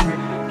teeth.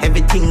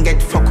 Everything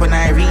get fuck when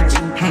I reach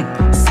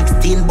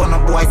 16 bun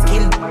up boy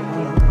skin.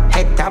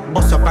 Head tap,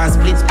 bust up and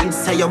split.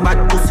 Say your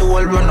bad pussy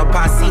all run up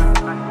and see.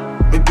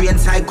 My brain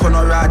side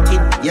corner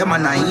rotted. Yeah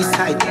man, I east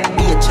side,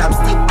 be a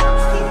chapstick.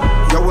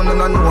 You wanna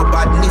know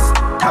badness.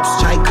 Top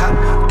striker,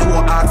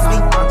 don't ask me.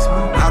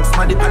 Ask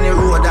my dip on the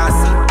road I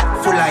see.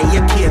 Full of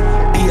AK,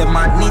 be a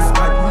madness.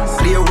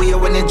 Clear way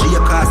when the J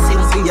car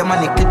sing. See your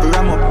money clip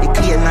ram up, the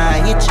clear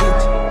now hit shit.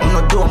 I'm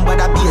not dumb but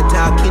I be a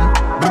talking.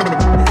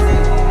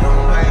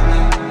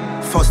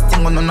 First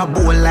thing on a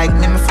bowl like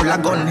me, me full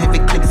of gun, heavy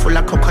clip full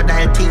of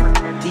crocodile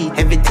teeth.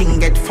 Everything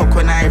get fuck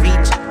when I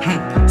reach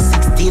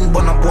 16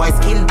 bun up boy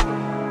skin.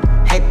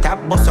 Head tap,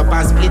 bust up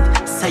and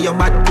split. Say your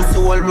bad pussy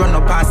all run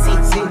up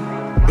and see.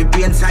 My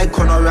brain side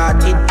corner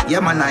rotted. Yeah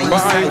man, I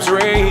Vibes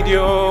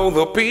Radio,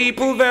 the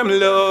people them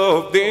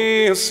love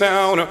this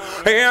sound,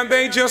 and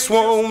they just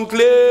won't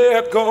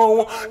let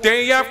go.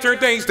 Day after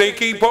days they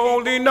keep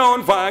holding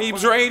on.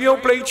 Vibes Radio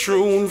play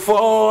tune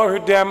for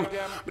them.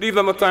 But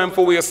even the time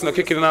for wasting a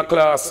kicking in our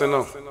class, you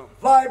know.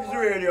 Vibes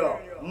Radio,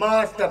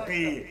 Master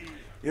P.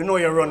 You know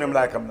you run them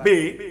like a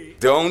bee.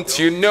 Don't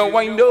you know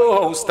I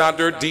know?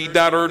 Starter D,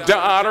 daughter,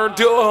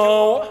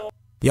 do.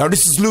 Yo,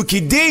 this is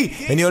Lukey D,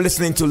 and you're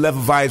listening to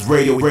Level Vibes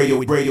Radio. Level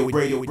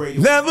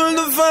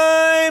the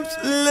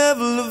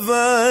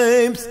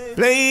vibes,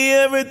 play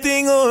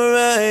everything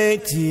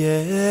alright,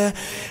 yeah.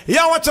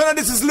 Yo, what's on?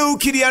 This is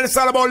Lukey D, and it's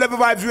all about Level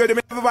Vibes Radio.